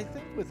with I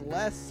think with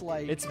less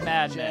like It's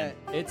Mad Men. jet,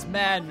 It's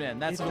Mad Men.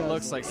 That's It what it does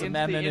looks like. look- It's a in-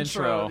 Mad Men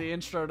intro. The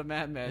intro to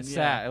Mad Men. It's yeah.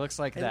 that. It looks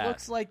like it that.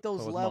 looks like those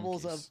but with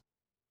levels monkeys. of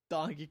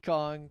Donkey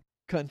Kong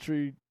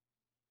Country,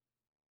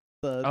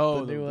 the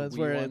Oh, new the ones Wii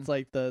where one? it's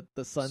like the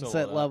So,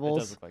 sunset It levels.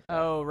 does look like that.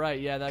 Oh right,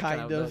 yeah, that Kind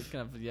kind of.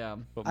 of, yeah.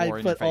 But more in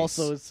your But face.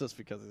 also it's just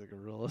because he's a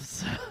gorilla.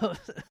 So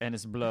And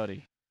it's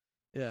bloody.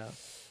 yeah,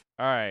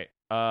 All right.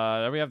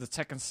 Then we have the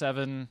Tekken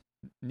 7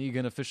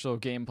 Negan official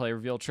gameplay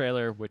reveal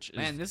trailer, which is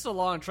Man, this is a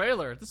long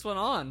trailer. This went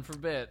on for a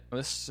bit.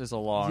 this is a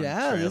long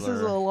yeah. trailer. This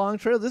is a long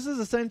trailer. This is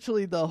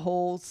essentially the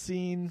whole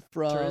scene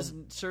Sure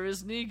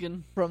is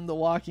Negan. from The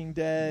Walking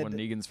Dead. when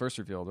Negan's first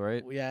revealed,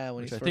 right? Yeah,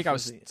 when Which he's I first think I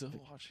was revealed. still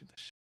watching the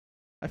shit.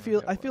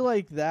 I feel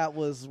like that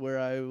was where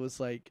I was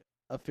like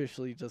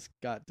officially just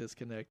got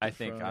disconnected. I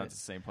think from I'm it. at the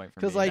same point for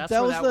 'Cause, me. like, That's that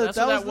where was that, the- that's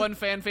that where was that the- one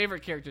fan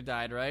favorite character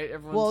died, right?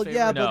 Everyone's Well, favorite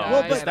yeah, no, but- guy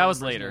well, but- died that was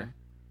prisoner. later.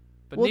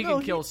 But Well, Negan no,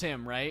 he- kills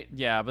him, right?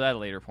 Yeah, but at a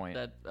later point.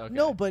 That okay.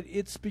 No, but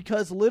it's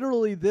because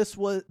literally this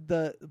was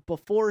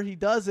before he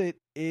does it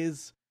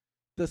is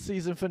the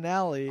season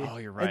finale. Oh,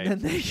 you're right.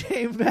 And then they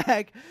came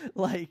back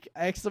like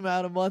X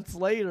amount of months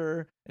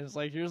later, and it's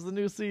like, here's the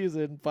new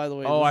season. By the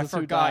way, Oh, this I is who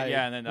forgot. died.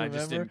 Yeah, and then I just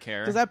Remember? didn't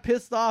care. Because that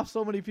pissed off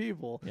so many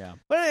people. Yeah.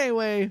 But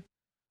anyway,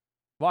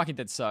 Walking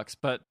Dead sucks,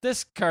 but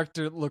this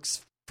character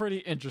looks pretty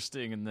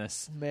interesting in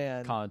this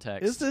man,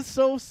 context. is this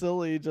so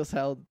silly? Just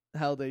how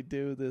they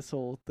do this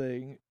whole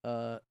thing.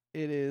 It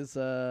is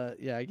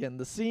again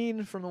the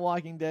scene from The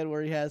Walking Dead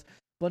where he has a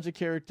bunch of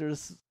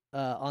characters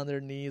on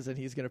their knees and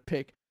he's gonna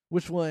pick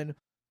which one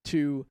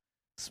to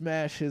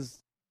smash his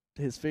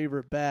his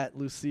favorite bat,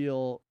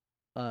 Lucille,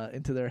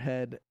 into their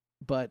head.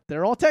 But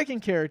they're all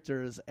Tekken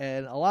characters,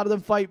 and a lot of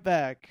them fight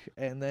back.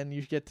 And then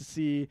you get to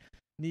see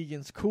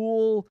Negan's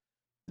cool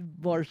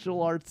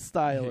martial arts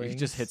styling. He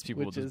just hits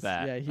people with his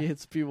bat. Yeah, he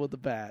hits people with the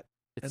bat.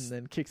 And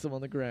then kicks them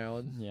on the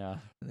ground. Yeah.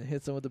 And then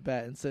hits them with the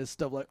bat and says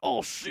stuff like,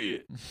 "Oh,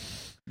 shit."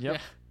 Yep.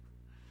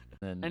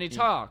 Yeah. And he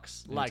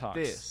talks he like talks.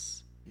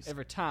 this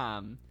every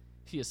time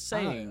he is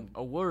saying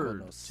a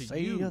word to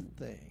say you. a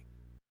thing.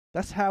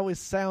 That's how it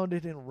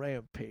sounded in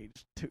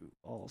Rampage too.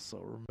 Also,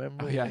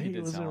 remember Oh, yeah, when he he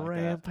did was in sound like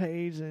that.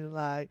 Rampage and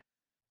like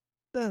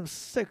them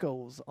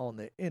sickos on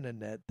the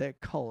internet, they're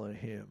calling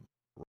him.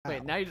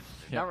 Wait,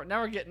 Ralph.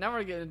 now we're getting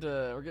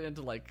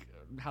into like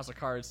House of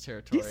Cards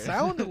territory. He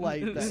sounded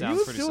like that. He Sounds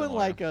was pretty doing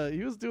similar.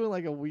 he was doing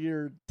like a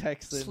weird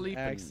Texan Sleeping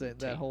accent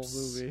that whole tapes.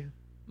 movie.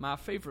 My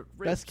favorite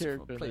Best riffs from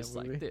character a in place that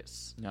movie. like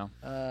this. No.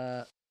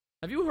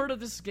 Have you heard of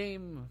this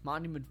game,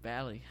 Monument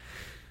Valley?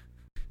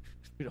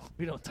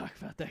 We don't talk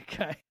about that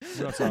guy.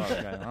 We don't talk about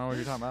that guy. I don't know what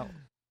you're talking about.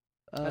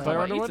 I'm Fire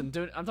talking about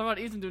Underwood? I'm talking about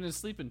Ethan doing his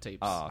sleeping tapes.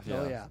 Oh, yeah.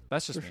 Oh, yeah.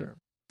 That's just For me. sure.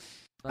 That's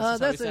just how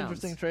That's he an sounds.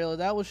 interesting trailer.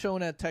 That was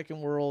shown at Tekken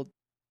World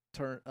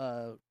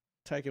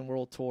Tekken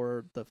World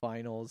Tour, the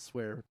finals,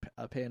 where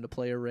Panda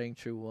Player Rang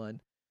True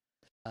won.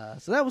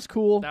 So that was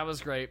cool. That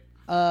was great.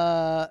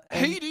 And,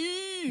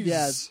 Hades!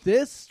 yeah,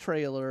 this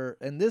trailer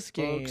and this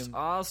game Looks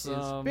awesome.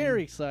 is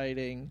very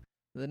exciting.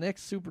 The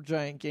next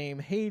Supergiant game,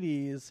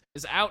 Hades,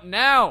 Is out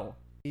now.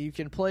 you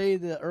can play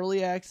the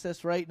early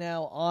access right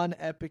now on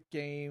Epic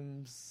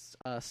Games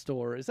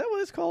Store. Is that what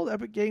it's called?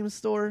 Epic Games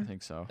Store? I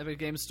think so. Epic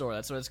Games Store.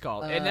 That's what it's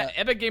called. And that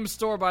Epic Games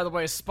Store, by the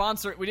way, is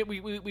sponsor. We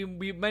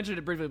mentioned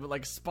it briefly, but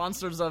like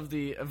sponsors of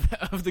the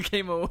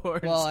Game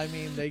Awards. Well, I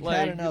mean, they Like-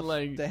 had enough.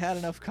 like- They had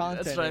enough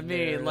content. That's what I in mean.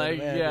 there, Like,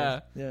 yeah.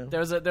 There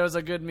was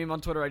a good meme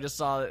on Twitter I just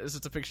saw. It's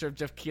just a picture of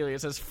Jeff Keighley.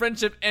 It says,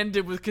 "Friendship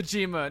ended with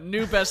Kojima.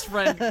 New best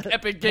friend,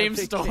 Epic Games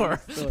Epic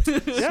Store." Games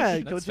Store. Yeah,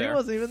 That's Kojima fair.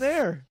 wasn't even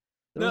there.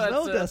 There was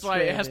no that's Death why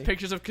it has Stranding.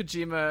 pictures of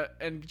Kojima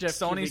and Jeff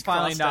Keighley Sony's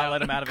finally crossed not out-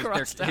 let him out of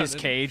crossed out his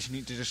and- cage, and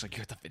he's just like, you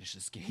have to finish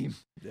this game.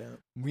 Yeah.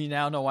 We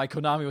now know why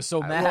Konami was so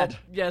Well, mad.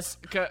 yes,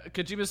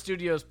 Kojima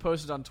Studios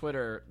posted on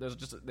Twitter.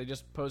 They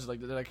just posted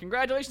like they're like,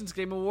 "Congratulations,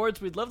 Game Awards!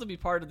 We'd love to be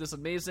part of this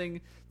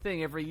amazing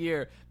thing every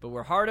year, but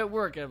we're hard at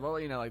work." And well,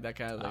 like that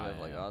kind of thing.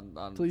 Like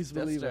on Please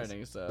Death believe us.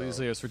 Stranding, so. Please,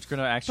 Leos, we're going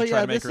to actually But try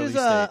yeah, to make this a is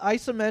release a date.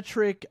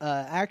 isometric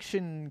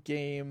action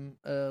game,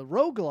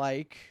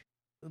 roguelike.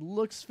 It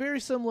looks very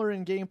similar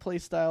in gameplay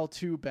style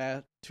to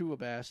a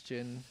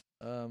Bastion.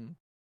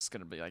 It's going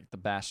to be like the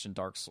Bastion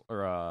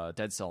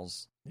Dead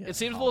Cells. Yeah. It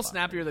seems a little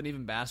snappier than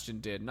even Bastion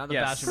did. Not that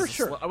Yes. Bastion For was a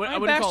sure. slow, I wouldn't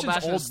call Bastion's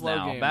Bastion a old slow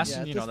now. game. Bastion,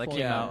 Yeah, at you know, this that point, came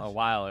yeah.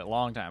 out a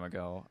long time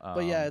ago.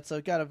 But yeah, it's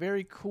got a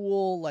very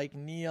cool, like,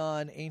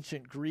 neon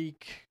ancient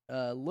Greek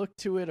look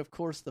to it. Of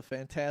course, the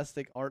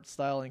fantastic art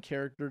style and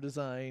character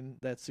design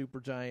that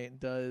Supergiant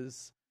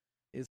does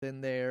is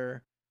in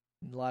there.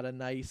 A lot of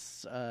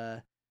nice,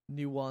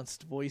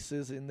 nuanced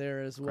voices in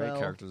there as great well.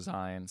 character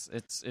designs.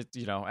 It's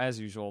as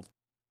usual, I'm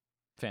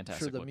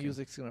fantastic. sure the looking.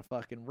 music's gonna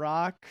fucking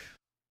rock.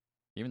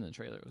 Even the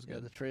trailer was Yeah,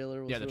 good. the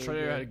trailer was Yeah, the really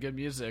trailer good. had good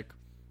music.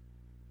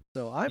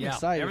 So I'm Yeah,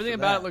 excited. everything for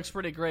about that. it looks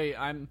pretty great.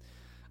 I'm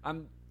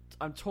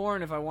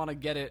torn if I want to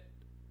get it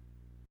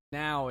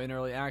now in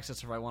early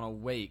access or if I want to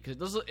wait, because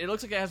it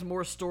looks like it has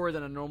more story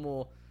than a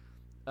normal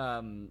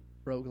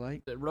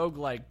roguelike.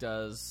 roguelike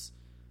does.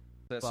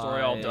 That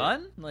story all But-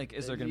 done? Like,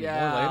 is there going to be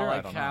Yeah, more later? like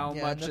I don't how know.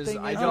 Yeah, much the is thing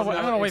I is- don't I'm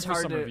know. gonna wait It's for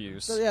hard some to,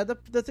 reviews. So yeah,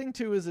 the thing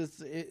too is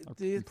this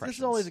Impressions.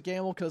 is always a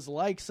gamble because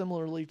like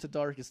similarly to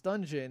Darkest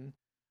Dungeon,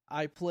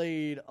 I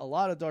played a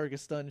lot of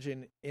Darkest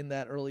Dungeon in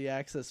that early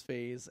access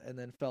phase and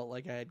then felt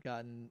like I had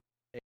gotten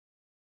a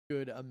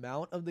good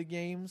amount of the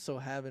game, so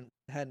hadn't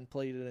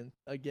played it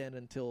again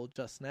until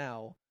just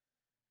now.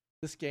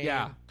 This game,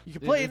 Yeah. you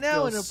can play It it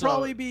now and feels it'll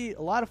probably be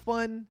a lot of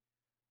fun,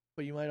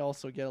 but you might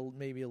also get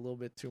maybe a little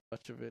bit too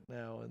much of it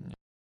now. And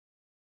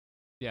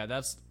Yeah,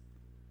 that's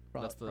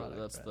product bad.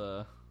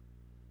 the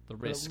But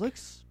risk. it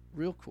looks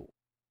real cool.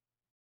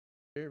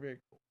 Very, very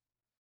cool.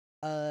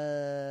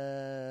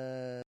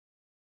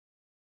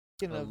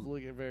 Speaking of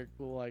looking very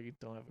cool, I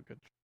don't have a good.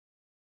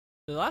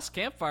 The last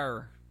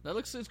campfire.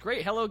 It's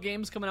great. Hello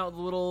Games coming out with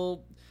a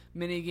little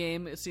mini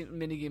game.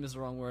 Mini game is the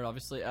wrong word,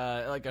 obviously.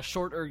 Like a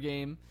shorter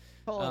game.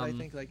 Call it, I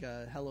think, like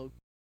a Hello.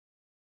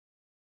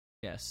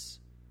 Yes.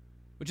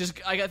 Which is,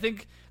 I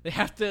think they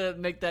have to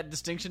make that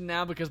distinction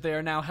now because they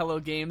are now Hello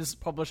Games,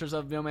 publishers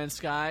of No Man's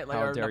Sky. Like,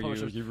 How or dare not you.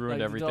 publishers, You ruined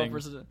like, everything.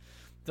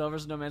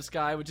 Developers of No Man's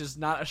Sky, which is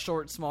not a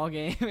short, small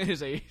game. It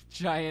is a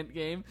giant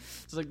game.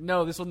 It's like,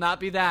 no, this will not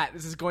be that.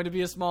 This is going to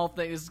be a small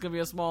thing. This is going to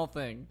be a small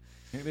thing.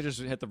 Maybe they just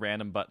hit the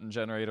random button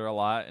generator a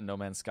lot in No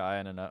Man's Sky,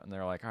 and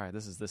they're like, all right,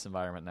 this is this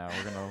environment now.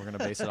 We're gonna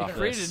base it They off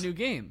created this. a new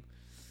game.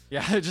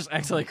 Yeah, it just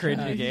accidentally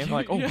created a new game.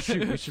 Like, oh Yeah.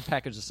 shoot, we should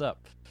package this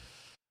up.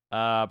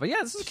 But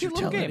yeah, this is a cute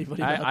little tell game.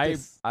 anybody about I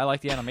this?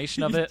 like the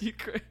animation of it. you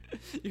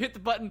hit the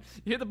button.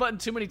 You hit the button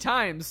too many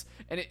times,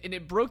 and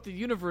it broke the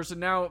universe. And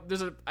now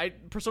there's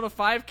Persona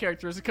 5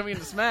 characters coming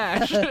into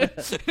Smash. And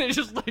it's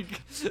just like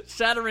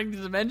shattering the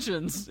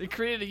dimensions. It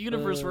created a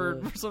universe for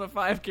Persona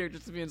 5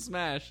 characters to be in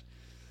Smash.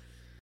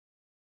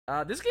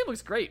 This game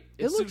looks great.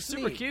 It It's looks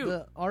super neat. cute.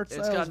 The art It's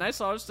style got is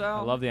nice art style.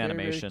 I love the very,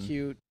 animation. very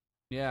cute.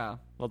 Yeah,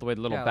 Love the way the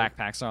little Yeah,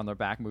 backpacks are on their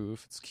back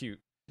move. It's cute.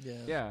 Yeah.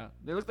 yeah.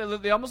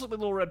 They almost look like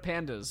little red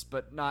pandas,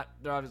 but not.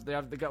 They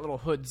got little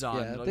hoods on.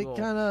 Yeah, like they little-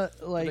 kind of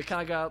They like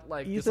kind of got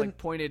like this Ethan- like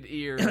pointed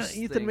ears.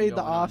 Ethan thing made the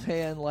going on.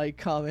 offhand like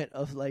comment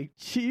of like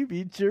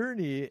chibi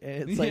journey,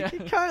 and it's like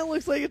Yeah. it kind of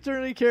looks like a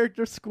journey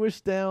character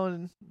squished down,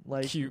 and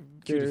like Cute,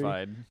 very,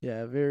 cutified.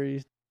 Yeah,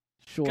 very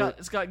short.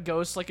 It's got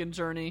ghosts like in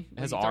Journey. It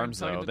has Like, arms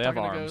though. They have talking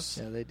to arms. ghosts.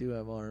 Yeah, they do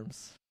have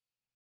arms.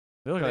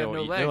 They look They like have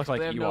no they legs. look like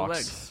They have Ewoks. no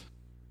legs.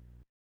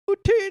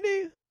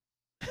 Utini!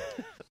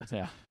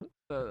 Yeah.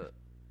 All All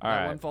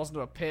right. One falls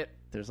into a pit.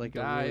 There's like a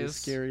really Dies.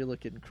 scary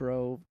looking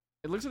crow.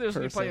 It looks like you're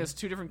playing Person. as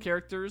two different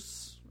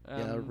characters. Yeah,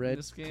 a in red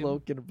this game.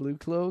 cloak and a blue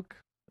cloak.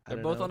 I They're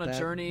don't both know on if a that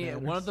journey, and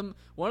one of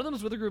matters. them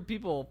is with a group of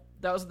people.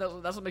 That's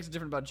what makes it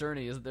different about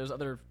Journey is that there's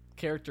other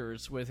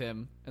characters with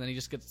him, and then he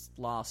just gets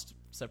lost,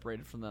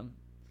 separated from them.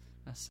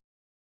 That's-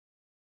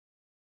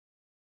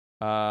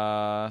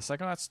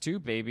 Psychonauts 2,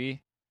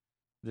 baby.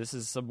 This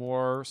is some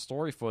more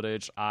story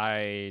footage.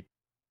 I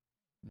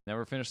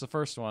never finished the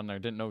first one. I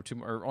didn't know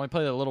or only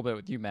played it a little bit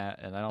with you, Matt,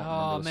 and I don't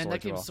remember Oh the man, story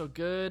that too game's well. so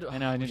good. I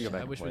know, I need to go back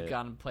I and wish play we'd it.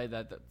 gone and played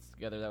that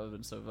together. That would have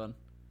been so fun.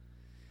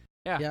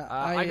 Yeah, Yeah,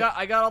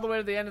 I got all the way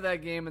to the end of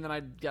that game, and then I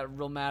got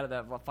real mad at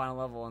that final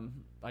level, and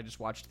I just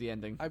watched the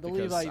ending. I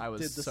believe because I was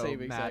did the so same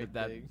mad exact at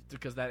that thing.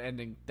 because that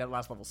ending, that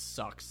last level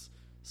sucks.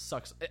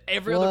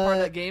 Every other part of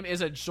What? that game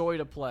is a joy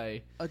to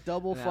play. A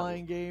double Yeah.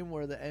 fine game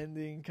where the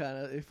ending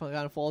kind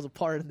of falls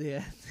apart in the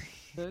end.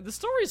 The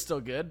story's still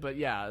good, but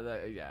yeah,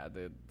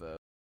 the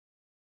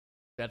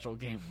actual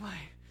gameplay,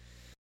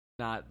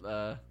 not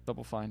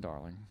Double Fine,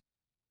 darling.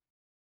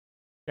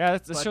 Yeah,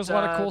 this But, shows a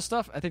lot of cool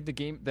stuff. I think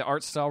the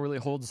art style really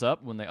holds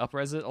up when they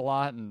upres it a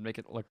lot and make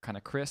it look kind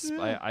of crisp.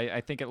 Yeah.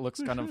 I think it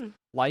looks kind of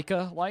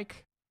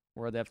Leica-like,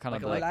 where they have kind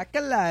of Like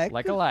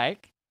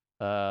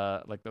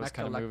like those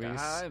kind of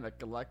movies.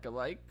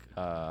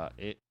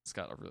 It's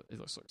got it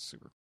looks like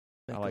super.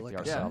 I like the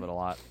art style of it a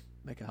lot.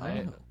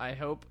 I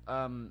hope.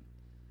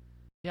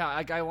 Yeah,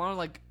 I want to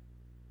like.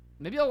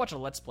 Maybe I'll watch a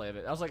let's play of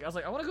it. I was like,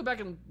 I want to go back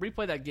and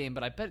replay that game,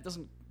 but I bet it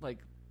doesn't like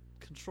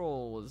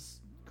control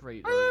was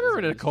great. I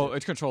remember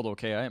it controlled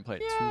okay. I didn't play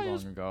it too it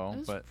was- long ago, It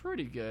was but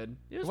pretty good.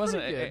 It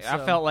wasn't. pretty good, I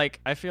so-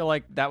 feel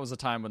like that was a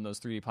time when those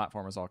 3D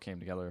platformers all came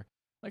together.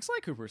 Like Sly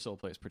Cooper still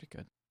plays pretty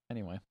good.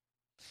 Anyway.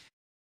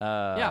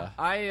 I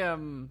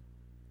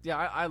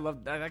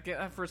love that.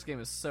 That first game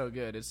is so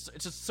good. It's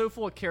just so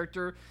full of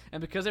character,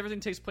 and because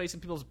everything takes place in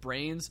people's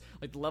brains,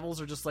 like the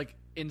levels are just like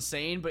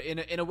insane, but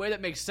in a way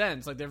that makes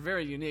sense. Like they're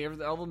very unique.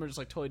 All of them are just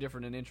like totally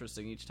different and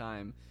interesting each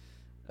time.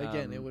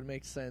 Again, it would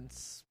make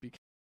sense because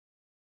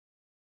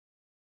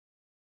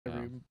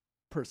every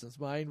person's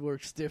mind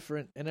works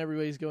different, and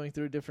everybody's going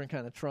through a different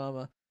kind of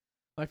trauma.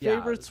 My Yeah.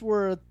 favorites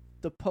were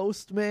the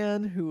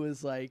postman who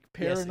was like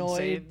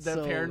paranoid. Yes,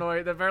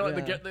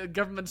 insane. The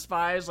government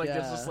spies. Like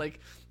there's just like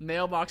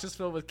mailboxes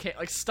filled with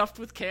like stuffed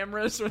with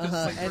cameras, with,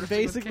 like, and with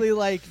basically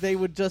like they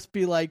would just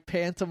be like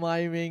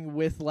pantomiming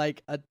with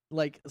like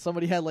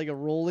somebody had like a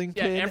rolling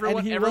pin. everyone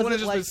and he is wasn't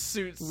just like with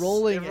suits.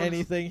 rolling Everyone's-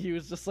 anything. He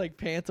was just like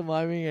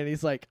pantomiming, and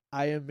he's like,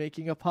 "I am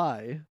making a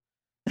pie."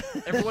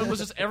 Everyone was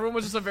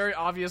just a very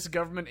obvious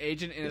government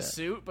agent in a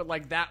suit, but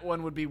like that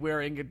one would be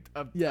wearing an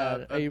apron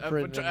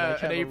and, like,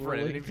 have an a apron,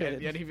 rolling and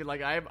pin. he'd be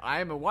like, I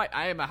am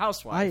a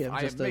housewife. I am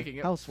just making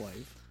a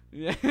housewife.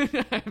 Yeah,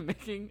 I'm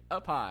making a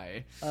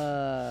pie.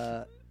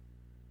 And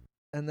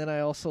then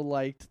I also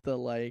liked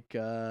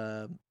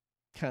the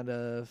kind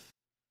of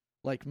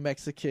like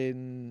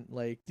Mexican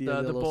like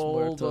Dia de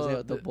los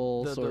Muertos, the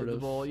bowl sort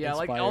of. bowl. Yeah,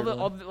 like inspired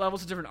all one. the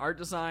levels of different art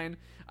design.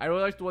 I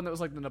really liked the one that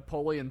was like the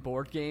Napoleon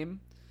board game.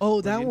 Oh,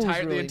 Where that one was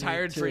the really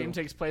entire neat, dream too.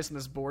 takes place in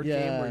this board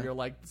Yeah. game where you're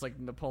like it's like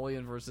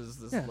Napoleon versus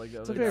this Yeah, like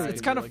it's other a very- guy It's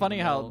who's, kind of like, funny in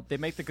the how middle. they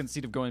make the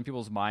conceit of going in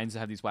people's minds to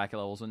have these wacky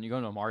levels. When you go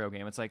into a Mario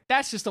game, it's like,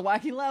 that's just a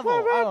wacky level.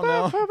 I don't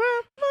know.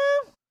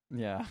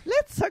 Yeah.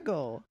 Let's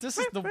go. This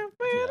is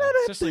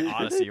especially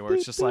Odyssey, where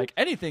it's just like,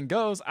 anything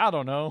goes. I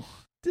don't know.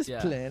 This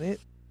Yeah. planet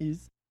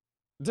is.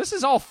 This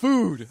is all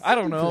food. I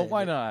don't know. Planet.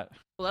 Why not?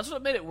 Well, that's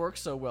what made it work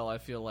so well. I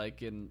feel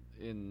like in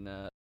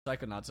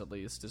Psychonauts at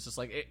least, it's just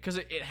like because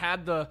it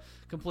had the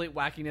complete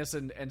wackiness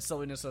and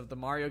silliness of the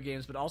Mario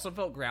games, but also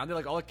felt grounded.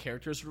 Like all the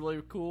characters were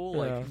really cool.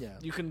 Like Yeah.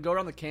 you can go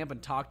around the camp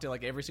and talk to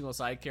like every single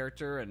side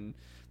character, and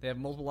they have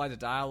multiple lines of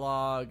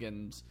dialogue,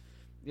 and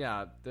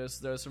yeah,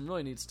 there's some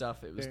really neat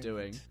stuff it was Very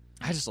doing. neat.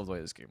 I just love the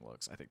way this game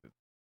looks. I think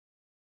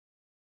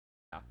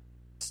that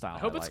style. I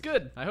hope it's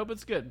good. I hope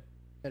it's good.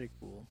 Very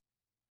cool.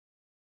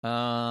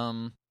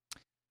 Marvel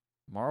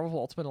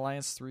Ultimate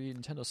Alliance 3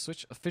 Nintendo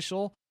Switch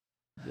official.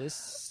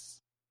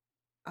 This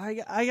I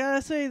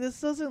gotta say this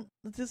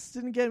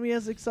didn't get me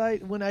as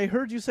excited when I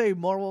heard you say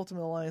Marvel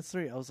Ultimate Alliance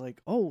 3. I was like,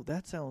 oh,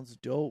 that sounds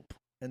dope.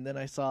 And then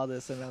I saw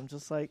this, and I'm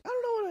just like, I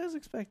don't know what I was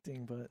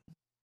expecting, but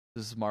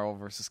is Marvel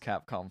vs.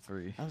 Capcom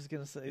 3. I was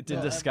gonna say It did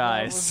no,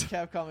 disguise. Marvel vs.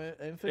 Capcom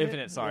Infinite.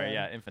 Infinite, sorry,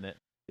 yeah, Infinite.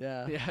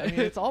 Yeah. Yeah. I mean,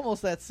 it's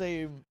almost that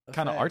same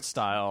kind of effect. art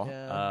style.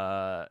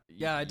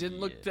 Yeah. It didn't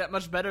look that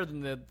much better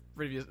than the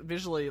previous.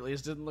 Visually, at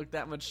least, didn't look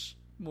that much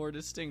more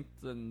distinct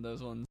than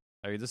those ones.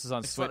 I mean, this is on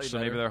It's Switch, slightly so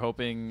maybe better. they're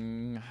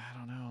hoping. I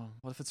don't know.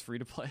 What if it's free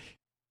to play?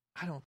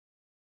 I don't.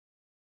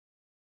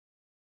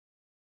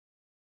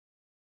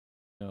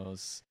 Who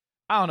knows?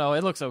 I don't know.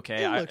 It looks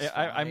okay. It looks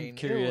I'm fine.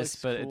 curious,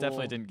 It but looks it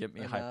definitely cool didn't get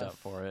me hyped up enough.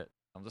 for it.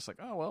 I'm just like,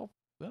 oh well,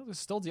 there's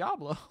still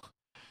Diablo.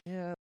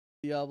 Yeah,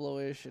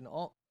 Diablo-ish and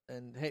all.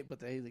 And hey, but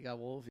they got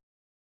Wolverine.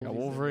 Got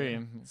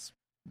Wolverine. It's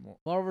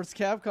Marvel vs.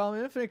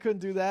 Capcom Infinite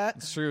couldn't do that.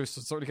 It's true. So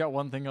it's already got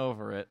one thing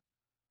over it.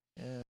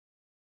 Yeah.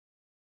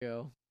 There you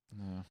go.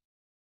 Yeah.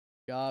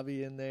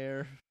 Gabi in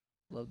there.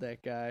 Love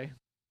that guy.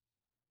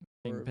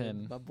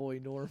 Kingpin. My boy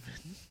Norman.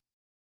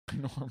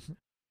 Norm.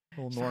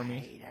 Little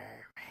Normie.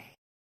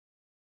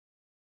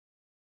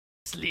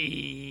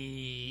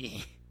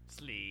 Sleep.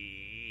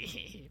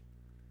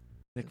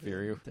 Nick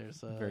Fury. There's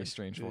Very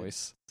strange good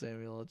voice.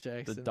 Samuel L.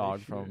 Jackson. The dog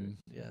Nick Fury. from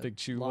Yeah. Big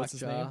Chew. What's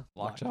his name?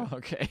 Lockjaw. Lockjaw.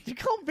 Okay. You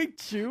call him Big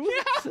Chew?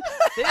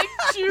 Big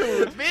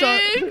Chew.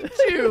 Big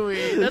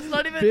Chewy. That's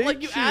not even Big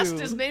like you asked Chew.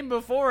 his name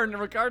before, and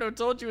Ricardo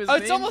told you his Oh,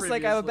 name. it's almost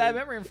like I have a bad previously.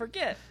 memory and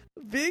forget.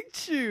 Big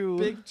Chew.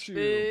 Big Chew.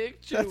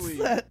 Big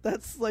Chewy.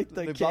 That's like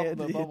the candy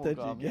that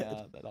you get.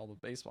 Yeah, that all the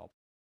baseball.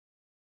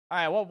 All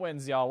right, what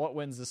wins, y'all? What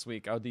wins this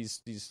week? Are these?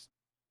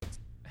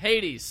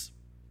 Hades.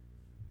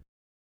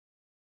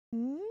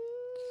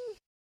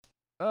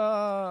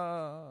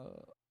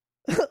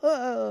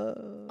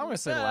 I'm gonna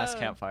say the last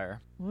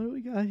campfire. What do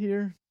we got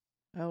here?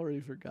 I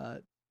already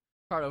forgot.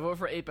 Ricardo, vote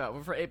for Ape Out.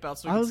 Vote for Ape Out.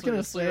 So we I can was split gonna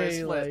a three-way say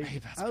split. like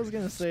Ape Out's I was pretty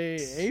gonna good. say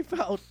Ape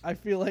Out. I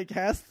feel like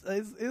is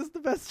the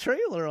best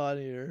trailer on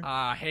here.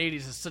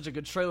 Hades is such a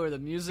good trailer. The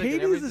music and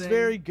Hades everything. is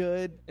very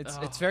good,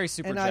 It's very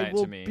super and I giant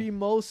will to me.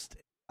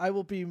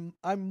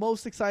 I'm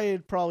most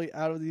excited probably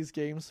out of these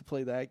games to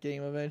play that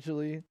game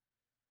eventually.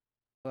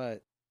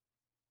 But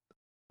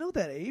I know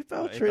that Ape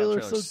Out Ape Out trailer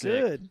is so trailer's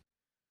sick. good.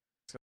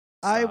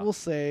 I Stop. will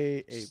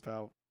say Ape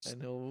Out,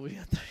 and he'll be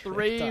at the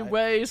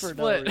Three-way for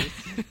no split.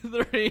 reason.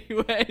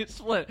 Three-way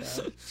split.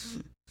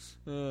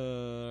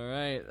 All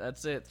right,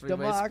 that's it.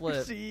 Three-way split.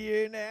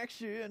 Democracy in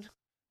action.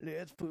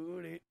 Let's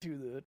put it to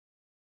the.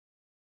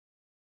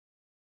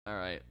 All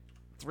right,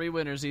 3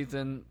 winners,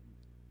 Ethan.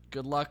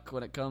 Good luck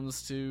when it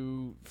comes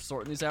to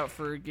sorting these out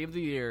for Game of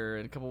the Year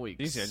in a couple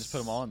weeks. Easy. I just put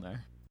them all in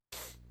there.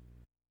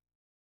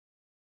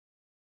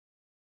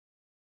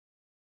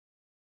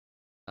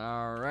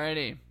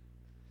 Alrighty.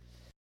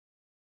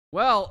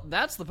 Well,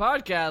 that's the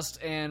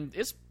podcast, and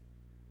it's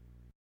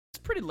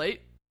pretty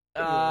late.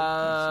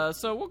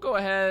 So we'll go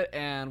ahead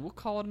and we'll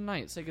call it a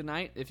night. Say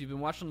goodnight. If you've been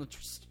watching the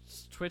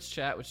Twitch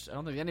chat, which I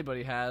don't think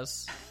anybody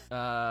has,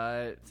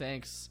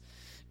 thanks.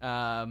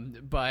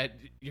 But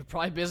you're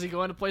probably busy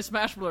going to play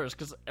Smash Bros.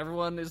 Because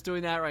everyone is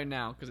doing that right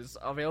now because it's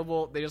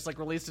available. They just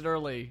released it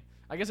early.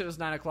 I guess it was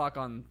 9 o'clock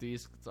on the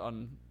East,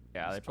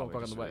 Yeah, they 12 probably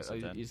o'clock just on released the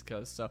it then. East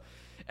Coast. So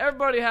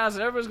everybody has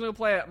it. Everybody's going to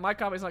play it. My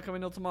copy's not coming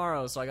until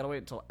tomorrow, so I got to wait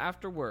until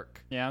after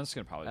work. Yeah, I'm just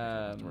gonna probably do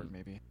it to work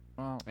maybe.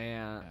 Well,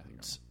 And I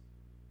think I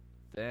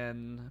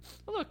then,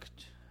 oh, look.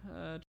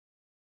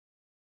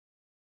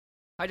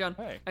 Hi, John.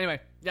 hey, Anyway,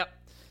 yep.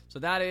 So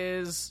that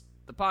is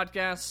the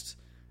podcast.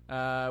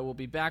 We'll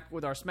be back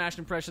with our Smash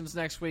impressions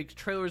next week,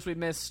 trailers we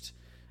missed,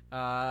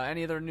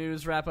 any other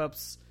news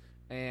wrap-ups,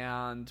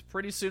 and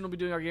pretty soon we'll be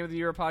doing our Game of the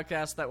Year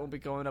podcast. That won't be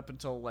going up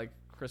until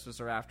Christmas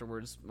or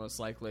afterwards, most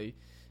likely.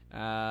 Be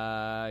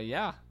sure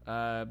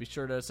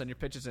to send your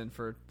pitches in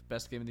for the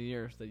best game of the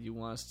year that you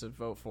want us to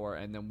vote for,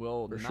 and then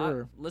we'll For not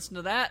sure. listen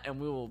to that, and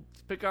we will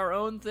pick our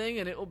own thing,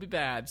 and it will be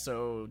bad,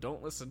 so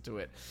don't listen to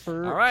it.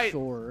 For All right.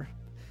 sure.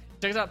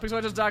 Check us out,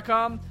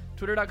 pixellegends.com,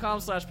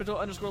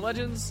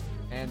 twitter.com/pixel_legends,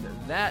 and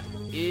that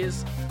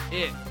is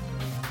it.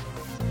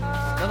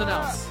 Nothing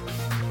else.